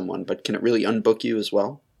unarm someone, but can it really unbook you as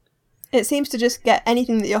well? It seems to just get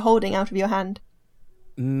anything that you're holding out of your hand.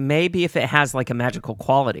 Maybe if it has like a magical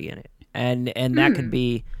quality in it. And that could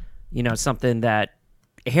be, something that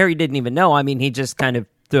Harry didn't even know. I mean, he just kind of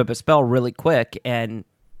threw up a spell really quick and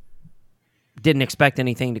didn't expect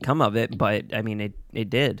anything to come of it, but I mean, it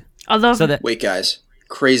did. Although, wait, guys,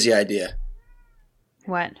 crazy idea.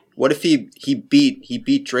 What? What if he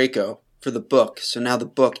beat Draco for the book. So now the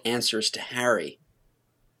book answers to Harry.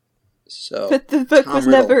 So, But the book Tom was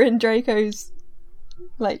Riddle, never in Draco's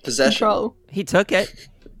Possession. control. He took it.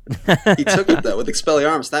 He took it though with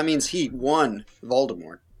Expelliarmus. That means he won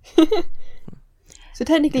Voldemort. So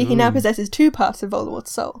technically, he now possesses 2 parts of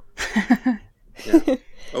Voldemort's soul. Yeah.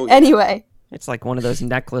 Oh, yeah. Anyway, It's like one of those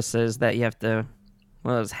necklaces that you have to,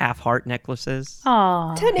 one of those half heart necklaces.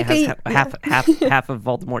 Aw. It technically, has half of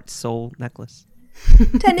Voldemort's soul necklace.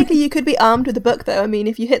 technically, you could be armed with a book, though. I mean,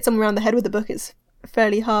 if you hit someone around the head with a book, it's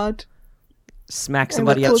fairly hard. Smack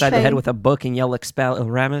somebody cause upside the head pain. with a book and yell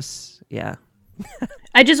Expelliarmus. Yeah.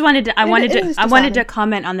 I just wanted to. I wanted it was to. I wanted to disarming.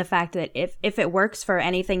 comment on the fact that if it works for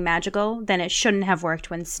anything magical, then it shouldn't have worked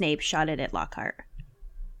when Snape shot it at Lockhart.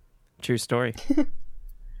 True story.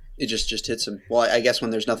 It just hits him. Well, I guess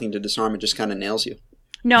when there's nothing to disarm, it just kind of nails you.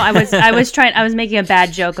 No, I was making a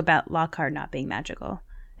bad joke about Lockhart not being magical.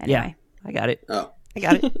 Anyway. Yeah, I got it. Oh, I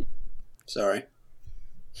got it. sorry.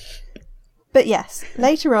 But yes,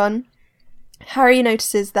 later on, Harry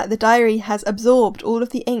notices that the diary has absorbed all of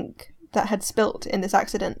the ink that had spilt in this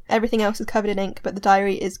accident. Everything else is covered in ink, but the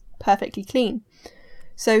diary is perfectly clean.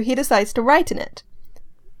 So he decides to write in it.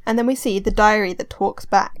 And then we see the diary that talks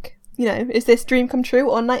back. You know, is this dream come true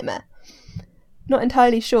or nightmare? Not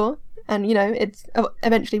entirely sure. And, you know, it's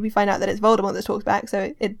eventually we find out that it's Voldemort that talks back,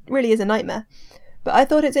 so it really is a nightmare. But I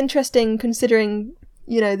thought it's interesting considering,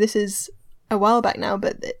 you know, this is a while back now,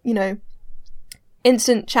 but, you know,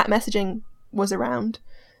 instant chat messaging was around.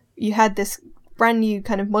 You had this brand new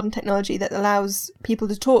kind of modern technology that allows people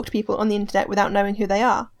to talk to people on the internet without knowing who they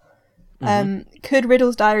are. Could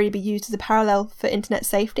Riddle's diary be used as a parallel for internet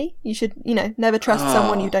safety? You should, you know, never trust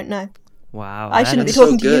someone you don't know. Wow. I that shouldn't be is- so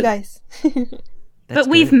talking to you good. guys. that's But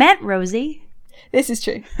we've good. met, Rosie. This is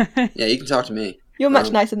true. Yeah, you can talk to me. You're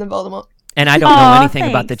much nicer than Voldemort. And I don't know Aw, anything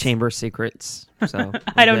about the thanks. Chamber of Secrets, so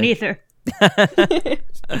I don't good. either.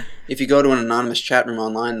 If you go to an anonymous chat room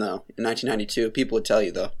online, though, in 1992, people would tell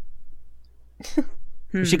you, though.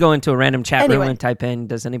 You should go into a random chat room Anyway. and type in,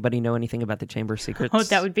 does anybody know anything about the Chamber of Secrets? Oh,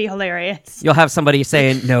 that would be hilarious. You'll have somebody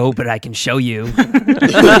saying, no, but I can show you.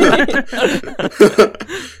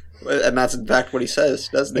 And that's in fact what he says,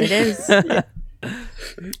 doesn't he? It is.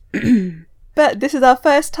 But this is our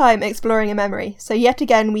first time exploring a memory. So yet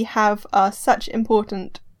again, we have our such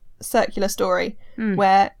important circular story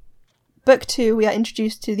where book 2, we are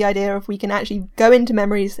introduced to the idea of we can actually go into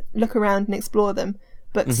memories, look around and explore them.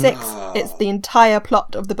 Book 6, it's the entire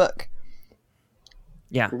plot of the book.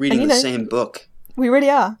 Yeah. We're reading And, you the know- same book. We really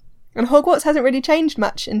are. And Hogwarts hasn't really changed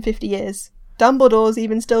much in 50 years. Dumbledore's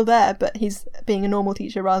even still there, but he's being a normal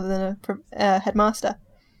teacher rather than a headmaster.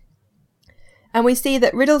 And we see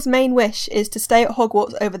that Riddle's main wish is to stay at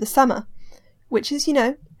Hogwarts over the summer, which is, you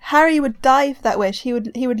know, Harry would die for that wish. He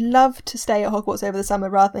would love to stay at Hogwarts over the summer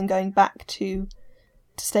rather than going back to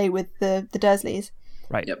stay with the Dursleys.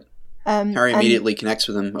 Right. Yep. and- Harry immediately connects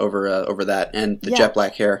with him over that and the Yeah. jet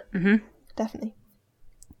black hair. Definitely.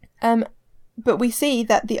 But we see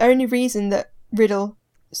that the only reason that Riddle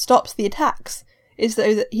stops the attacks is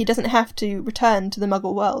so that he doesn't have to return to the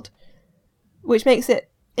Muggle world, which makes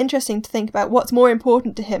it interesting to think about what's more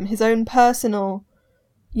important to him, his own personal,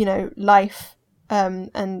 you know, life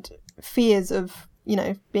and fears of, you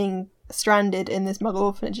know, being stranded in this Muggle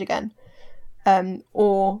orphanage again,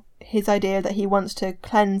 or his idea that he wants to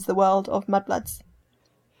cleanse the world of mudbloods.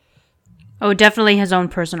 Oh, definitely his own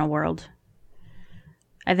personal world.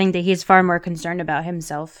 I think that he's far more concerned about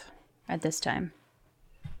himself at this time.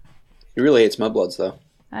 He really hates mudbloods, though.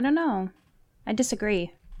 I don't know. I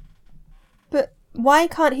disagree. But why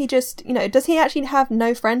can't he just, you know, does he actually have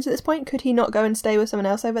no friends at this point? Could he not go and stay with someone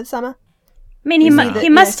else over the summer? I mean, We he see that, he you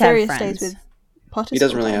know, must have Sirius friends. stays with Potter He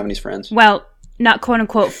doesn't all the really time. have any friends. Well, not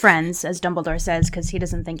quote-unquote friends, as Dumbledore says, because he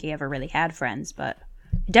doesn't think he ever really had friends, but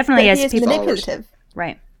he definitely But has he is people. manipulative.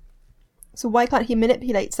 Right. So why can't he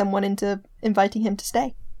manipulate someone into inviting him to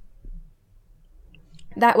stay?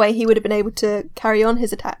 That way he would have been able to carry on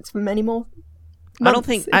his attacks for many more months, I don't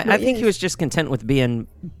think. if I not think he years. was just content with being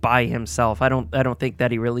by himself. I don't think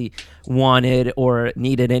that he really wanted or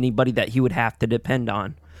needed anybody that he would have to depend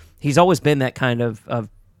on. He's always been that kind of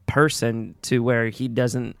person to where he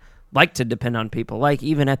doesn't like to depend on people. Like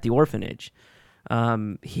even at the orphanage,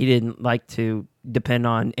 he didn't like to depend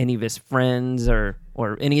on any of his friends or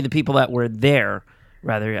any of the people that were there.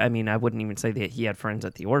 Rather, I mean, I wouldn't even say that he had friends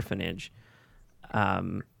at the orphanage.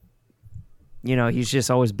 You know, he's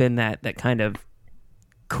just always been that kind of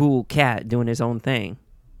cool cat doing his own thing.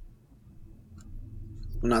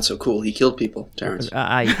 Well, not so cool. He killed people, Terrence.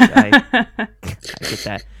 I get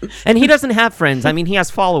that. And he doesn't have friends. I mean, he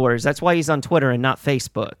has followers. That's why he's on Twitter and not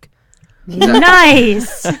Facebook.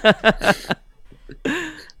 Nice.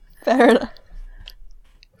 Fair enough.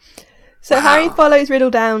 So Harry follows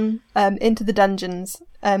Riddle down into the dungeons,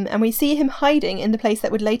 and we see him hiding in the place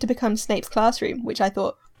that would later become Snape's classroom, which I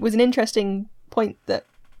thought was an interesting point that,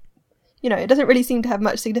 it doesn't really seem to have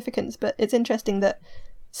much significance, but it's interesting that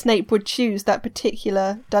Snape would choose that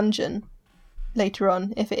particular dungeon later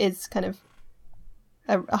on, if it is kind of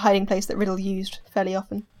a hiding place that Riddle used fairly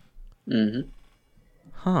often. Mm-hmm.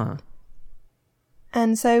 Huh.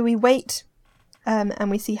 And so we wait,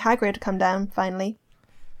 and we see Hagrid come down, finally.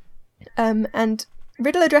 And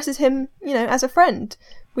Riddle addresses him, as a friend.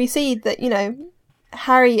 We see that,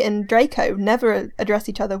 Harry and Draco never address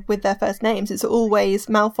each other with their first names. It's always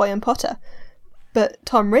Malfoy and Potter. But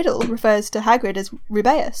Tom Riddle refers to Hagrid as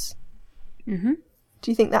Rubeus. Mm-hmm.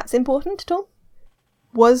 Do you think that's important at all?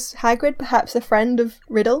 Was Hagrid perhaps a friend of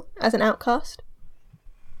Riddle as an outcast?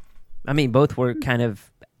 I mean, both were kind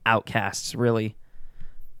of outcasts, really,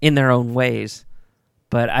 in their own ways.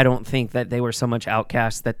 But I don't think that they were so much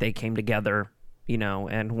outcasts that they came together,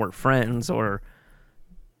 and were friends or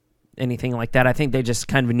anything like that. I think they just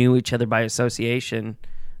kind of knew each other by association,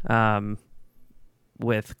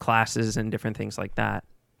 with classes and different things like that.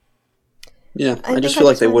 Yeah, I just feel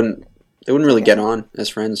like they wouldn't really get on as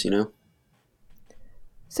friends,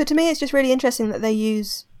 So to me, it's just really interesting that they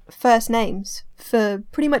use first names for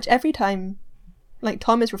pretty much every time, like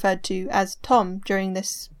Tom is referred to as Tom during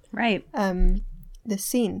this Right. This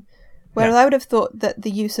scene. Whereas I would have thought that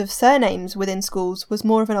the use of surnames within schools was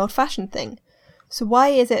more of an old-fashioned thing. So why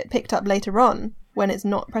is it picked up later on when it's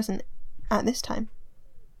not present at this time?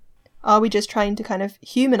 Are we just trying to kind of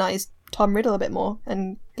humanize Tom Riddle a bit more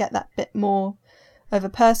and get that bit more of a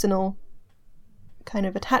personal kind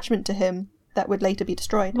of attachment to him that would later be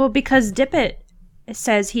destroyed? Well, because Dippet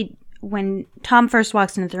says when Tom first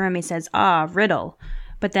walks into the room, he says, Riddle.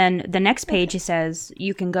 But then the next page he says,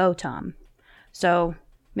 you can go, Tom. So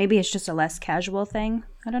maybe it's just a less casual thing.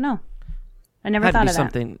 I don't know. I never thought of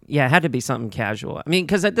that. Yeah, it had to be something casual. I mean,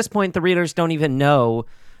 because at this point, the readers don't even know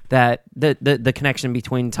that the connection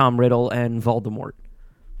between Tom Riddle and Voldemort.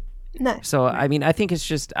 No. So, I mean, I think it's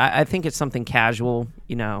just, I think it's something casual,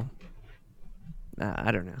 I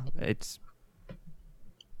don't know.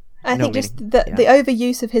 I think just the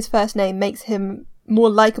overuse of his first name makes him more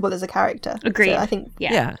likable as a character. Agreed. So I think,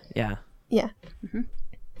 Yeah. Mm-hmm.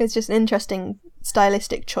 It's just an interesting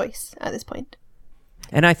stylistic choice at this point.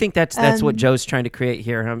 And I think that's what Joe's trying to create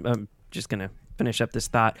here. I'm just going to finish up this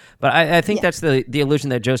thought. But I think that's the illusion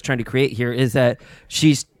that Joe's trying to create here, is that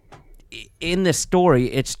she's, in this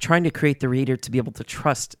story, it's trying to create the reader to be able to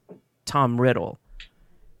trust Tom Riddle.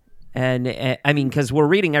 And I mean, because we're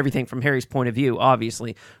reading everything from Harry's point of view,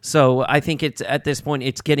 obviously. So I think it's at this point,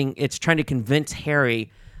 it's trying to convince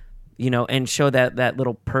Harry, and show that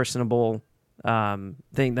little personable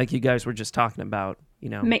thing like you guys were just talking about,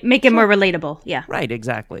 Make it more relatable. Yeah. Right,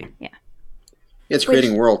 exactly. Yeah. It's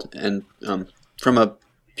creating world. And from a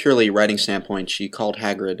purely writing standpoint, she called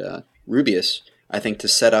Hagrid Rubeus, I think, to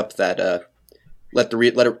set up that let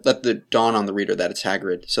the dawn on the reader that it's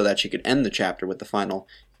Hagrid, so that she could end the chapter with the final,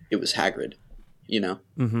 it was Hagrid,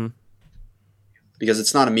 Mm-hmm. Because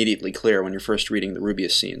it's not immediately clear when you're first reading the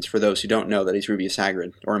Rubeus scenes, for those who don't know that he's Rubeus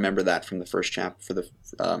Hagrid, or remember that from the first chapter, for the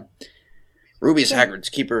Rubeus Hagrid's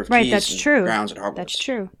keeper of keys and grounds at Hogwarts. That's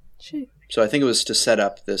true. So I think it was to set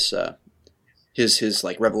up this his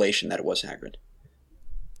like revelation that it was Hagrid.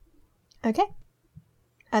 Okay.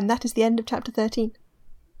 And that is the end of chapter 13.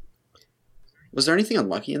 Was there anything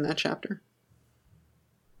unlucky in that chapter?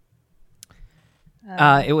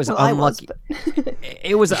 It was unlucky.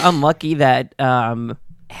 It was unlucky that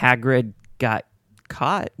Hagrid got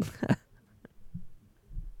caught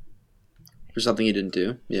For something he didn't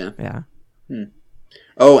do. Yeah. Yeah.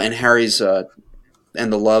 Oh, and Harry's and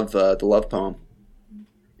the love poem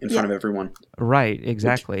in front of everyone. Right.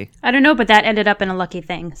 Exactly. I don't know, but that ended up in a lucky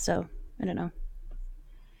thing. So I don't know.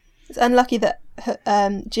 It's unlucky that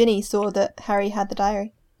Ginny saw that Harry had the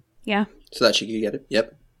diary. Yeah. So that she could get it.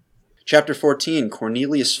 Yep. Chapter 14,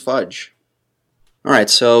 Cornelius Fudge. All right,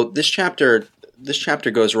 so this chapter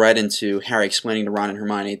goes right into Harry explaining to Ron and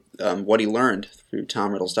Hermione what he learned through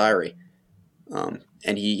Tom Riddle's diary.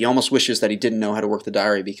 And he almost wishes that he didn't know how to work the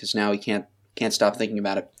diary, because now he can't stop thinking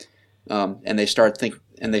about it. And they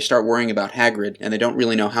start worrying about Hagrid, and they don't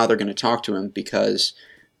really know how they're going to talk to him, because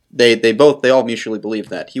they all mutually believe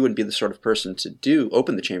that he wouldn't be the sort of person to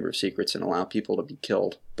open the Chamber of Secrets and allow people to be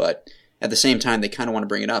killed. But at the same time, they kind of want to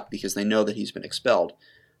bring it up because they know that he's been expelled.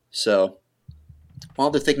 So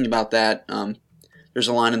while they're thinking about that, there's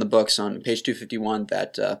a line in the books on page 251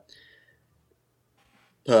 that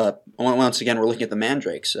once again, we're looking at the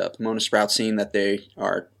mandrakes. Pomona Sprout seeing that they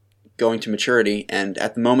are going to maturity, and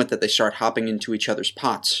at the moment that they start hopping into each other's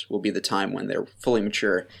pots will be the time when they're fully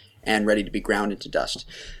mature and ready to be ground into dust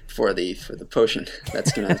for the potion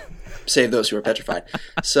that's going to save those who are petrified.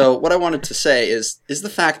 So what I wanted to say is the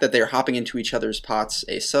fact that they're hopping into each other's pots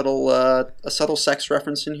a subtle sex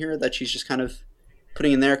reference in here that she's just kind of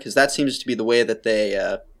putting in there, because that seems to be the way that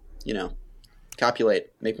they copulate,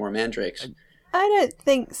 make more mandrakes. I don't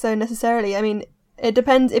think so necessarily. I mean, it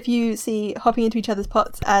depends if you see hopping into each other's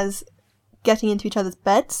pots as getting into each other's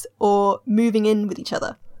beds or moving in with each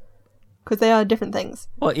other, because they are different things.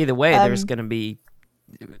 Well, either way, there's going to be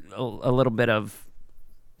a little bit of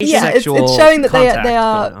sexual it's showing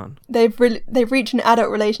that they've reached an adult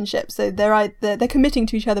relationship, so they're committing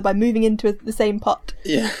to each other by moving into the same pot.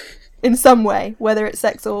 Yeah. In some way, whether it's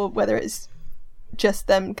sex or whether it's just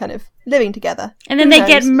them kind of living together. And then they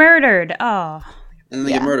get murdered. Oh. And then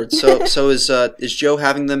they get murdered. So is Joe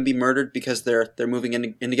having them be murdered because they're moving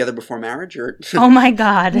in together before marriage, or? Oh my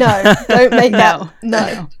God! No, don't make that.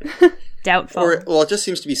 No. Doubtful. Well, it just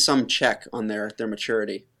seems to be some check on their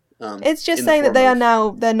maturity. It's just saying that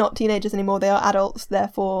they're not teenagers anymore. They are adults.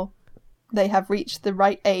 Therefore, they have reached the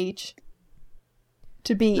right age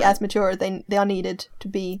to be as mature as they are needed to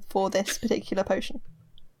be for this particular potion.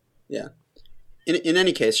 Yeah. In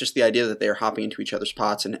any case, just the idea that they are hopping into each other's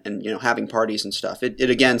pots and having parties and stuff, it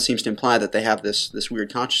again seems to imply that they have this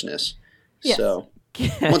weird consciousness. Yes. So,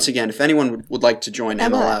 once again, if anyone would like to join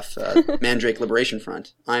MLF, Mandrake Liberation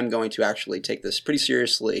Front, I'm going to actually take this pretty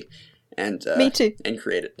seriously and Me too. And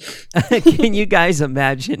create it. Can you guys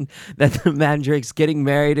imagine that the Mandrake's getting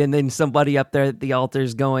married and then somebody up there at the altar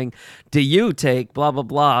is going, "Do you take blah, blah,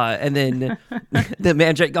 blah?" And then the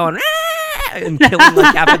Mandrake going, and killing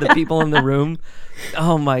like half of the people in the room.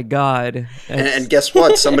 Oh my God. And guess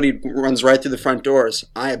what? Somebody runs right through the front doors.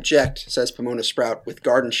 "I object," says Pomona Sprout with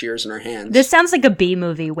garden shears in her hands. This sounds like a B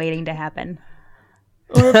movie waiting to happen.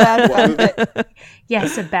 Or a bad fanfic.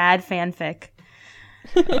 Yes, a bad fanfic.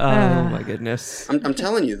 Oh my goodness. I'm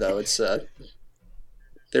telling you though, it's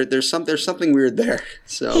there's something weird there.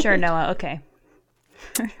 So sure, Noah, okay.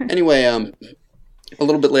 Anyway, a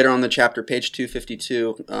little bit later on in the chapter, page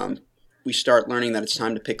 252, we start learning that it's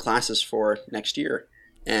time to pick classes for next year.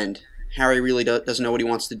 And Harry really doesn't know what he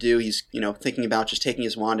wants to do. He's, thinking about just taking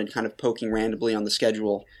his wand and kind of poking randomly on the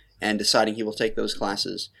schedule and deciding he will take those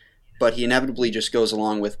classes. But he inevitably just goes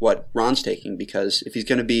along with what Ron's taking, because if he's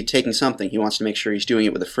going to be taking something, he wants to make sure he's doing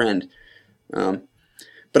it with a friend.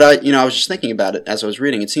 But I was just thinking about it as I was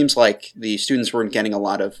reading. It seems like the students weren't getting a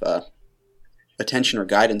lot of attention or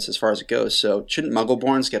guidance as far as it goes. So shouldn't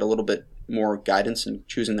Muggleborns get a little bit more guidance in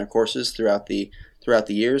choosing their courses throughout the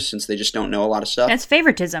years, since they just don't know a lot of stuff? That's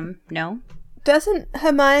favoritism, no? Doesn't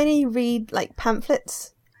Hermione read like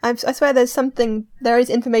pamphlets? I swear there is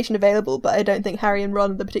information available, but I don't think Harry and Ron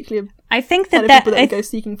are the particular people that go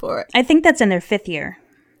seeking for it. I think that's in their 5th year,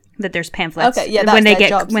 that there's pamphlets. Okay, yeah, that's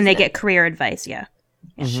they get career advice, yeah.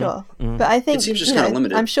 Mm-hmm. Sure. Mm-hmm. But I think it seems just kind of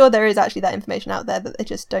limited. I'm sure there is actually that information out there that they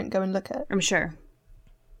just don't go and look at. I'm sure.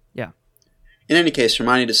 Yeah. In any case,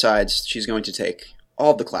 Hermione decides she's going to take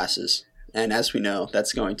all of the classes, and as we know,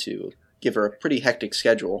 that's going to give her a pretty hectic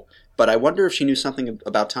schedule. But I wonder if she knew something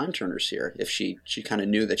about time turners here, if she kind of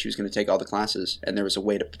knew that she was going to take all the classes, and there was a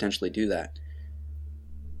way to potentially do that.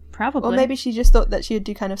 Probably. Or maybe she just thought that she would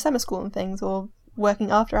do kind of summer school and things, or working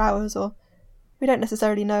after hours, or we don't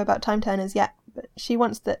necessarily know about time turners yet, but she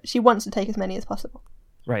wants to take as many as possible.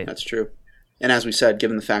 Right. That's true. And as we said,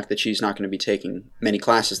 given the fact that she's not going to be taking many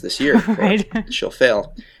classes this year, right. She'll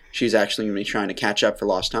fail, she's actually going to be trying to catch up for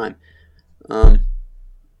lost time.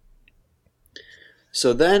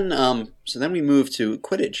 So then we move to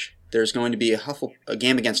Quidditch. There's going to be a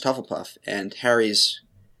game against Hufflepuff, and Harry's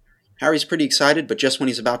pretty excited, but just when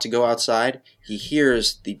he's about to go outside, he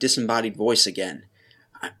hears the disembodied voice again.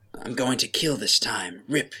 "I'm going to kill this time.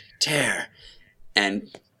 Rip, tear." And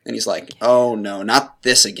he's like, "Oh no, not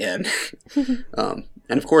this again."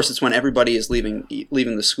 And of course, it's when everybody is leaving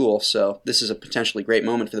the school, so this is a potentially great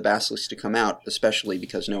moment for the Basilisk to come out, especially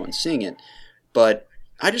because no one's seeing it. But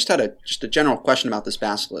I just had a general question about this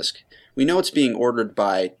Basilisk. We know it's being ordered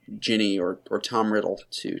by Ginny or Tom Riddle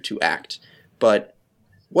to act, but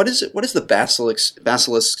what is the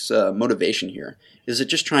Basilisk's motivation here? Is it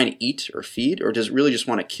just trying to eat or feed, or does it really just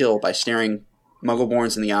want to kill by staring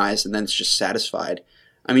Muggleborns in the eyes and then it's just satisfied?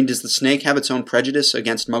 I mean, does the snake have its own prejudice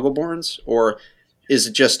against Muggleborns, or is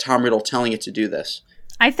it just Tom Riddle telling it to do this?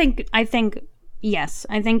 I think yes.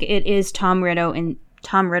 I think it is Tom Riddle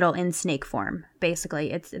in snake form,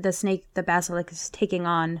 basically. It's the snake, the Basilisk is taking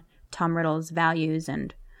on Tom Riddle's values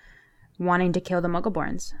and wanting to kill the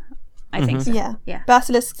Muggleborns. I think so. Yeah.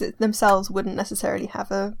 Basilisks themselves wouldn't necessarily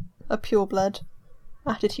have a pure blood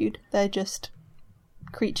attitude. They're just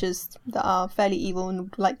creatures that are fairly evil and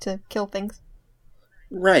would like to kill things.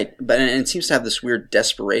 Right, but and it seems to have this weird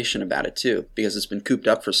desperation about it too, because it's been cooped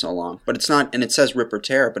up for so long. But it's not, and it says rip or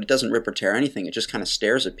tear, but it doesn't rip or tear anything. It just kind of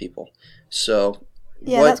stares at people. So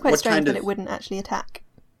yeah, that's quite strange that it wouldn't actually attack.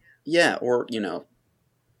 Yeah, or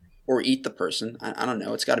or eat the person. I don't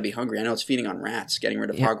know. It's got to be hungry. I know it's feeding on rats, getting rid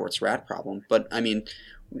of Hogwarts rat problem. But I mean,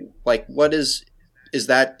 like, what is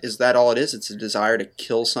that all it is? It's a desire to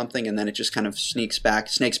kill something, and then it just kind of snakes back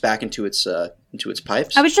into its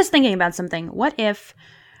pipes. I was just thinking about something. What if,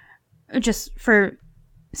 just for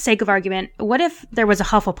sake of argument, what if there was a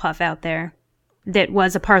Hufflepuff out there that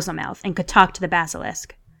was a Parselmouth and could talk to the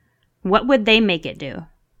basilisk? What would they make it do?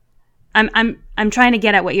 I'm trying to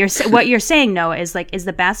get at what you're saying, Noah, is like, is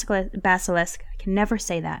the basilisk, I can never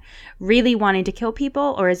say that, really wanting to kill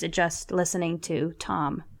people, or is it just listening to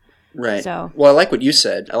Tom? Right. So, well, I like what you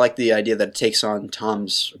said. I like the idea that it takes on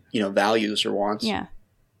Tom's, values or wants. Yeah.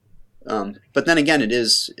 But then again,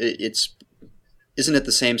 isn't it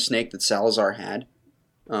the same snake that Salazar had?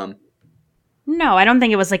 No, I don't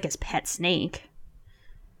think it was like his pet snake.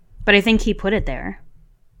 But I think he put it there.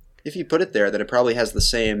 If you put it there, then it probably has the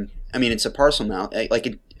same. I mean, it's a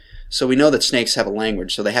Parselmouth. So we know that snakes have a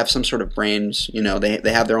language, so they have some sort of brains.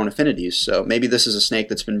 They have their own affinities. So maybe this is a snake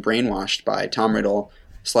that's been brainwashed by Tom Riddle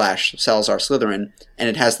 / Salazar Slytherin, and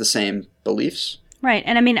it has the same beliefs. Right,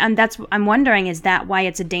 and I mean, I'm wondering, is that why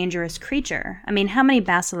it's a dangerous creature? I mean, how many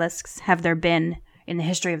basilisks have there been in the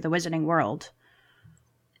history of the wizarding world?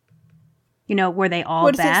 Were they all bad?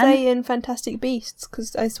 What does it say in Fantastic Beasts?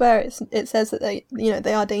 Because I swear it says that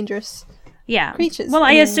they are dangerous creatures. Well,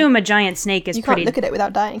 I assume a giant snake is you can't look at it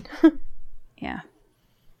without dying. Yeah.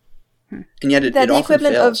 And yet they're the often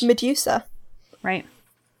equivalent fails. of Medusa. Right.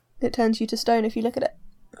 It turns you to stone if you look at it.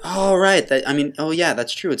 Oh, right.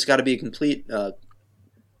 That's true. It's got to be a complete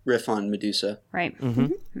riff on Medusa. Right.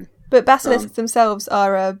 Mm-hmm. But basilisks themselves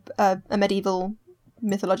are a medieval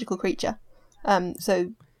mythological creature.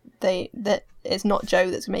 So that it's not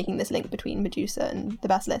Joe that's making this link between Medusa and the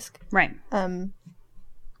basilisk. Right. But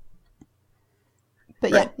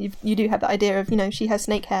right. Yeah, you do have the idea of, she has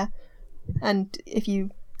snake hair, and if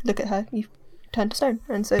you look at her, you turn to stone,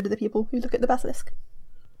 and so do the people who look at the basilisk.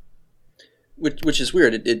 Which is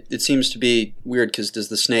weird. It seems to be weird because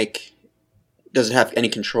does it have any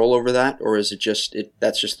control over that, or is it just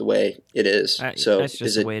that's just the way it is? So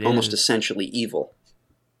is it almost essentially evil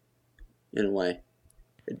in a way?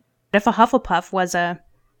 If a Hufflepuff was a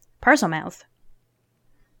Parselmouth,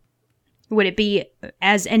 would it be would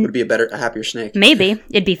it be a happier snake? Maybe.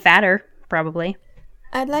 It'd be fatter, probably.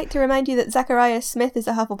 I'd like to remind you that Zacharias Smith is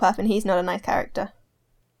a Hufflepuff, and he's not a nice character.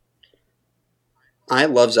 I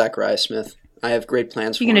love Zacharias Smith. I have great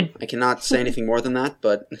plans for him. I cannot say anything more than that,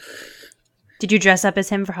 but... Did you dress up as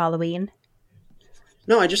him for Halloween?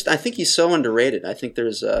 No, I think he's so underrated. I think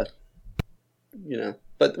there's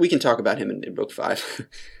but we can talk about him in book 5.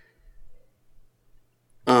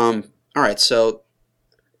 All right, so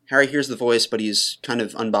Harry hears the voice, but he's kind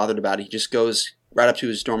of unbothered about it. He just goes right up to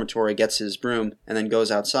his dormitory, gets his broom, and then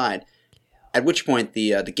goes outside. At which point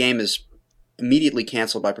the game is immediately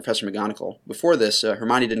canceled by Professor McGonagall. Before this,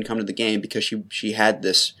 Hermione didn't come to the game because she had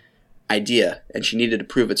this idea, and she needed to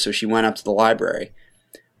prove it, so she went up to the library,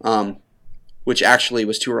 which actually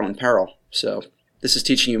was to her own peril. So this is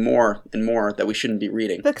teaching you more and more that we shouldn't be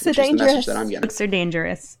reading. Books are dangerous. The message that I'm getting. Books are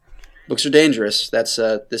dangerous. Books are dangerous. This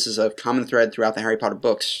is a common thread throughout the Harry Potter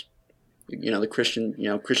books. The Christian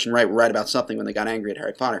right would write about something when they got angry at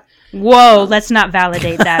Harry Potter. Whoa, let's not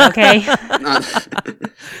validate that, okay?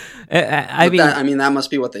 That must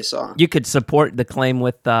be what they saw. You could support the claim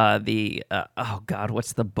with what's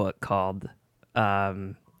the book called?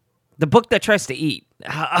 The book that tries to eat.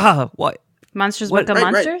 What? Monsters Book of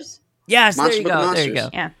Monsters? Right. Yes, Monster there you go. There you go.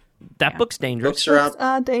 Yeah. That book's dangerous. Books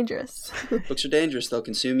are dangerous. Books are dangerous. They'll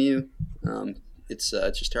consume you. It's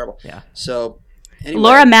just terrible. Yeah. So, anyway,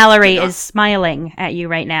 Laura Mallory is smiling at you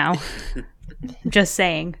right now. Just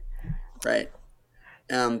saying. Right.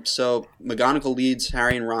 So McGonagall leads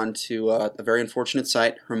Harry and Ron to a very unfortunate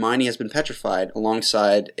sight. Hermione has been petrified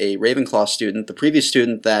alongside a Ravenclaw student, the previous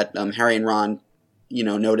student that Harry and Ron,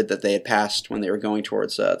 noted that they had passed when they were going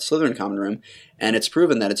towards the Slytherin common room, and it's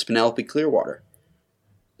proven that it's Penelope Clearwater.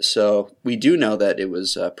 So we do know that it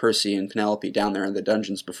was Percy and Penelope down there in the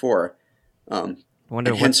dungeons before.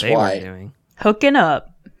 Wonder what they were doing. Hooking up.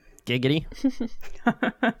 Giggity.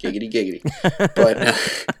 Giggity.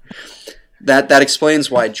 But that explains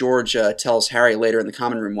why George tells Harry later in the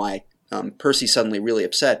common room why Percy's suddenly really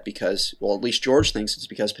upset because, well, at least George thinks it's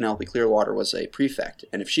because Penelope Clearwater was a prefect.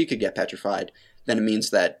 And if she could get petrified, then it means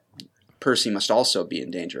that Percy must also be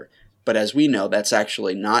in danger. But as we know, that's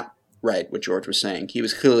actually not right, what George was saying. He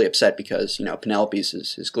was clearly upset because, Penelope's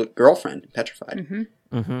his girlfriend, petrified. Mm-hmm.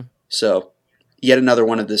 Mm-hmm. So yet another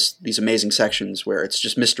one of these amazing sections where it's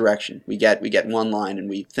just misdirection. We get one line and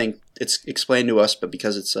we think it's explained to us, but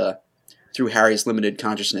because it's through Harry's limited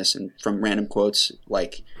consciousness and from random quotes,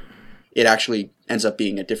 like, it actually ends up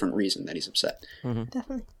being a different reason that he's upset. Mm-hmm.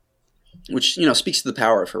 Definitely. Which, speaks to the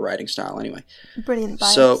power of her writing style anyway. Brilliant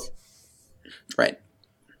bias. So, right.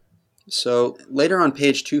 So later on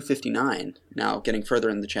page 259, now getting further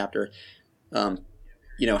in the chapter,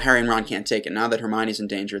 Harry and Ron can't take it. Now that Hermione's in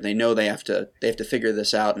danger, they know they have to figure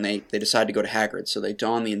this out, and they decide to go to Hagrid. So they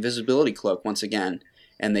don the invisibility cloak once again,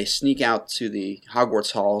 and they sneak out to the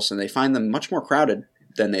Hogwarts halls, and they find them much more crowded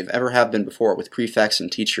than they've ever have been before, with prefects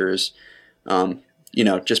and teachers,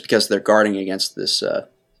 just because they're guarding against this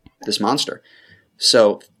monster.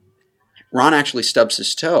 So Ron actually stubs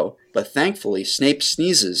his toe, but thankfully Snape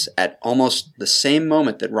sneezes at almost the same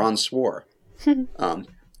moment that Ron swore. And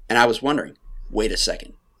I was wondering, wait a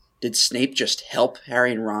second, did Snape just help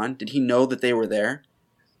Harry and Ron? Did he know that they were there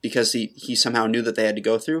because he somehow knew that they had to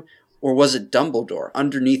go through? Or was it Dumbledore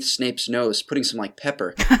underneath Snape's nose putting some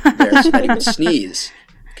pepper there so that he would sneeze,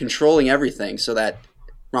 controlling everything so that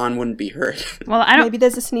Ron wouldn't be hurt? Well, I don't... Maybe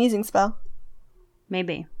there's a sneezing spell.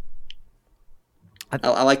 Maybe.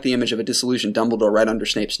 I like the image of a disillusioned Dumbledore right under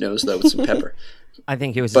Snape's nose, though, with some pepper. I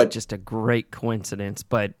think it was just a great coincidence,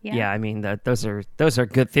 but I mean, those are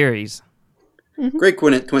good theories. Mm-hmm. Great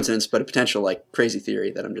coincidence, but a potential crazy theory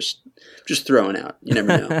that I'm just throwing out. You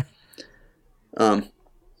never know.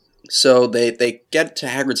 So they get to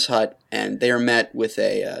Hagrid's hut, and they are met with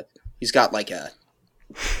he's got not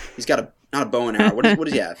a bow and arrow. What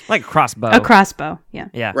does he have? Like a crossbow. A crossbow, yeah.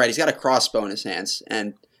 Yeah. Right, he's got a crossbow in his hands.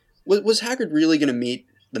 And was Hagrid really going to meet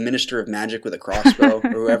the Minister of Magic with a crossbow, or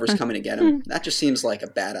whoever's coming to get him? That just seems like a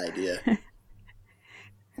bad idea.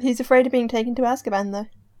 He's afraid of being taken to Azkaban, though.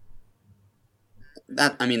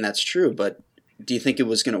 That's true, but do you think it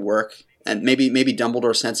was going to work? And maybe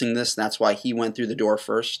Dumbledore sensing this, that's why he went through the door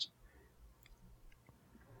first?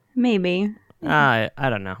 Maybe. I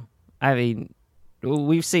don't know. I mean,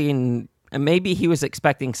 we've seen... Maybe he was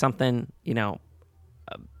expecting something,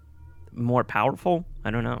 more powerful.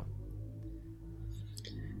 I don't know.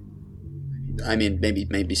 I mean, maybe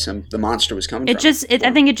the monster was coming. I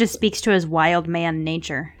think it just speaks to his wild man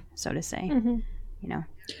nature, so to say. Mm-hmm.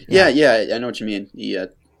 Yeah, I know what you mean.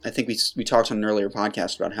 I think we talked on an earlier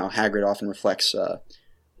podcast about how Hagrid often reflects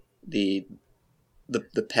the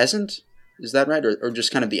peasant. Is that right, or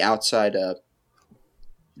just kind of the outside?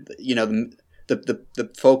 The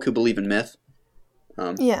folk who believe in myth.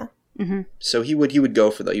 Yeah. Mm-hmm. So he would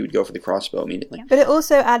go for the crossbow immediately. Yeah. But it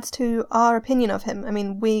also adds to our opinion of him. I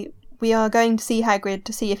mean, we are going to see Hagrid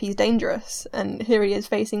to see if he's dangerous, and here he is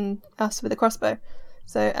facing us with a crossbow.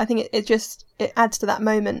 So I think it adds to that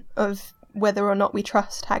moment of whether or not we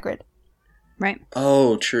trust Hagrid. Right.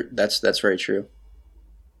 Oh, true. That's very true.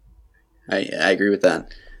 I agree with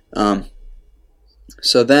that.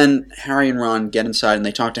 So then Harry and Ron get inside and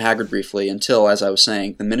they talk to Hagrid briefly until, as I was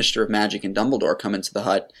saying, the Minister of Magic and Dumbledore come into the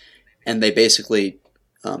hut, and they basically...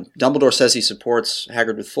 Dumbledore says he supports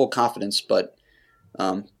Hagrid with full confidence, but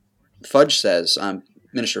Fudge says, "I'm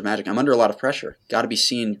Minister of Magic. I'm under a lot of pressure. Got to be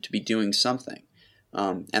seen to be doing something."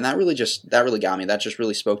 And that really got me. That just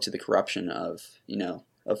really spoke to the corruption of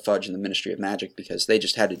Fudge and the Ministry of Magic, because they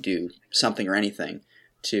just had to do something or anything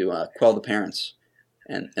to quell the parents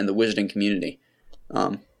and the wizarding community.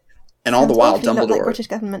 And all the while, Dumbledore. Like British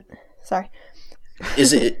government. Sorry.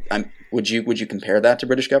 Is it? Would you compare that to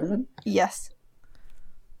British government? Yes.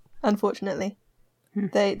 Unfortunately,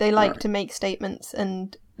 they like to make statements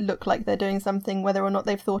and look like they're doing something, whether or not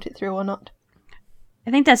they've thought it through or not.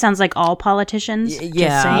 I think that sounds like all politicians.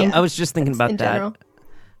 Yeah, I was just thinking about in that. General.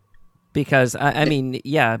 Because,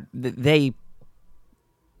 they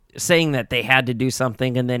saying that they had to do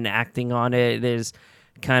something and then acting on it is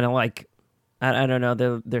kind of like, I don't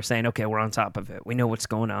know, they're saying, okay, we're on top of it. We know what's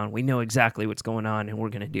going on. We know exactly what's going on, and we're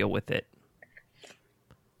going to deal with it.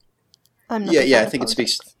 I'm not I think it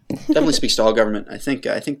definitely speaks to all government. I think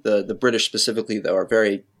the British specifically, though, are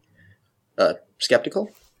very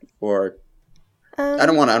skeptical, or I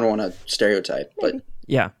don't want to stereotype, maybe. But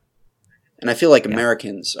yeah. And I feel like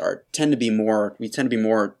Americans tend to be more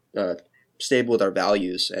stable with our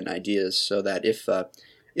values and ideas, so that if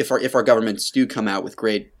our governments do come out with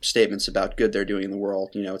great statements about good they're doing in the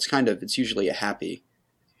world, it's usually a happy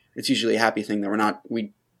thing that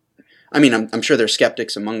I mean, I'm sure there's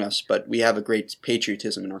skeptics among us, but we have a great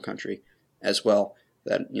patriotism in our country as well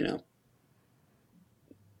that,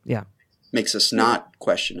 Yeah. makes us not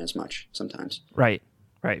question as much sometimes. Right.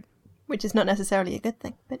 Which is not necessarily a good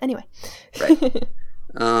thing. But anyway. Right.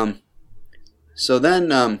 So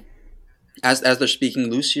then, as they're speaking,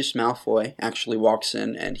 Lucius Malfoy actually walks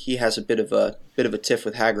in, and he has a bit of a tiff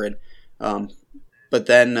with Hagrid. But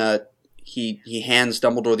then he hands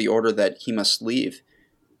Dumbledore the order that he must leave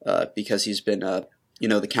because he's been,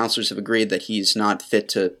 the counselors have agreed that he's not fit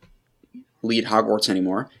to lead Hogwarts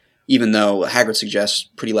anymore, even though Hagrid suggests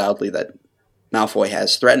pretty loudly that Malfoy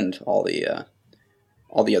has threatened all the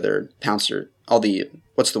other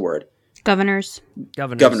what's the word? Governors,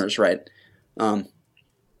 right.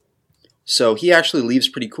 So he actually leaves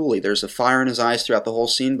pretty coolly. There's a fire in his eyes throughout the whole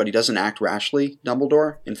scene, but he doesn't act rashly,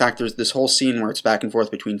 Dumbledore. In fact, there's this whole scene where it's back and forth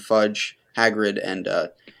between Fudge, Hagrid, and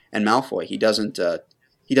Malfoy. He doesn't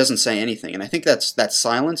say anything, and I think that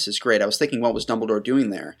silence is great. I was thinking, what was Dumbledore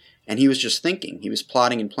doing there? And he was just thinking. He was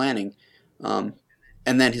plotting and planning. And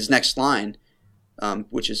then his next line,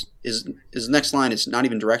 which is his next line, is not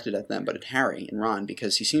even directed at them, but at Harry and Ron,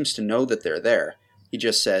 because he seems to know that they're there. He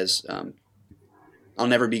just says, I'll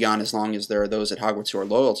never be gone as long as there are those at Hogwarts who are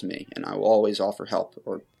loyal to me, and I will always offer help.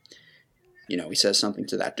 Or, he says something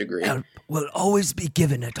to that degree. Help will always be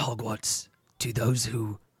given at Hogwarts to those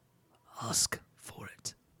who ask for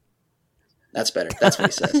it. That's better. That's what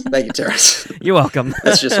he says. Thank you, Terrace. You're welcome.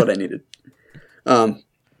 That's just what I needed.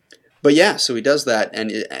 But yeah, so he does that,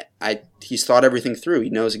 and he's thought everything through. He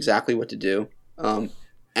knows exactly what to do.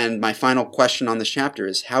 And my final question on this chapter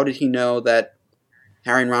is, how did he know that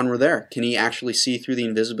Harry and Ron were there? Can he actually see through the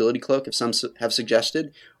invisibility cloak, if some have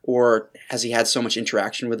suggested? Or has he had so much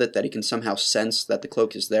interaction with it that he can somehow sense that the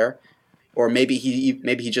cloak is there? Or maybe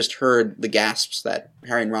he just heard the gasps that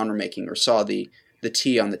Harry and Ron were making, or saw the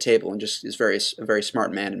tea on the table and just is a very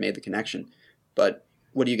smart man and made the connection. But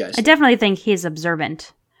what do you guys think? I definitely think he's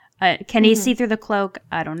observant. Can he see through the cloak?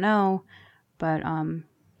 I don't know. But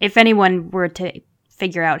if anyone were to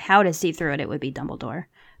figure out how to see through it, it would be Dumbledore.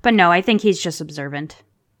 But no, I think he's just observant.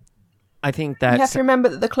 I think that You have to remember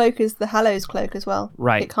that the cloak is the Hallows cloak as well.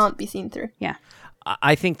 Right. It can't be seen through. Yeah.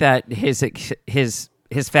 I think that his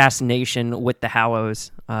fascination with the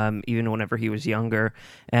Hallows, even whenever he was younger,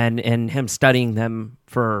 and him studying them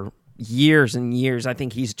for years and years, I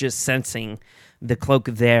think he's just sensing the cloak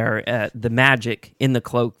there, the magic in the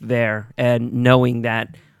cloak there, and knowing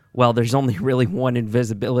that, well, there's only really one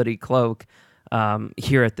invisibility cloak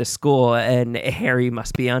here at the school, and Harry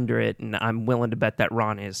must be under it, and I'm willing to bet that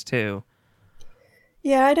Ron is too.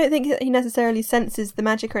 Yeah, I don't think that he necessarily senses the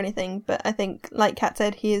magic or anything, but I think, like Kat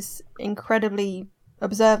said, he is incredibly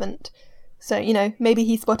observant. So, maybe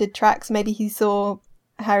he spotted tracks, maybe he saw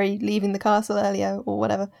Harry leaving the castle earlier, or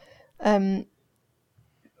whatever. The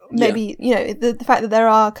fact that there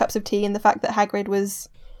are cups of tea, and the fact that Hagrid was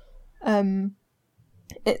the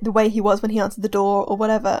way he was when he answered the door, or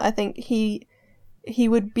whatever, I think he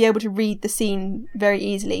would be able to read the scene very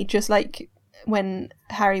easily, just like when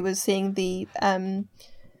Harry was seeing the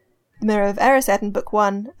Mirror of Erised in Book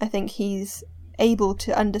 1. I think he's able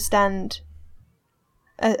to understand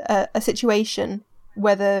a situation,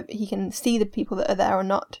 whether he can see the people that are there or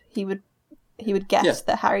not. He would guess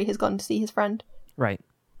that Harry has gone to see his friend. Right.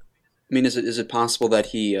 I mean, is it possible that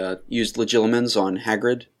he used legilimens on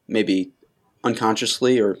Hagrid, maybe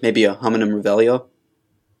unconsciously, or maybe a hominum revelio,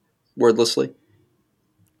 wordlessly?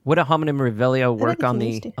 Would a hominum revelio work on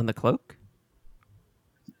the cloak?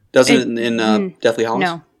 Doesn't it in Deathly Hallows?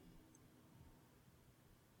 No.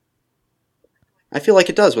 I feel like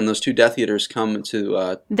it does when those two Death Eaters come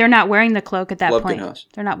to... They're not wearing the cloak at that Lovegood point. House.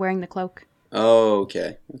 They're not wearing the cloak. Oh,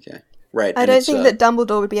 okay. Right. I don't think that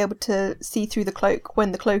Dumbledore would be able to see through the cloak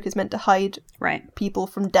when the cloak is meant to hide people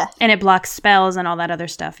from death. And it blocks spells and all that other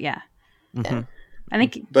stuff, yeah. Mm-hmm. I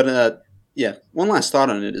think... But, one last thought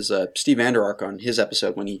on it is Steve Vanderark on his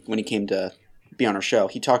episode when he came to be on our show,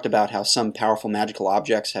 he talked about how some powerful magical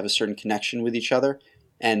objects have a certain connection with each other,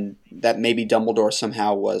 and that maybe Dumbledore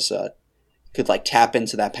somehow could tap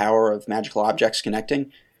into that power of magical objects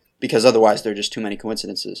connecting, because otherwise there are just too many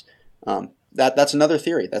coincidences. That's another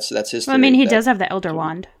theory. That's his theory. Well, I mean, he does have the Elder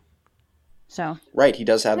Wand. So. Right, he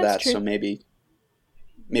does have That's that, true. so maybe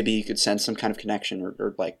he could sense some kind of connection,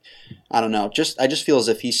 or I don't know. I just feel as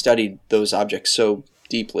if he studied those objects so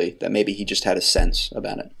deeply that maybe he just had a sense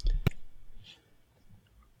about it.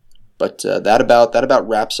 But that about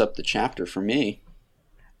wraps up the chapter for me.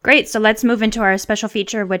 Great, so let's move into our special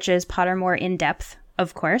feature, which is Pottermore in depth,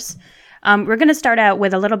 of course. We're going to start out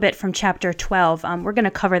with a little bit from Chapter 12. We're going to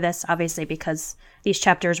cover this, obviously, because these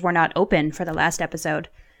chapters were not open for the last episode.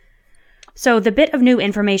 So the bit of new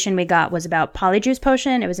information we got was about Polyjuice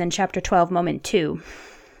Potion. It was in Chapter 12, Moment 2.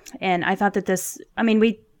 And I thought that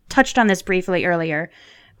we touched on this briefly earlier,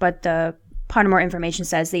 but the Pottermore information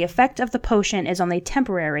says the effect of the potion is only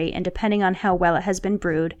temporary, and depending on how well it has been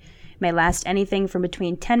brewed, may last anything from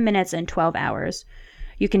between 10 minutes and 12 hours.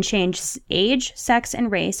 You can change age, sex,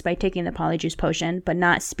 and race by taking the Polyjuice Potion, but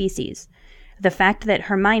not species. The fact that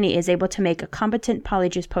Hermione is able to make a competent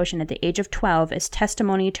Polyjuice Potion at the age of 12 is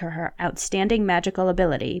testimony to her outstanding magical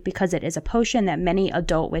ability, because it is a potion that many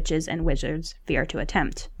adult witches and wizards fear to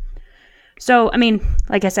attempt. So,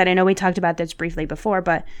 like I said, I know we talked about this briefly before,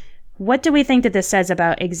 but what do we think that this says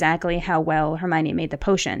about exactly how well Hermione made the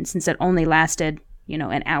potion, since it only lasted,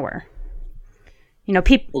 an hour?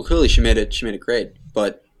 Well, clearly she made it great,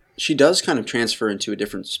 but she does kind of transfer into a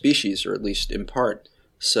different species, or at least in part.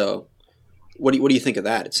 So, what do you think of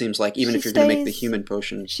that? It seems like even if you're going to make the human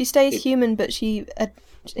potion, she stays human, but she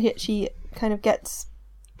kind of gets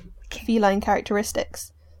feline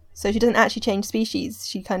characteristics. So she doesn't actually change species.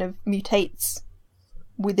 She kind of mutates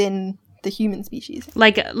within the human species,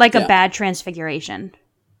 like a bad transfiguration.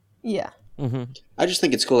 Yeah. Mm-hmm. I just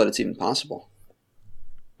think it's cool that it's even possible.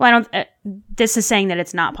 Well, this is saying that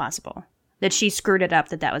it's not possible, that she screwed it up,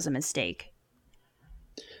 that was a mistake.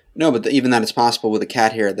 No, but even that it's possible with a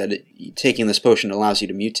cat hair, that taking this potion allows you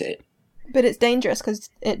to mutate. But it's dangerous because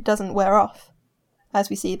it doesn't wear off, as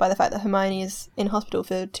we see by the fact that Hermione is in hospital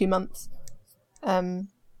for 2 months.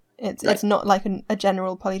 It's not like a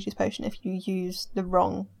general Polyjuice Potion if you use the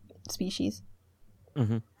wrong species.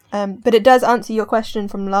 Mm-hmm. But it does answer your question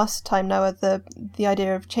from last time, Noah, the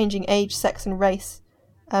idea of changing age, sex, and race,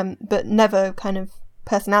 but never kind of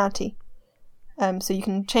personality. So you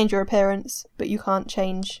can change your appearance, but you can't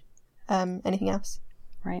change anything else.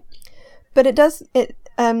 Right. But it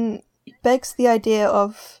begs the idea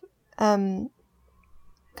of kind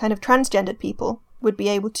of transgendered people would be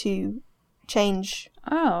able to change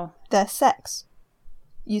their sex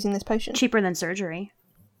using this potion. Cheaper than surgery.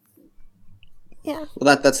 Yeah.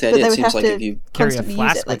 Well, that's the idea. It seems like if you carry a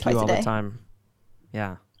flask with you all the time.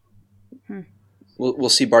 Yeah. We'll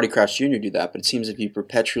see Barty Crouch Jr. do that, but it seems if you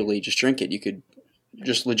perpetually just drink it, you could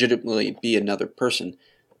just legitimately be another person.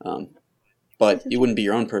 But you wouldn't be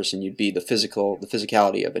your own person. You'd be the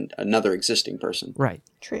physicality of another existing person. Right.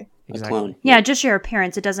 True. Exactly. A clone. Yeah, just your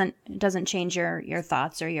appearance. It doesn't change your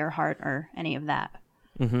thoughts or your heart or any of that.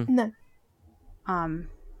 Mm-hmm. No.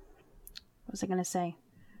 What was I going to say?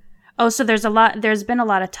 Oh, so there's been a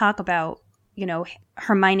lot of talk about,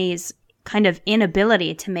 Hermione's kind of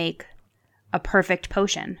inability to make a perfect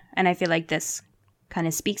potion. And I feel like this kind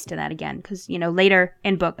of speaks to that again. Because, later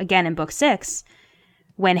in book 6,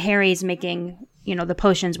 when Harry's making, the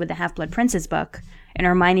potions with the Half-Blood Prince's book, and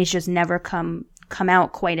Hermione's just never come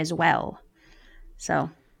out quite as well. So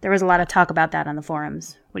there was a lot of talk about that on the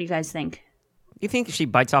forums. What do you guys think? You think she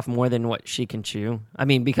bites off more than what she can chew?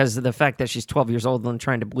 Because of the fact that she's 12 years old and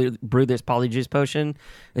trying to brew this Polyjuice Potion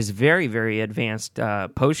is very, very advanced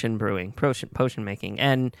potion brewing, potion making.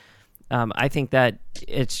 And I think that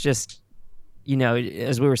it's just,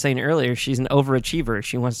 as we were saying earlier, she's an overachiever.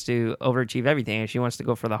 She wants to overachieve everything, and she wants to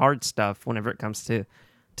go for the hard stuff whenever it comes to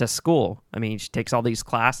school. She takes all these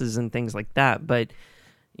classes and things like that, but,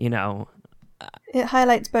 it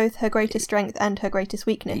highlights both her greatest strength and her greatest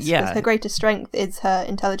weakness. Yeah. Because her greatest strength is her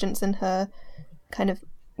intelligence and her kind of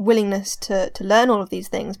willingness to learn all of these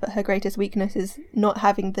things, but her greatest weakness is not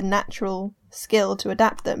having the natural skill to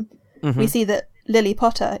adapt them. Mm-hmm. We see that Lily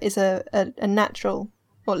Potter is a natural,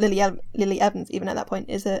 or Lily Evans, even at that point,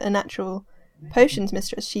 is a natural potions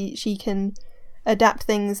mistress. She can adapt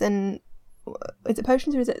things, and is it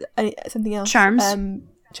potions or is it something else? Charms.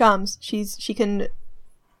 Charms. She can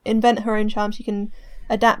invent her own charms. She can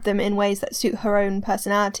adapt them in ways that suit her own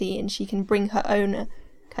personality, and she can bring her own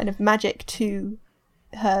kind of magic to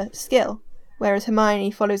her skill. Whereas Hermione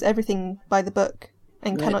follows everything by the book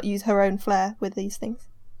and cannot use her own flair with these things.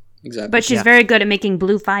 Exactly. But she's very good at making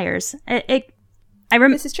blue fires. I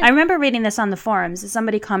remember reading this on the forums.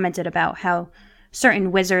 Somebody commented about how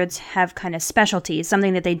certain wizards have kind of specialties,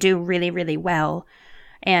 something that they do really, really well.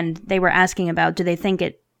 And they were asking about, do they think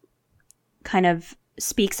it kind of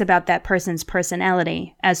speaks about that person's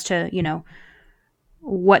personality as to,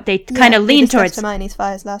 what they kind of lean towards. Hermione's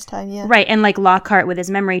fires last time, yeah. Right, and like Lockhart with his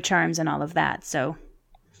memory charms and all of that. So,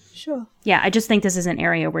 sure. Yeah, I just think this is an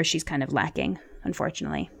area where she's kind of lacking,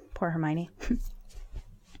 unfortunately. Poor Hermione.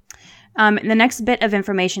 The next bit of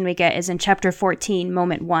information we get is in Chapter 14,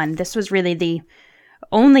 Moment 1. This was really the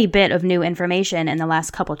only bit of new information in the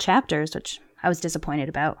last couple chapters, which I was disappointed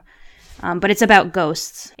about. but it's about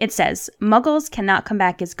ghosts. It says, Muggles cannot come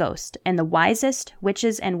back as ghosts, and the wisest,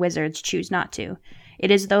 witches and wizards choose not to. It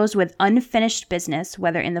is those with unfinished business,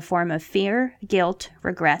 whether in the form of fear, guilt,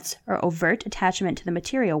 regrets, or overt attachment to the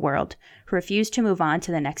material world, who refuse to move on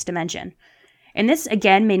to the next dimension. And this,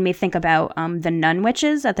 again, made me think about the nun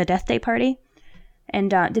witches at the Death Day party. And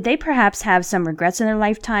did they perhaps have some regrets in their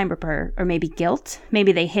lifetime or maybe guilt?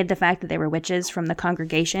 Maybe they hid the fact that they were witches from the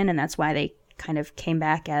congregation, and that's why they kind of came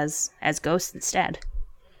back as ghosts instead.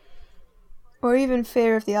 Or even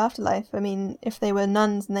fear of the afterlife. I mean, if they were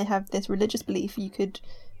nuns and they have this religious belief, you could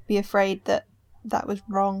be afraid that that was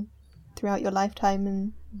wrong throughout your lifetime,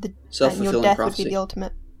 and your death would be the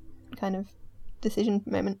ultimate kind of decision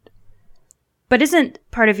moment. But isn't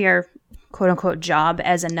part of your quote-unquote job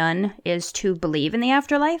as a nun is to believe in the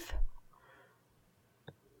afterlife?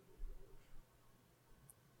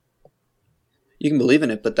 You can believe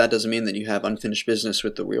in it, but that doesn't mean that you have unfinished business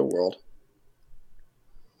with the real world.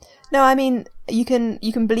 No, I mean, you can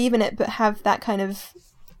believe in it, but have that kind of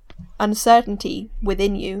uncertainty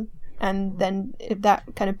within you, and then if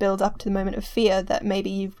that kind of builds up to the moment of fear that maybe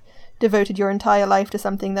you've devoted your entire life to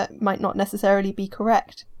something that might not necessarily be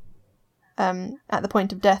correct. At the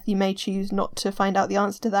point of death, you may choose not to find out the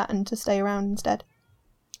answer to that and to stay around instead.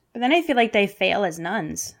 But then I feel like they fail as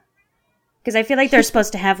nuns. Because I feel like they're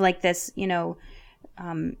supposed to have like this,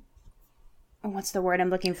 what's the word I'm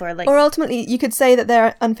looking for? Or ultimately, you could say that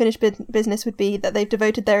their unfinished business would be that they've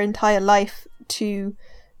devoted their entire life to,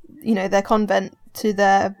 their convent, to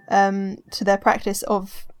their practice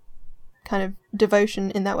of kind of devotion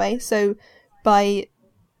in that way. So by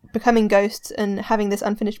becoming ghosts and having this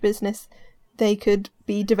unfinished business, they could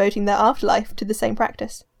be devoting their afterlife to the same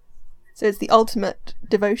practice. So it's the ultimate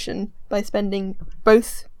devotion by spending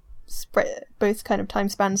both kind of time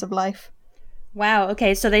spans of life. Wow.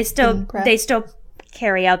 Okay. So they still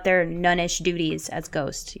carry out their nunnish duties as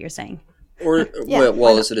ghosts, you're saying? Or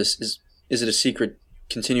is it a secret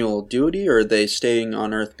continual duty, or are they staying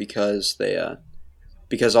on Earth because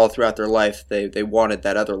because all throughout their life they wanted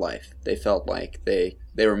that other life? They felt like they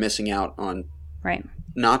were missing out on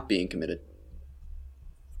not being committed.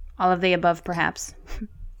 All of the above, perhaps.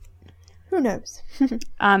 Who knows?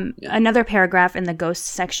 Another paragraph in the ghosts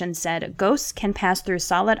section said, ghosts can pass through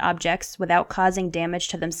solid objects without causing damage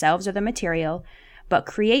to themselves or the material, but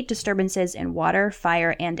create disturbances in water,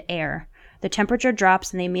 fire, and air. The temperature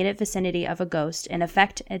drops in the immediate vicinity of a ghost, an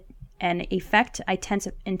effect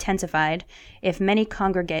intensified if many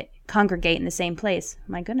congregate in the same place.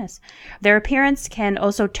 My goodness. Their appearance can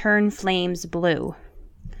also turn flames blue.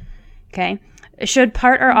 Okay. Should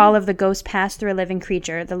part or all of the ghost pass through a living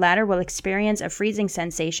creature, the latter will experience a freezing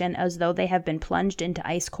sensation as though they have been plunged into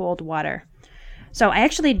ice-cold water. So I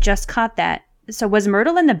actually just caught that. So was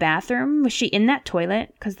Myrtle in the bathroom? Was she in that toilet?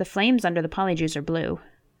 Because the flames under the polyjuice are blue.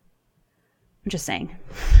 I'm just saying.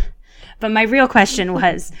 But my real question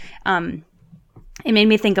was, it made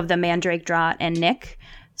me think of the Mandrake draught and Nick.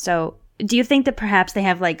 So do you think that perhaps they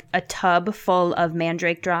have like a tub full of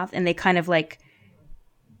Mandrake draught and they kind of like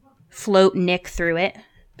float Nick through it?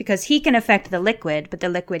 Because he can affect the liquid, but the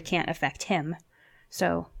liquid can't affect him.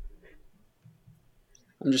 So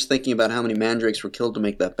I'm just thinking about how many mandrakes were killed to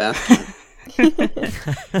make that bath.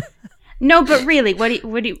 No, but really, what do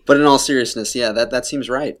you? But in all seriousness, yeah, that seems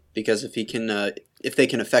right. Because if they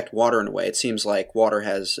can affect water in a way, it seems like water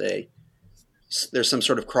there's some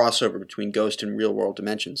sort of crossover between ghost and real world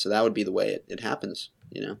dimensions. So that would be the way it happens,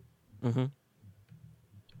 Mm-hmm.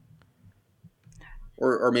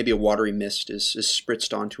 Or maybe a watery mist is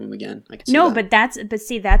spritzed onto him again. I can see that. but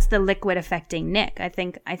that's the liquid affecting Nick. I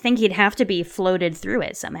think he'd have to be floated through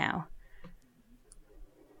it somehow.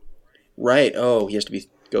 Right. Oh, he has to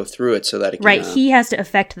go through it so that it can... Right, he has to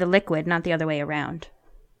affect the liquid, not the other way around.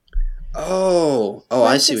 Oh,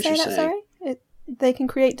 I see what you're saying. Sorry? They can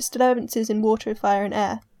create disturbances in water, fire, and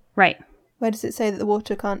air. Right. Where does it say that the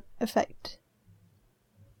water can't affect?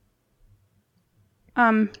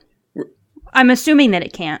 I'm assuming that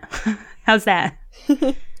it can't. How's that?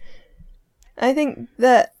 I think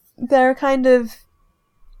that they're kind of...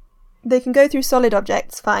 They can go through solid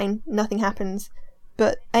objects, fine, nothing happens.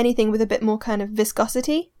 But anything with a bit more kind of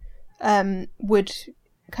viscosity would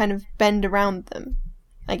kind of bend around them,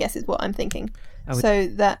 I guess is what I'm thinking. So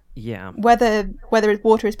that whether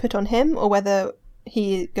water is put on him or whether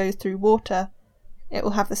he goes through water, it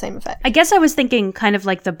will have the same effect. I guess I was thinking kind of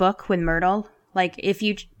like the book with Myrtle. Like if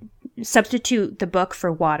you substitute the book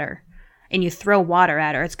for water and you throw water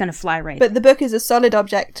at her, it's going to fly right. But the book is a solid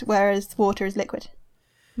object, whereas water is liquid.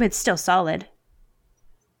 But it's still solid.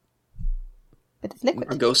 but it's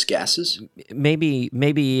liquid. Are ghosts gases? Maybe,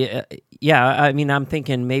 yeah. I mean, I'm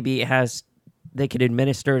thinking maybe they could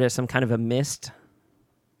administer it as some kind of a mist.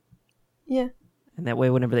 Yeah. And that way,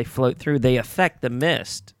 whenever they float through, they affect the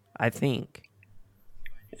mist, I think.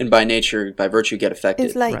 And by nature, by virtue, get affected.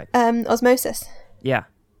 It's like osmosis. Yeah.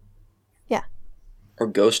 Yeah.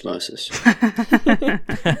 Or ghostmosis.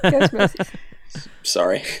 Ghostmosis.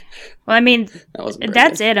 Sorry. Well, I mean,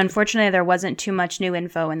 that's it. Unfortunately, there wasn't too much new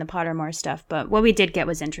info in the Pottermore stuff, but what we did get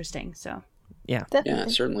was interesting, so. Yeah. Definitely. Yeah,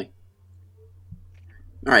 certainly.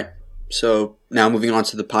 All right. So now moving on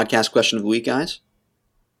to the podcast question of the week, guys.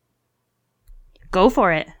 Go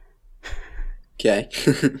for it. Okay.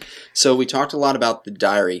 So we talked a lot about the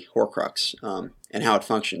diary, Horcrux, and how it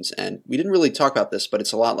functions. And we didn't really talk about this, but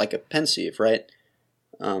it's a lot like a pensieve, right?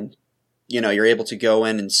 You're able to go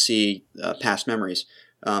in and see past memories.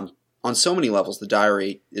 On so many levels, the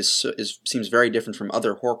diary seems very different from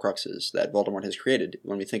other Horcruxes that Voldemort has created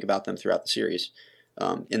when we think about them throughout the series,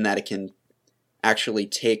 in that it can actually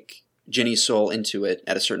take Ginny's soul into it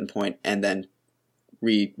at a certain point and then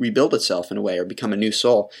rebuild itself in a way, or become a new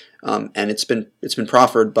soul. And it's been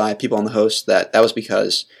proffered by people on the host that was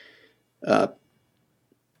because Voldemort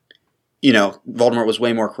was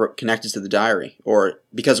way more connected to the diary, or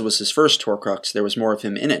because it was his first Horcrux, there was more of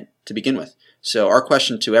him in it to begin with. So our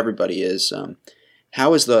question to everybody is,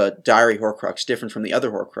 how is the diary Horcrux different from the other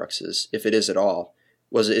Horcruxes, if it is at all?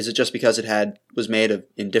 Is it just because it was made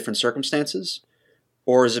in different circumstances?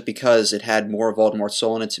 Or is it because it had more of Voldemort's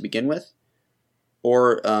soul in it to begin with?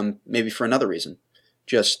 Or maybe for another reason?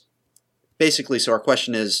 Just basically, so our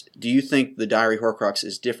question is, do you think the diary Horcrux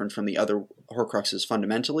is different from the other Horcruxes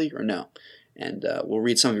fundamentally, or no? And we'll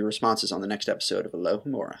read some of your responses on the next episode of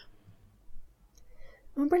Alohomora.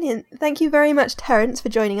 Oh, brilliant. Thank you very much, Terrence, for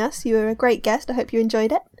joining us. You were a great guest. I hope you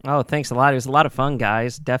enjoyed it. Oh, thanks a lot. It was a lot of fun,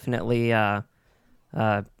 guys. Definitely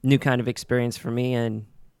new kind of experience for me. And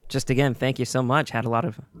just again, thank you so much. Had a lot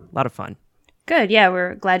of fun. Good. Yeah,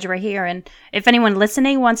 we're glad you were here. And if anyone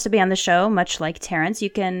listening wants to be on the show, much like Terrence, you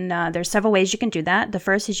can. There's several ways you can do that. The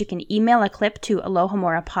first is you can email a clip to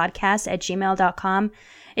alohomorapodcast@gmail.com.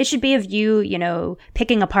 It should be of you,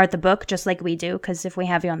 picking apart the book just like we do, because if we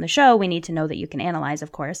have you on the show, we need to know that you can analyze,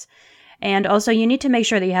 of course. And also, you need to make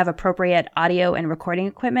sure that you have appropriate audio and recording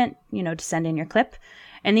equipment, to send in your clip.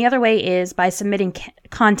 And the other way is by submitting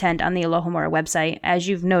content on the Alohomora website. As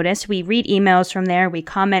you've noticed, we read emails from there, we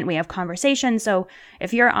comment, we have conversations. So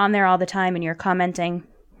if you're on there all the time and you're commenting,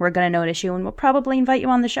 we're going to notice you and we'll probably invite you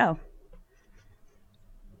on the show.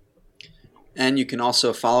 And you can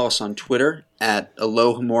also follow us on Twitter at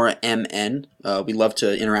AlohomoraMN. We love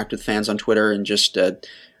to interact with fans on Twitter and just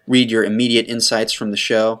read your immediate insights from the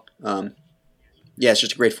show. It's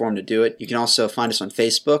just a great forum to do it. You can also find us on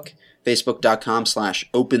Facebook.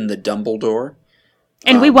 Facebook.com/OpenTheDumbledore.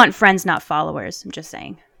 And we want friends, not followers. I'm just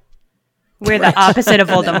saying. We're the opposite of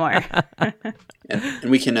Voldemort. and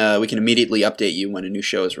we can immediately update you when a new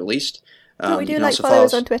show is released. We do like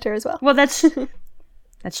followers on Twitter as well. Well, that's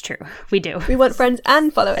true. We do. We want friends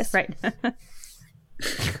and followers. Right.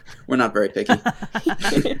 We're not very picky.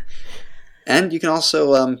 And you can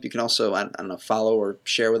also follow or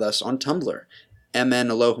share with us on Tumblr,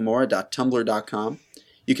 mnalohomora.tumblr.com.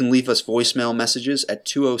 You can leave us voicemail messages at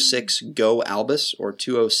 206-GO-ALBUS or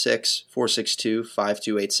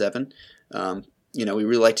 206-462-5287. We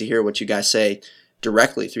really like to hear what you guys say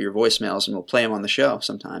directly through your voicemails, and we'll play them on the show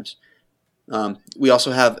sometimes. We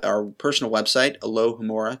also have our personal website,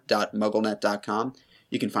 alohomora.mugglenet.com.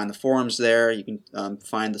 You can find the forums there. You can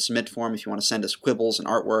find the submit form if you want to send us quibbles and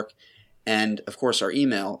artwork. And, of course, our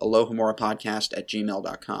email,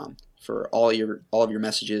 alohomorapodcast@gmail.com. For all of your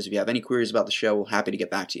messages. If you have any queries about the show, we're happy to get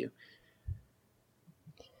back to you.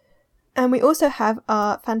 And we also have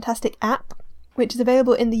our fantastic app, which is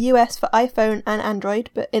available in the US for iPhone and Android,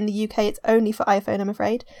 but in the UK it's only for iPhone, I'm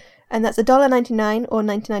afraid. And that's $1.99 or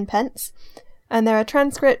 99 pence. And there are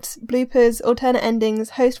transcripts, bloopers, alternate endings,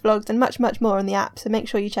 host vlogs, and much, much more on the app, so make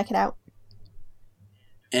sure you check it out.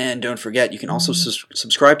 And don't forget, you can also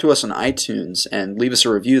subscribe to us on iTunes and leave us a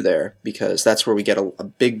review there, because that's where we get a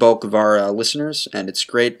big bulk of our listeners, and it's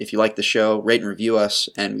great if you like the show, rate and review us,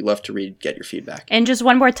 and we love to get your feedback. And just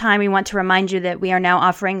one more time, we want to remind you that we are now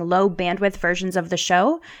offering low bandwidth versions of the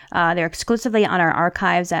show. They're exclusively on our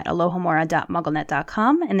archives at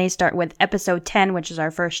alohomora.mugglenet.com, and they start with episode 10, which is our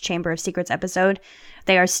first Chamber of Secrets episode.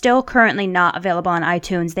 They are still currently not available on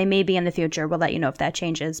iTunes. They may be in the future. We'll let you know if that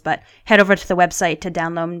changes. But head over to the website to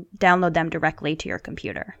download them directly to your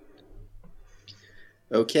computer.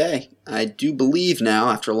 Okay. I do believe now,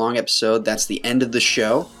 after a long episode, that's the end of the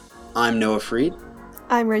show. I'm Noah Freed.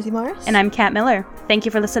 I'm Rosie Morris. And I'm Kat Miller. Thank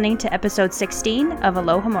you for listening to episode 16 of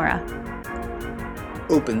Alohomora.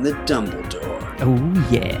 Open the Dumbledore. Oh,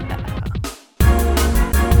 yeah.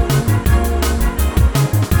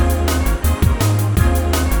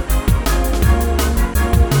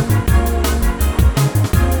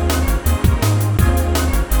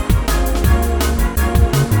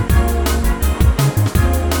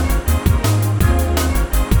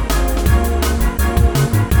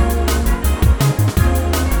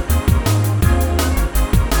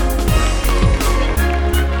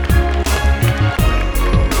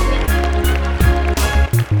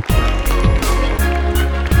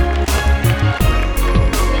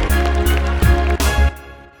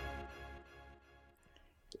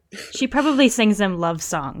 She probably sings them love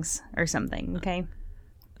songs or something, okay?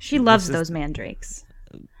 She loves those mandrakes.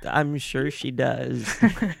 I'm sure she does.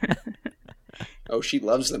 Oh, she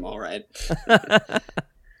loves them, all right.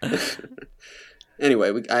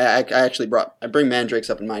 Anyway, I actually bring mandrakes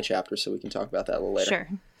up in my chapter, so we can talk about that a little later. Sure.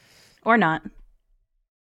 Or not.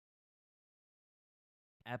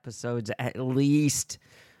 Episodes at least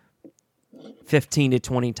 15 to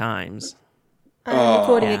 20 times. I'm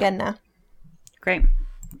recording again now. Great.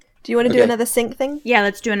 Do you want to do another sync thing? Yeah,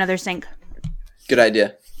 let's do another sync. Good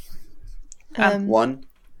idea. Um, 1.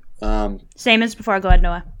 Same as before. Go ahead,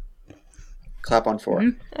 Noah. Clap on 4.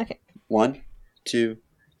 Mm-hmm. Okay. 1, 2,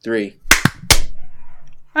 3. Oh,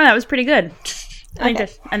 that was pretty good. I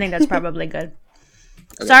think that's probably good.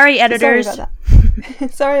 Okay. Sorry, editors. Sorry about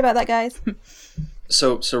that. Sorry about that, guys.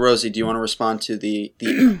 So Rosie, do you want to respond to the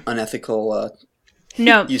unethical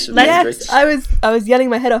no, use of mandrakes? Yes, I was yelling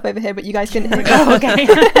my head off over here, but you guys couldn't hear me. Oh, okay.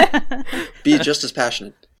 Be just as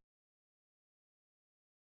passionate.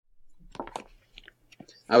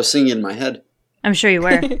 I was singing in my head. I'm sure you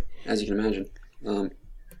were. As you can imagine.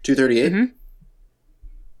 238. Mm-hmm.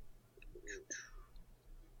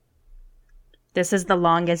 This is the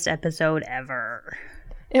longest episode ever.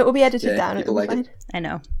 It will be edited down. People like it. I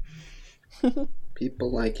know.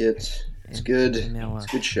 People like it. It's good. It's a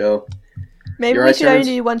good show. Maybe we should only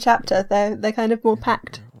do one chapter. They're kind of more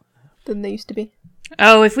packed than they used to be.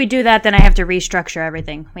 Oh, if we do that, then I have to restructure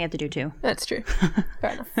everything. We have to do 2. That's true.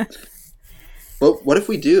 Fair enough. Well, what if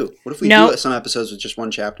we do? What if we do some episodes with just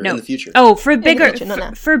one chapter in the future? Oh, for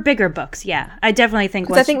bigger books, yeah. I definitely think.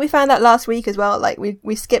 Because I think we found that last week as well. Like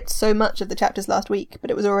we skipped so much of the chapters last week,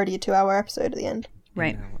 but it was already a 2-hour episode at the end.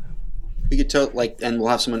 Right. We could and we'll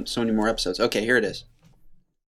have so many more episodes. Okay, here it is.